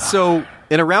 So,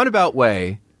 in a roundabout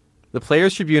way, the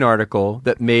Players Tribune article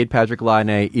that made Patrick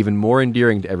Laine even more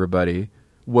endearing to everybody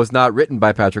was not written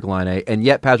by Patrick Laine, and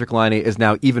yet Patrick Laine is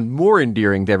now even more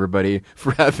endearing to everybody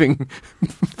for having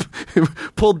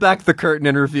pulled back the curtain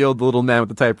and revealed the little man with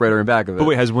the typewriter in back of it. But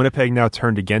wait, has Winnipeg now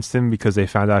turned against him because they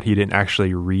found out he didn't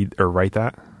actually read or write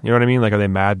that? You know what I mean? Like, are they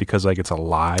mad because like it's a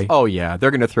lie? Oh yeah,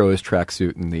 they're going to throw his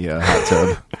tracksuit in the hot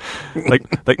tub.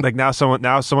 like now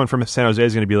someone from San Jose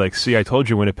is going to be like, see, I told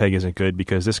you Winnipeg isn't good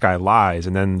because this guy lies,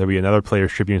 and then there'll be another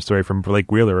Players Tribune story from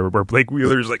Blake Wheeler where Blake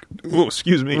Wheeler's like, oh,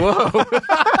 excuse me. Whoa.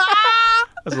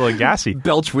 That's a little gassy.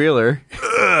 Belch Wheeler.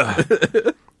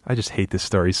 I just hate this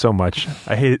story so much.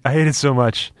 I hate it so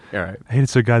much. All right. I hate it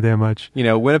so goddamn much. You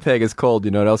know, Winnipeg is cold. You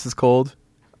know what else is cold?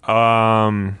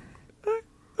 I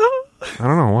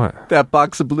don't know what. That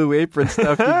box of Blue Apron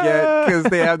stuff you get because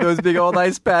they have those big old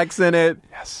ice packs in it.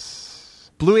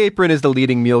 Yes. Blue Apron is the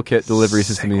leading meal kit delivery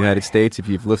system in the United States. If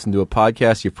you've listened to a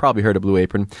podcast, you've probably heard of Blue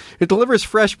Apron. It delivers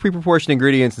fresh, pre-proportioned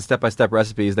ingredients and step-by-step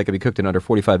recipes that can be cooked in under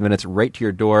 45 minutes right to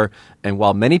your door. And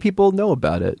while many people know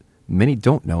about it, many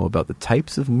don't know about the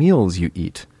types of meals you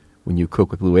eat when you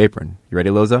cook with Blue Apron. You ready,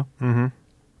 Lozo? Mm-hmm.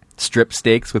 Strip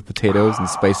steaks with potatoes and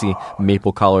spicy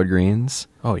maple collard greens.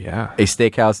 Oh, yeah. A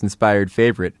steakhouse-inspired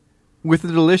favorite with a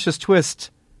delicious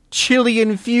twist,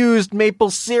 chili-infused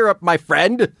maple syrup, my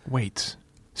friend. Wait,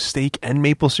 steak and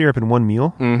maple syrup in one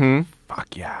meal? Mm-hmm.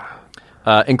 Fuck yeah.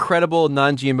 Incredible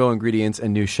non-GMO ingredients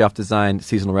and new chef-designed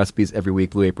seasonal recipes every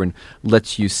week. Blue Apron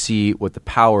lets you see what the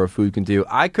power of food can do.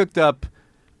 I cooked up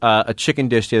a chicken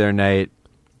dish the other night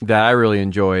that I really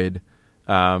enjoyed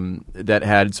that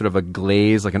had sort of a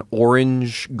glaze, like an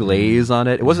orange glaze on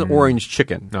it. It wasn't orange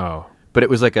chicken. No. But it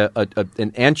was like an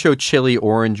ancho chili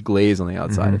orange glaze on the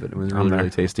outside of it. It was really, really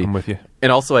tasty. I'm with you.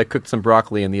 And also I cooked some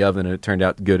broccoli in the oven and it turned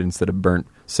out good instead of burnt.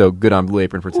 So good on Blue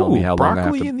Apron for telling me how long I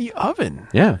have broccoli to... in the oven.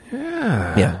 Yeah.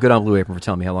 Yeah. Yeah, good on Blue Apron for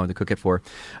telling me how long to cook it for.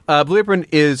 Blue Apron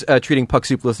is treating Puck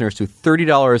Soup listeners to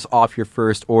 $30 off your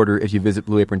first order if you visit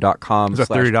blueapron.com. Is that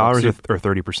 $30 or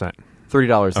 30%?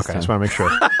 $30. Okay, I just want to make sure.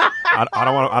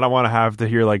 I don't want to have to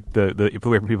hear like the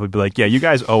Blue Apron people be like, yeah, you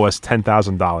guys owe us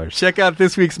 $10,000. Check out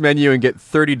this week's menu and get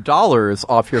 $30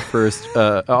 off your first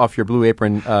off your Blue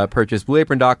Apron purchase.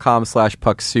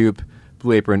 BlueApron.com/PuckSoup.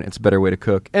 Blue Apron, it's a better way to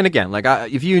cook. And again, like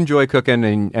if you enjoy cooking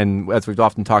and as we've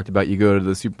often talked about, you go to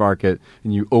the supermarket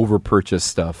and you over purchase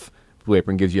stuff. Blue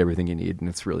Apron gives you everything you need, and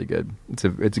it's really good. It's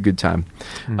a good time.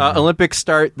 Olympics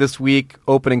start this week.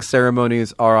 Opening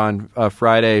ceremonies are on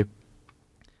Friday.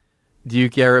 Do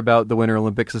you care about the Winter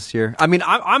Olympics this year? I mean,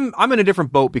 I'm in a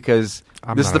different boat because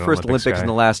this is the first Olympics in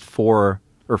the last 4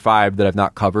 or 5 that I've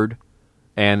not covered,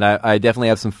 and I definitely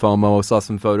have some FOMO. Saw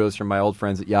some photos from my old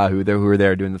friends at Yahoo who were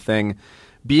there doing the thing.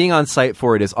 Being on site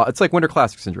for it it's like Winter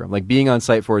Classic syndrome. Like being on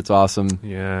site for it's awesome.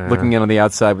 Yeah. Looking in on the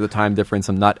outside with the time difference,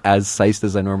 I'm not as psyched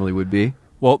as I normally would be.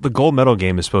 Well, the gold medal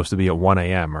game is supposed to be at 1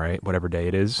 a.m., right? Whatever day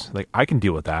it is. Like, I can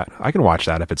deal with that. I can watch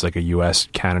that if it's like a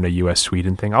U.S.-Canada,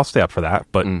 U.S.-Sweden thing. I'll stay up for that.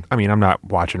 But, I mean, I'm not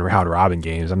watching round-robin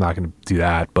games. I'm not going to do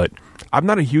that. But I'm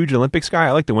not a huge Olympics guy.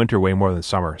 I like the winter way more than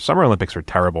summer. Summer Olympics are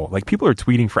terrible. Like, people are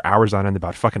tweeting for hours on end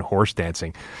about fucking horse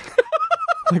dancing.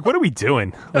 Like, what are we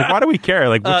doing? Like, why do we care?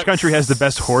 Like, which country has the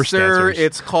best horse dancers? Sir,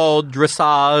 it's called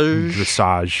dressage.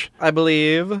 Dressage. I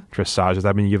believe. Dressage. Does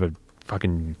that mean you give a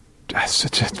fucking...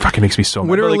 It fucking makes me so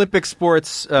mad. Winter Olympic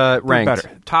sports ranked. better.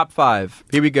 Top 5.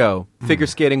 Here we go. Figure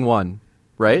skating 1,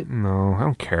 right? No, I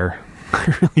don't care.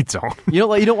 I really don't.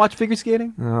 You don't watch figure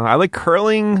skating? I like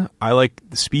curling. I like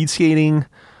speed skating.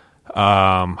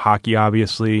 Hockey,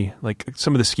 obviously. Like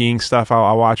some of the skiing stuff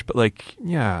I'll watch. But like,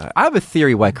 yeah. I have a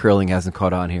theory why curling hasn't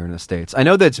caught on here in the States. I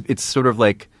know that it's sort of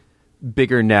like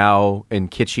bigger now and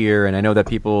kitschier, and I know that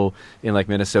people in like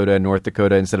Minnesota and North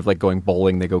Dakota, instead of like going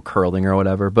bowling, they go curling or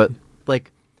whatever. But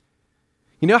like,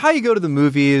 you know how you go to the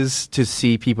movies to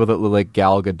see people that look like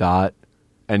Gal Gadot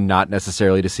and not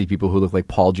necessarily to see people who look like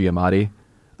Paul Giamatti?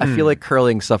 I feel like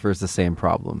curling suffers the same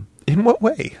problem. In what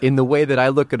way? In the way that I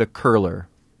look at a curler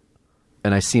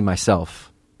and I see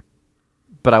myself,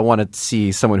 but I want to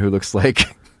see someone who looks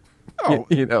like... Oh,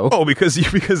 you know. Oh, because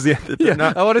they're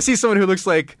not. I want to see someone who looks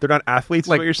like They're not athletes.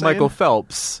 like is what you're saying? Michael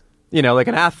Phelps. You know, like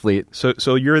an athlete.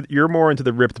 So you're more into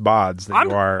the ripped bods than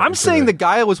you are. I'm into saying the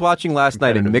guy I was watching last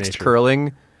night in competitive mixed nature.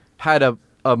 curling had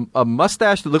a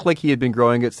mustache that looked like he had been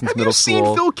growing it since Have middle you seen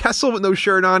school. Phil Kessel with no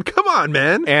shirt on? Come on,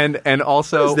 man. And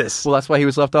also, What is this? well, that's why he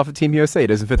was left off of Team USA. It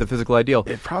doesn't fit the physical ideal.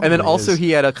 It probably and then also is. he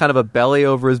had a kind of a belly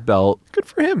over his belt. Good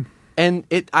for him. And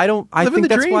I Living think the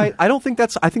that's dream. why I think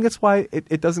that's why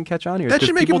it doesn't catch on here. That It's 'cause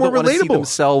should make it people more don't wanna see relatable.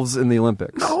 themselves in the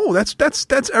Olympics. No,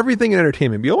 that's everything in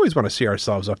entertainment. We always want to see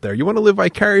ourselves up there. You want to live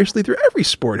vicariously through every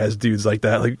sport has dudes like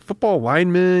that, like football,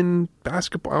 linemen,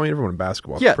 basketball. I mean, everyone in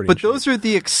basketball. is Yeah, pretty but in shape. those are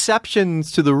the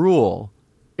exceptions to the rule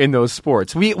in those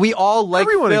sports. We all like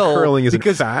Everyone in Phil curling isn't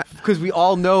because, fat. because we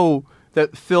all know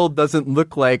that Phil doesn't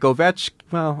look like Ovechkin.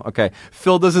 Well, okay,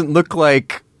 Phil doesn't look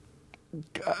like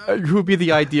who would be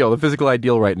the ideal, the physical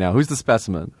ideal right now? Who's the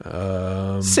specimen?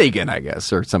 Sagan, I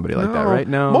guess, or somebody like that, right?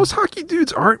 No, most hockey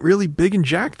dudes aren't really big and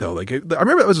jacked though. Like I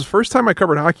remember that was the first time I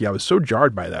covered hockey. I was so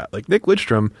jarred by that. Like Nick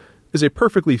Lidstrom is a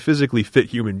perfectly physically fit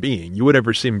human being. You would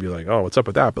ever see him be like, "Oh, what's up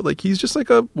with that?" But like he's just like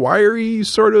a wiry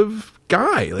sort of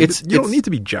guy. Like, you don't need to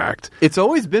be jacked. It's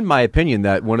always been my opinion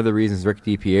that one of the reasons Rick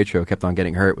DiPietro kept on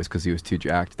getting hurt was because he was too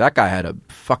jacked. That guy had a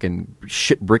fucking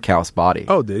shit brick house body.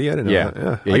 Oh, did he? I didn't know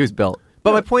that. Yeah, he was built.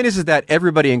 But my point is that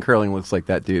everybody in curling looks like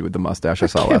that dude with the mustache I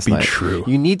saw can't last be night. true.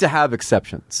 You need to have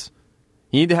exceptions.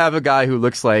 You need to have a guy who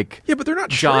looks like Yeah, but they're not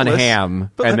John shirtless.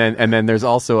 Hamm, But and then there's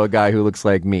also a guy who looks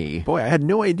like me. boy, I had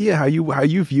no idea how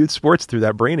you viewed sports through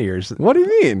that brain of yours. What do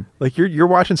you mean? Like you're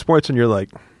watching sports and you're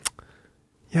like,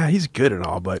 yeah, he's good and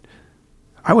all, but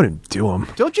I wouldn't do him.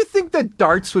 Don't you think that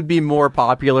darts would be more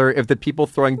popular if the people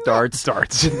throwing darts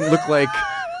Darts. didn't look like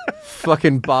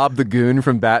fucking Bob the Goon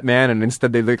from Batman, and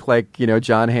instead they look like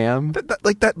John Hamm.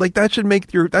 That should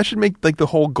make like the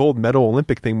whole gold medal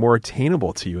Olympic thing more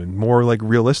attainable to you and more like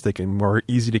realistic and more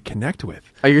easy to connect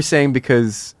with. Are you saying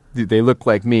because they look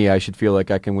like me, I should feel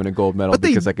like I can win a gold medal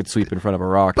because I could sweep in front of a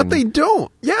rock? But they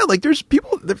don't. Yeah, like there's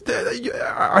people.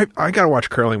 I gotta watch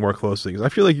curling more closely because I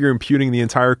feel like you're imputing the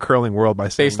entire curling world by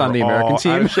saying based on the American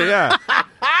team. Yeah.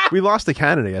 We lost to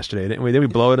Canada yesterday, didn't we? Did we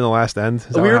blow it in the last end?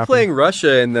 We were playing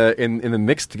Russia in the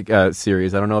mixed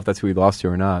series. I don't know if that's who we lost to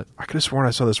or not. I could have sworn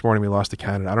I saw this morning we lost to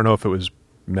Canada. I don't know if it was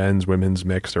men's, women's,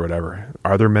 mixed, or whatever.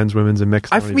 Are there men's, women's, and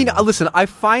mixed? I mean, listen, I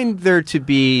find there to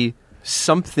be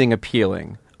something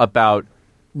appealing about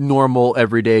normal,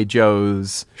 everyday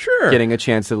Joes getting a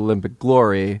chance at Olympic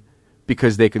glory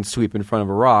because they can sweep in front of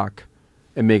a rock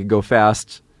and make it go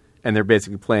fast. And they're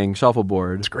basically playing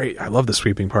shuffleboard. It's great. I love the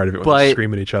sweeping part of it when they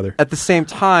scream at each other. At the same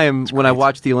time, when I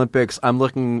watch the Olympics, I'm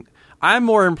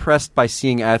more impressed by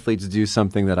seeing athletes do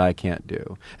something that I can't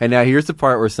do. And now here's the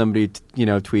part where somebody,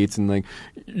 tweets and like,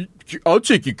 I'll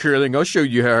take you curling. I'll show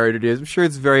you how hard it is. I'm sure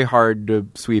it's very hard to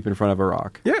sweep in front of a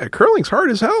rock. Yeah, curling's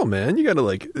hard as hell, man. You got to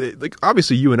like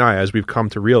obviously you and I, as we've come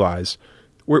to realize,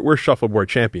 we're shuffleboard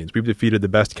champions. We've defeated the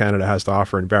best Canada has to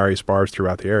offer in various bars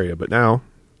throughout the area. But now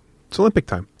it's Olympic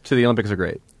time. So the Olympics are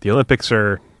great. The Olympics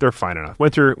they're fine enough.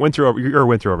 Winter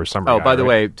over summer. Oh, by the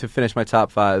way, to finish my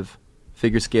top 5,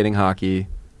 figure skating, hockey,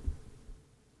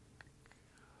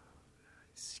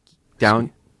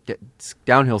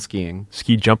 downhill skiing.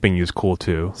 Ski jumping is cool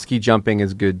too. Ski jumping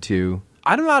is good too.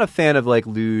 I'm not a fan of like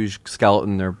luge,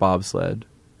 skeleton, or bobsled.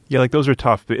 Yeah, like those are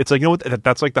tough. But it's like,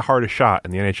 that's like the hardest shot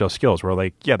in the NHL skills where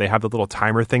like, yeah, they have the little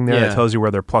timer thing there that tells you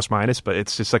where they're plus minus, but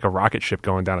it's just like a rocket ship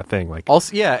going down a thing. Like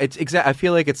also, yeah, it's I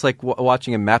feel like it's like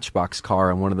watching a Matchbox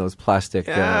car on one of those plastic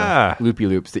loopy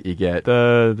loops that you get.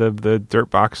 The dirt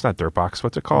box, not dirt box.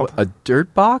 What's it called? A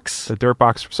dirt box? The dirt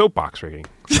box, soapbox rigging.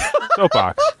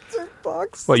 Soapbox.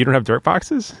 Box. What, you don't have dirt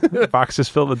boxes? Boxes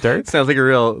filled with dirt? Sounds like a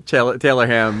real Taylor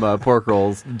Ham pork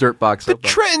rolls dirt box. The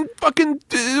Trenton fucking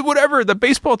whatever, the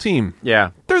baseball team. Yeah.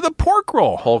 They're the pork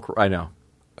roll. I know.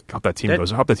 I hope that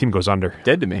team goes under.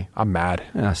 Dead to me. I'm mad.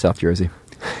 South Jersey.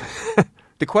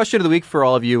 The question of the week for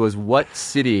all of you was, what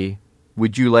city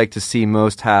would you like to see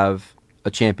most have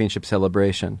a championship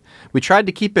celebration? We tried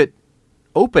to keep it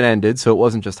open-ended so it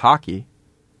wasn't just hockey,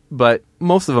 but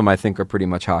most of them I think are pretty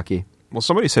much hockey. Well,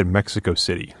 somebody said Mexico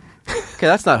City. Okay,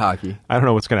 that's not hockey. I don't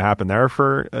know what's going to happen there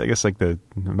for, I guess, like the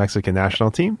Mexican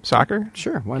national team, soccer.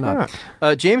 Sure, why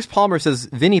not? James Palmer says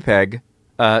Winnipeg,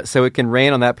 so it can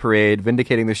rain on that parade,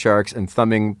 vindicating the Sharks and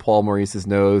thumbing Paul Maurice's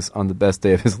nose on the best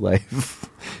day of his life.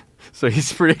 So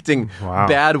he's predicting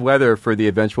bad weather for the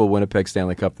eventual Winnipeg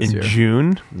Stanley Cup this year. In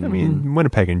June? Mm-hmm. I mean,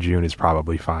 Winnipeg in June is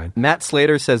probably fine. Matt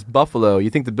Slater says Buffalo. You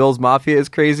think the Bills Mafia is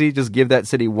crazy? Just give that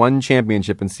city one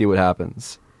championship and see what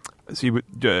happens. See,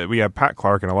 we have Pat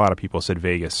Clark, and a lot of people said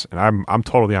Vegas, and I'm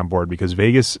totally on board because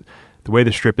Vegas, the way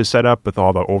the strip is set up with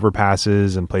all the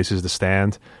overpasses and places to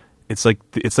stand, it's like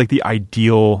the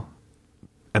ideal,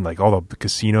 and like all the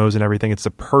casinos and everything. It's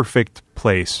the perfect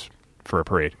place for a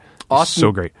parade. It's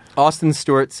so great. Austin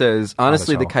Stewart says,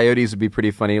 honestly, the Coyotes would be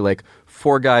pretty funny. Like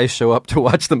 4 guys show up to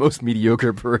watch the most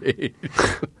mediocre parade.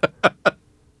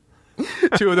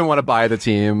 2 of them want to buy the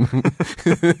team.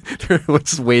 They're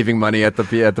just waving money at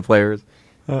the players.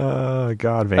 Oh,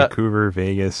 God. Vancouver,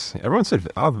 Vegas. Everyone said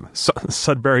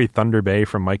Sudbury Thunder Bay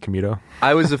from Mike Camuto.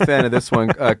 I was a fan of this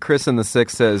one. Chris in the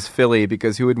 6 says Philly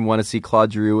because who wouldn't want to see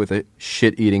Claude Giroux with a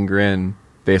shit-eating grin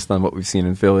based on what we've seen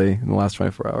in Philly in the last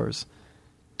 24 hours?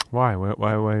 Why?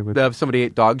 Why would somebody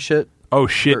ate dog shit? Oh,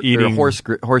 shit-eating. Or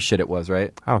horse shit it was,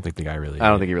 right? I don't think the guy really did. I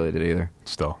don't think he really did either.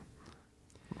 Still.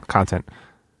 Content.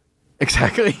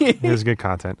 Exactly. It was good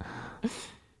content.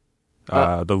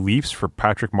 The Leafs for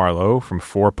Patrick Marleau from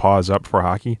 4 paws up for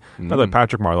hockey. By the way,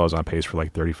 Patrick Marleau's on pace for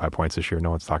like 35 points this year. No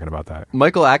one's talking about that.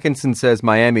 Michael Atkinson says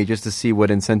Miami just to see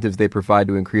what incentives they provide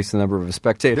to increase the number of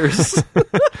spectators.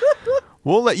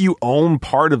 We'll let you own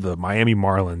part of the Miami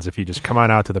Marlins if you just come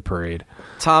on out to the parade.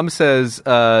 Tom says,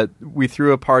 we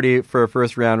threw a party for a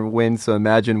first round win, so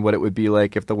imagine what it would be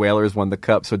like if the Whalers won the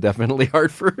cup, so definitely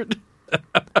Hartford.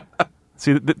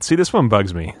 See, this one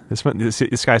bugs me.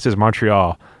 This guy says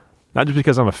Montreal, not just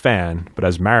because I'm a fan, but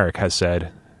as Marek has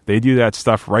said, they do that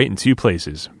stuff right in 2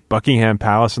 places, Buckingham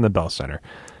Palace and the Bell Center.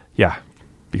 Yeah,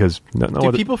 because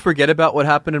do people forget about what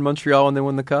happened in Montreal when they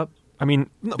won the cup? I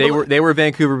mean, they were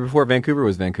Vancouver before Vancouver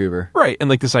was Vancouver, right? And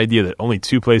like this idea that only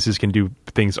 2 places can do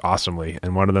things awesomely,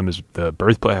 and one of them is the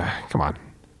birthplace. Come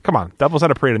on! Devils had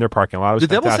a parade in their parking lot. It was the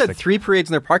fantastic. Devils had 3 parades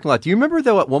in their parking lot. Do you remember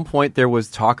though? At one point, there was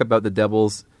talk about the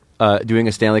Devils doing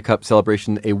a Stanley Cup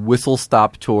celebration, a whistle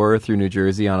stop tour through New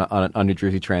Jersey on New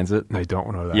Jersey Transit. I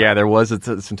don't know that. Yeah, there was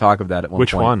some talk of that at one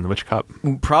Which point. one? Which cup?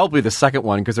 Probably the second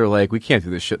one, because they're like, we can't do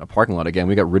this shit in a parking lot again.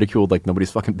 We got ridiculed like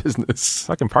nobody's fucking business.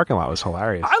 Fucking parking lot was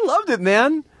hilarious. I loved it,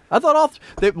 man. I thought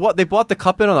they bought the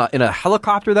cup in a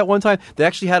helicopter that one time. They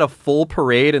actually had a full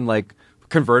parade and like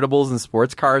convertibles and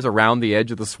sports cars around the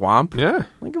edge of the swamp. Yeah.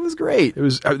 Like, it was great. It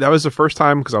was that was the first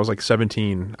time, because I was like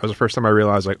 17. That was the first time I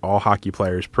realized like all hockey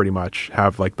players pretty much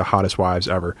have like the hottest wives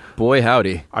ever. Boy,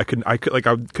 howdy. I could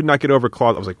not get over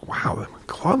Claude. I was like, wow,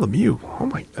 Claude Lemieux. Oh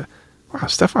my god. Wow,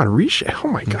 Stefan Richer. Oh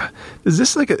my god. Is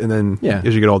this like and then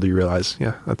as you get older you realize,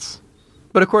 that's.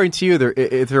 But according to you,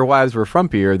 if their wives were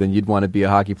frumpier, then you'd want to be a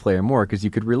hockey player more because you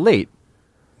could relate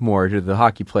more to the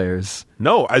hockey players.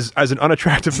 No, as an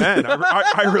unattractive man,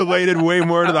 I related way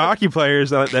more to the hockey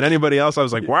players than anybody else. I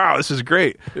was like, wow, this is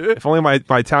great. If only my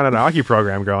town had a hockey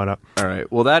program growing up. All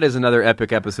right. Well, that is another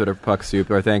epic episode of Puck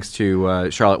Soup. Our thanks to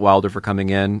Charlotte Wilder for coming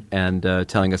in and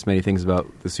telling us many things about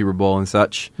the Super Bowl and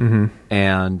such. Mm-hmm.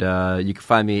 And you can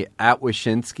find me at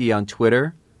Wyshynski on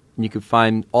Twitter. And you can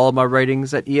find all of my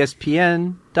writings at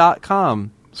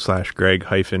ESPN.com.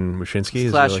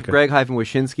 /Greg-Wyshynski.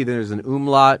 /Greg-Wyshynski. Then there's an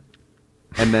umlaut,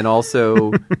 and then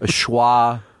also a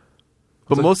schwa.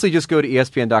 But mostly just go to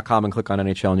ESPN.com and click on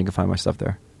NHL, and you can find my stuff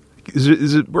there.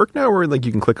 Is it work now where like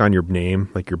you can click on your name,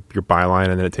 like your byline,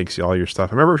 and then it takes you all your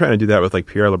stuff? I remember trying to do that with like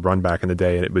Pierre LeBrun back in the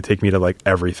day, and it would take me to like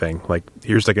everything. Like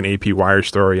here's like an AP Wire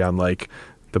story on like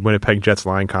the Winnipeg Jets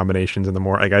line combinations in the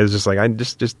more. Like I was just like,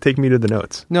 just take me to the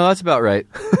notes. No, that's about right.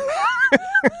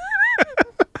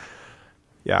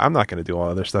 Yeah, I'm not going to do all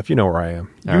other stuff. You know where I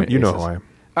am. You know who I am.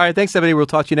 All right, thanks, everybody. We'll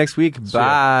talk to you next week. Bye.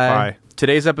 Bye.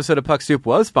 Today's episode of Puck Soup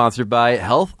was sponsored by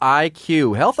Health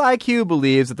IQ. Health IQ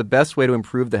believes that the best way to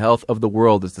improve the health of the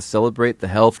world is to celebrate the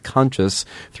health conscious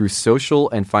through social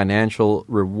and financial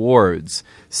rewards.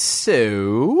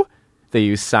 So they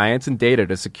use science and data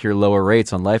to secure lower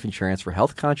rates on life insurance for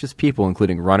health-conscious people,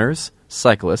 including runners,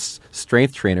 cyclists,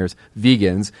 strength trainers,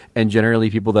 vegans, and generally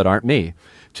people that aren't me.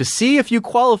 To see if you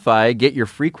qualify, get your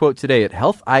free quote today at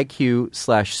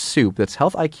healthiq/soup. That's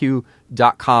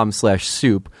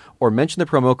healthiq.com/soup. Or mention the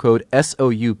promo code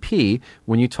SOUP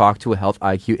when you talk to a Health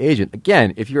IQ agent.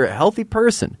 Again, if you're a healthy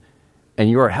person and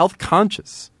you are health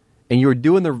conscious and you're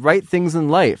doing the right things in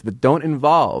life that don't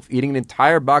involve eating an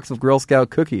entire box of Girl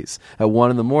Scout cookies at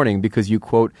 1 a.m. because you,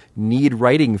 quote, need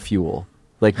writing fuel,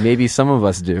 like maybe some of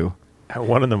us do. At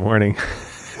 1 a.m.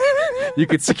 You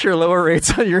could secure lower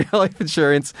rates on your life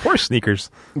insurance. Or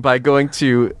sneakers. By going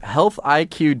to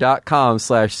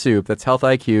healthiq.com/soup. That's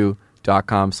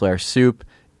healthiq.com/soup.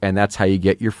 And that's how you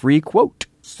get your free quote.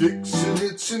 Sticks and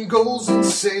hits and goals and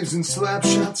saves and slap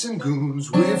shots and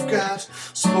goons. We've got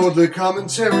sportly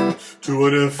commentary to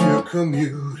whatever your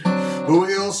commute. But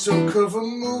we also cover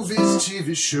movies,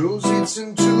 TV shows, hits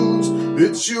and tunes.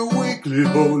 It's your weekly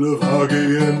bowl of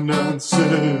hockey and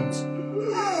nonsense.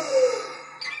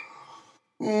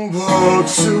 Puck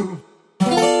Soup.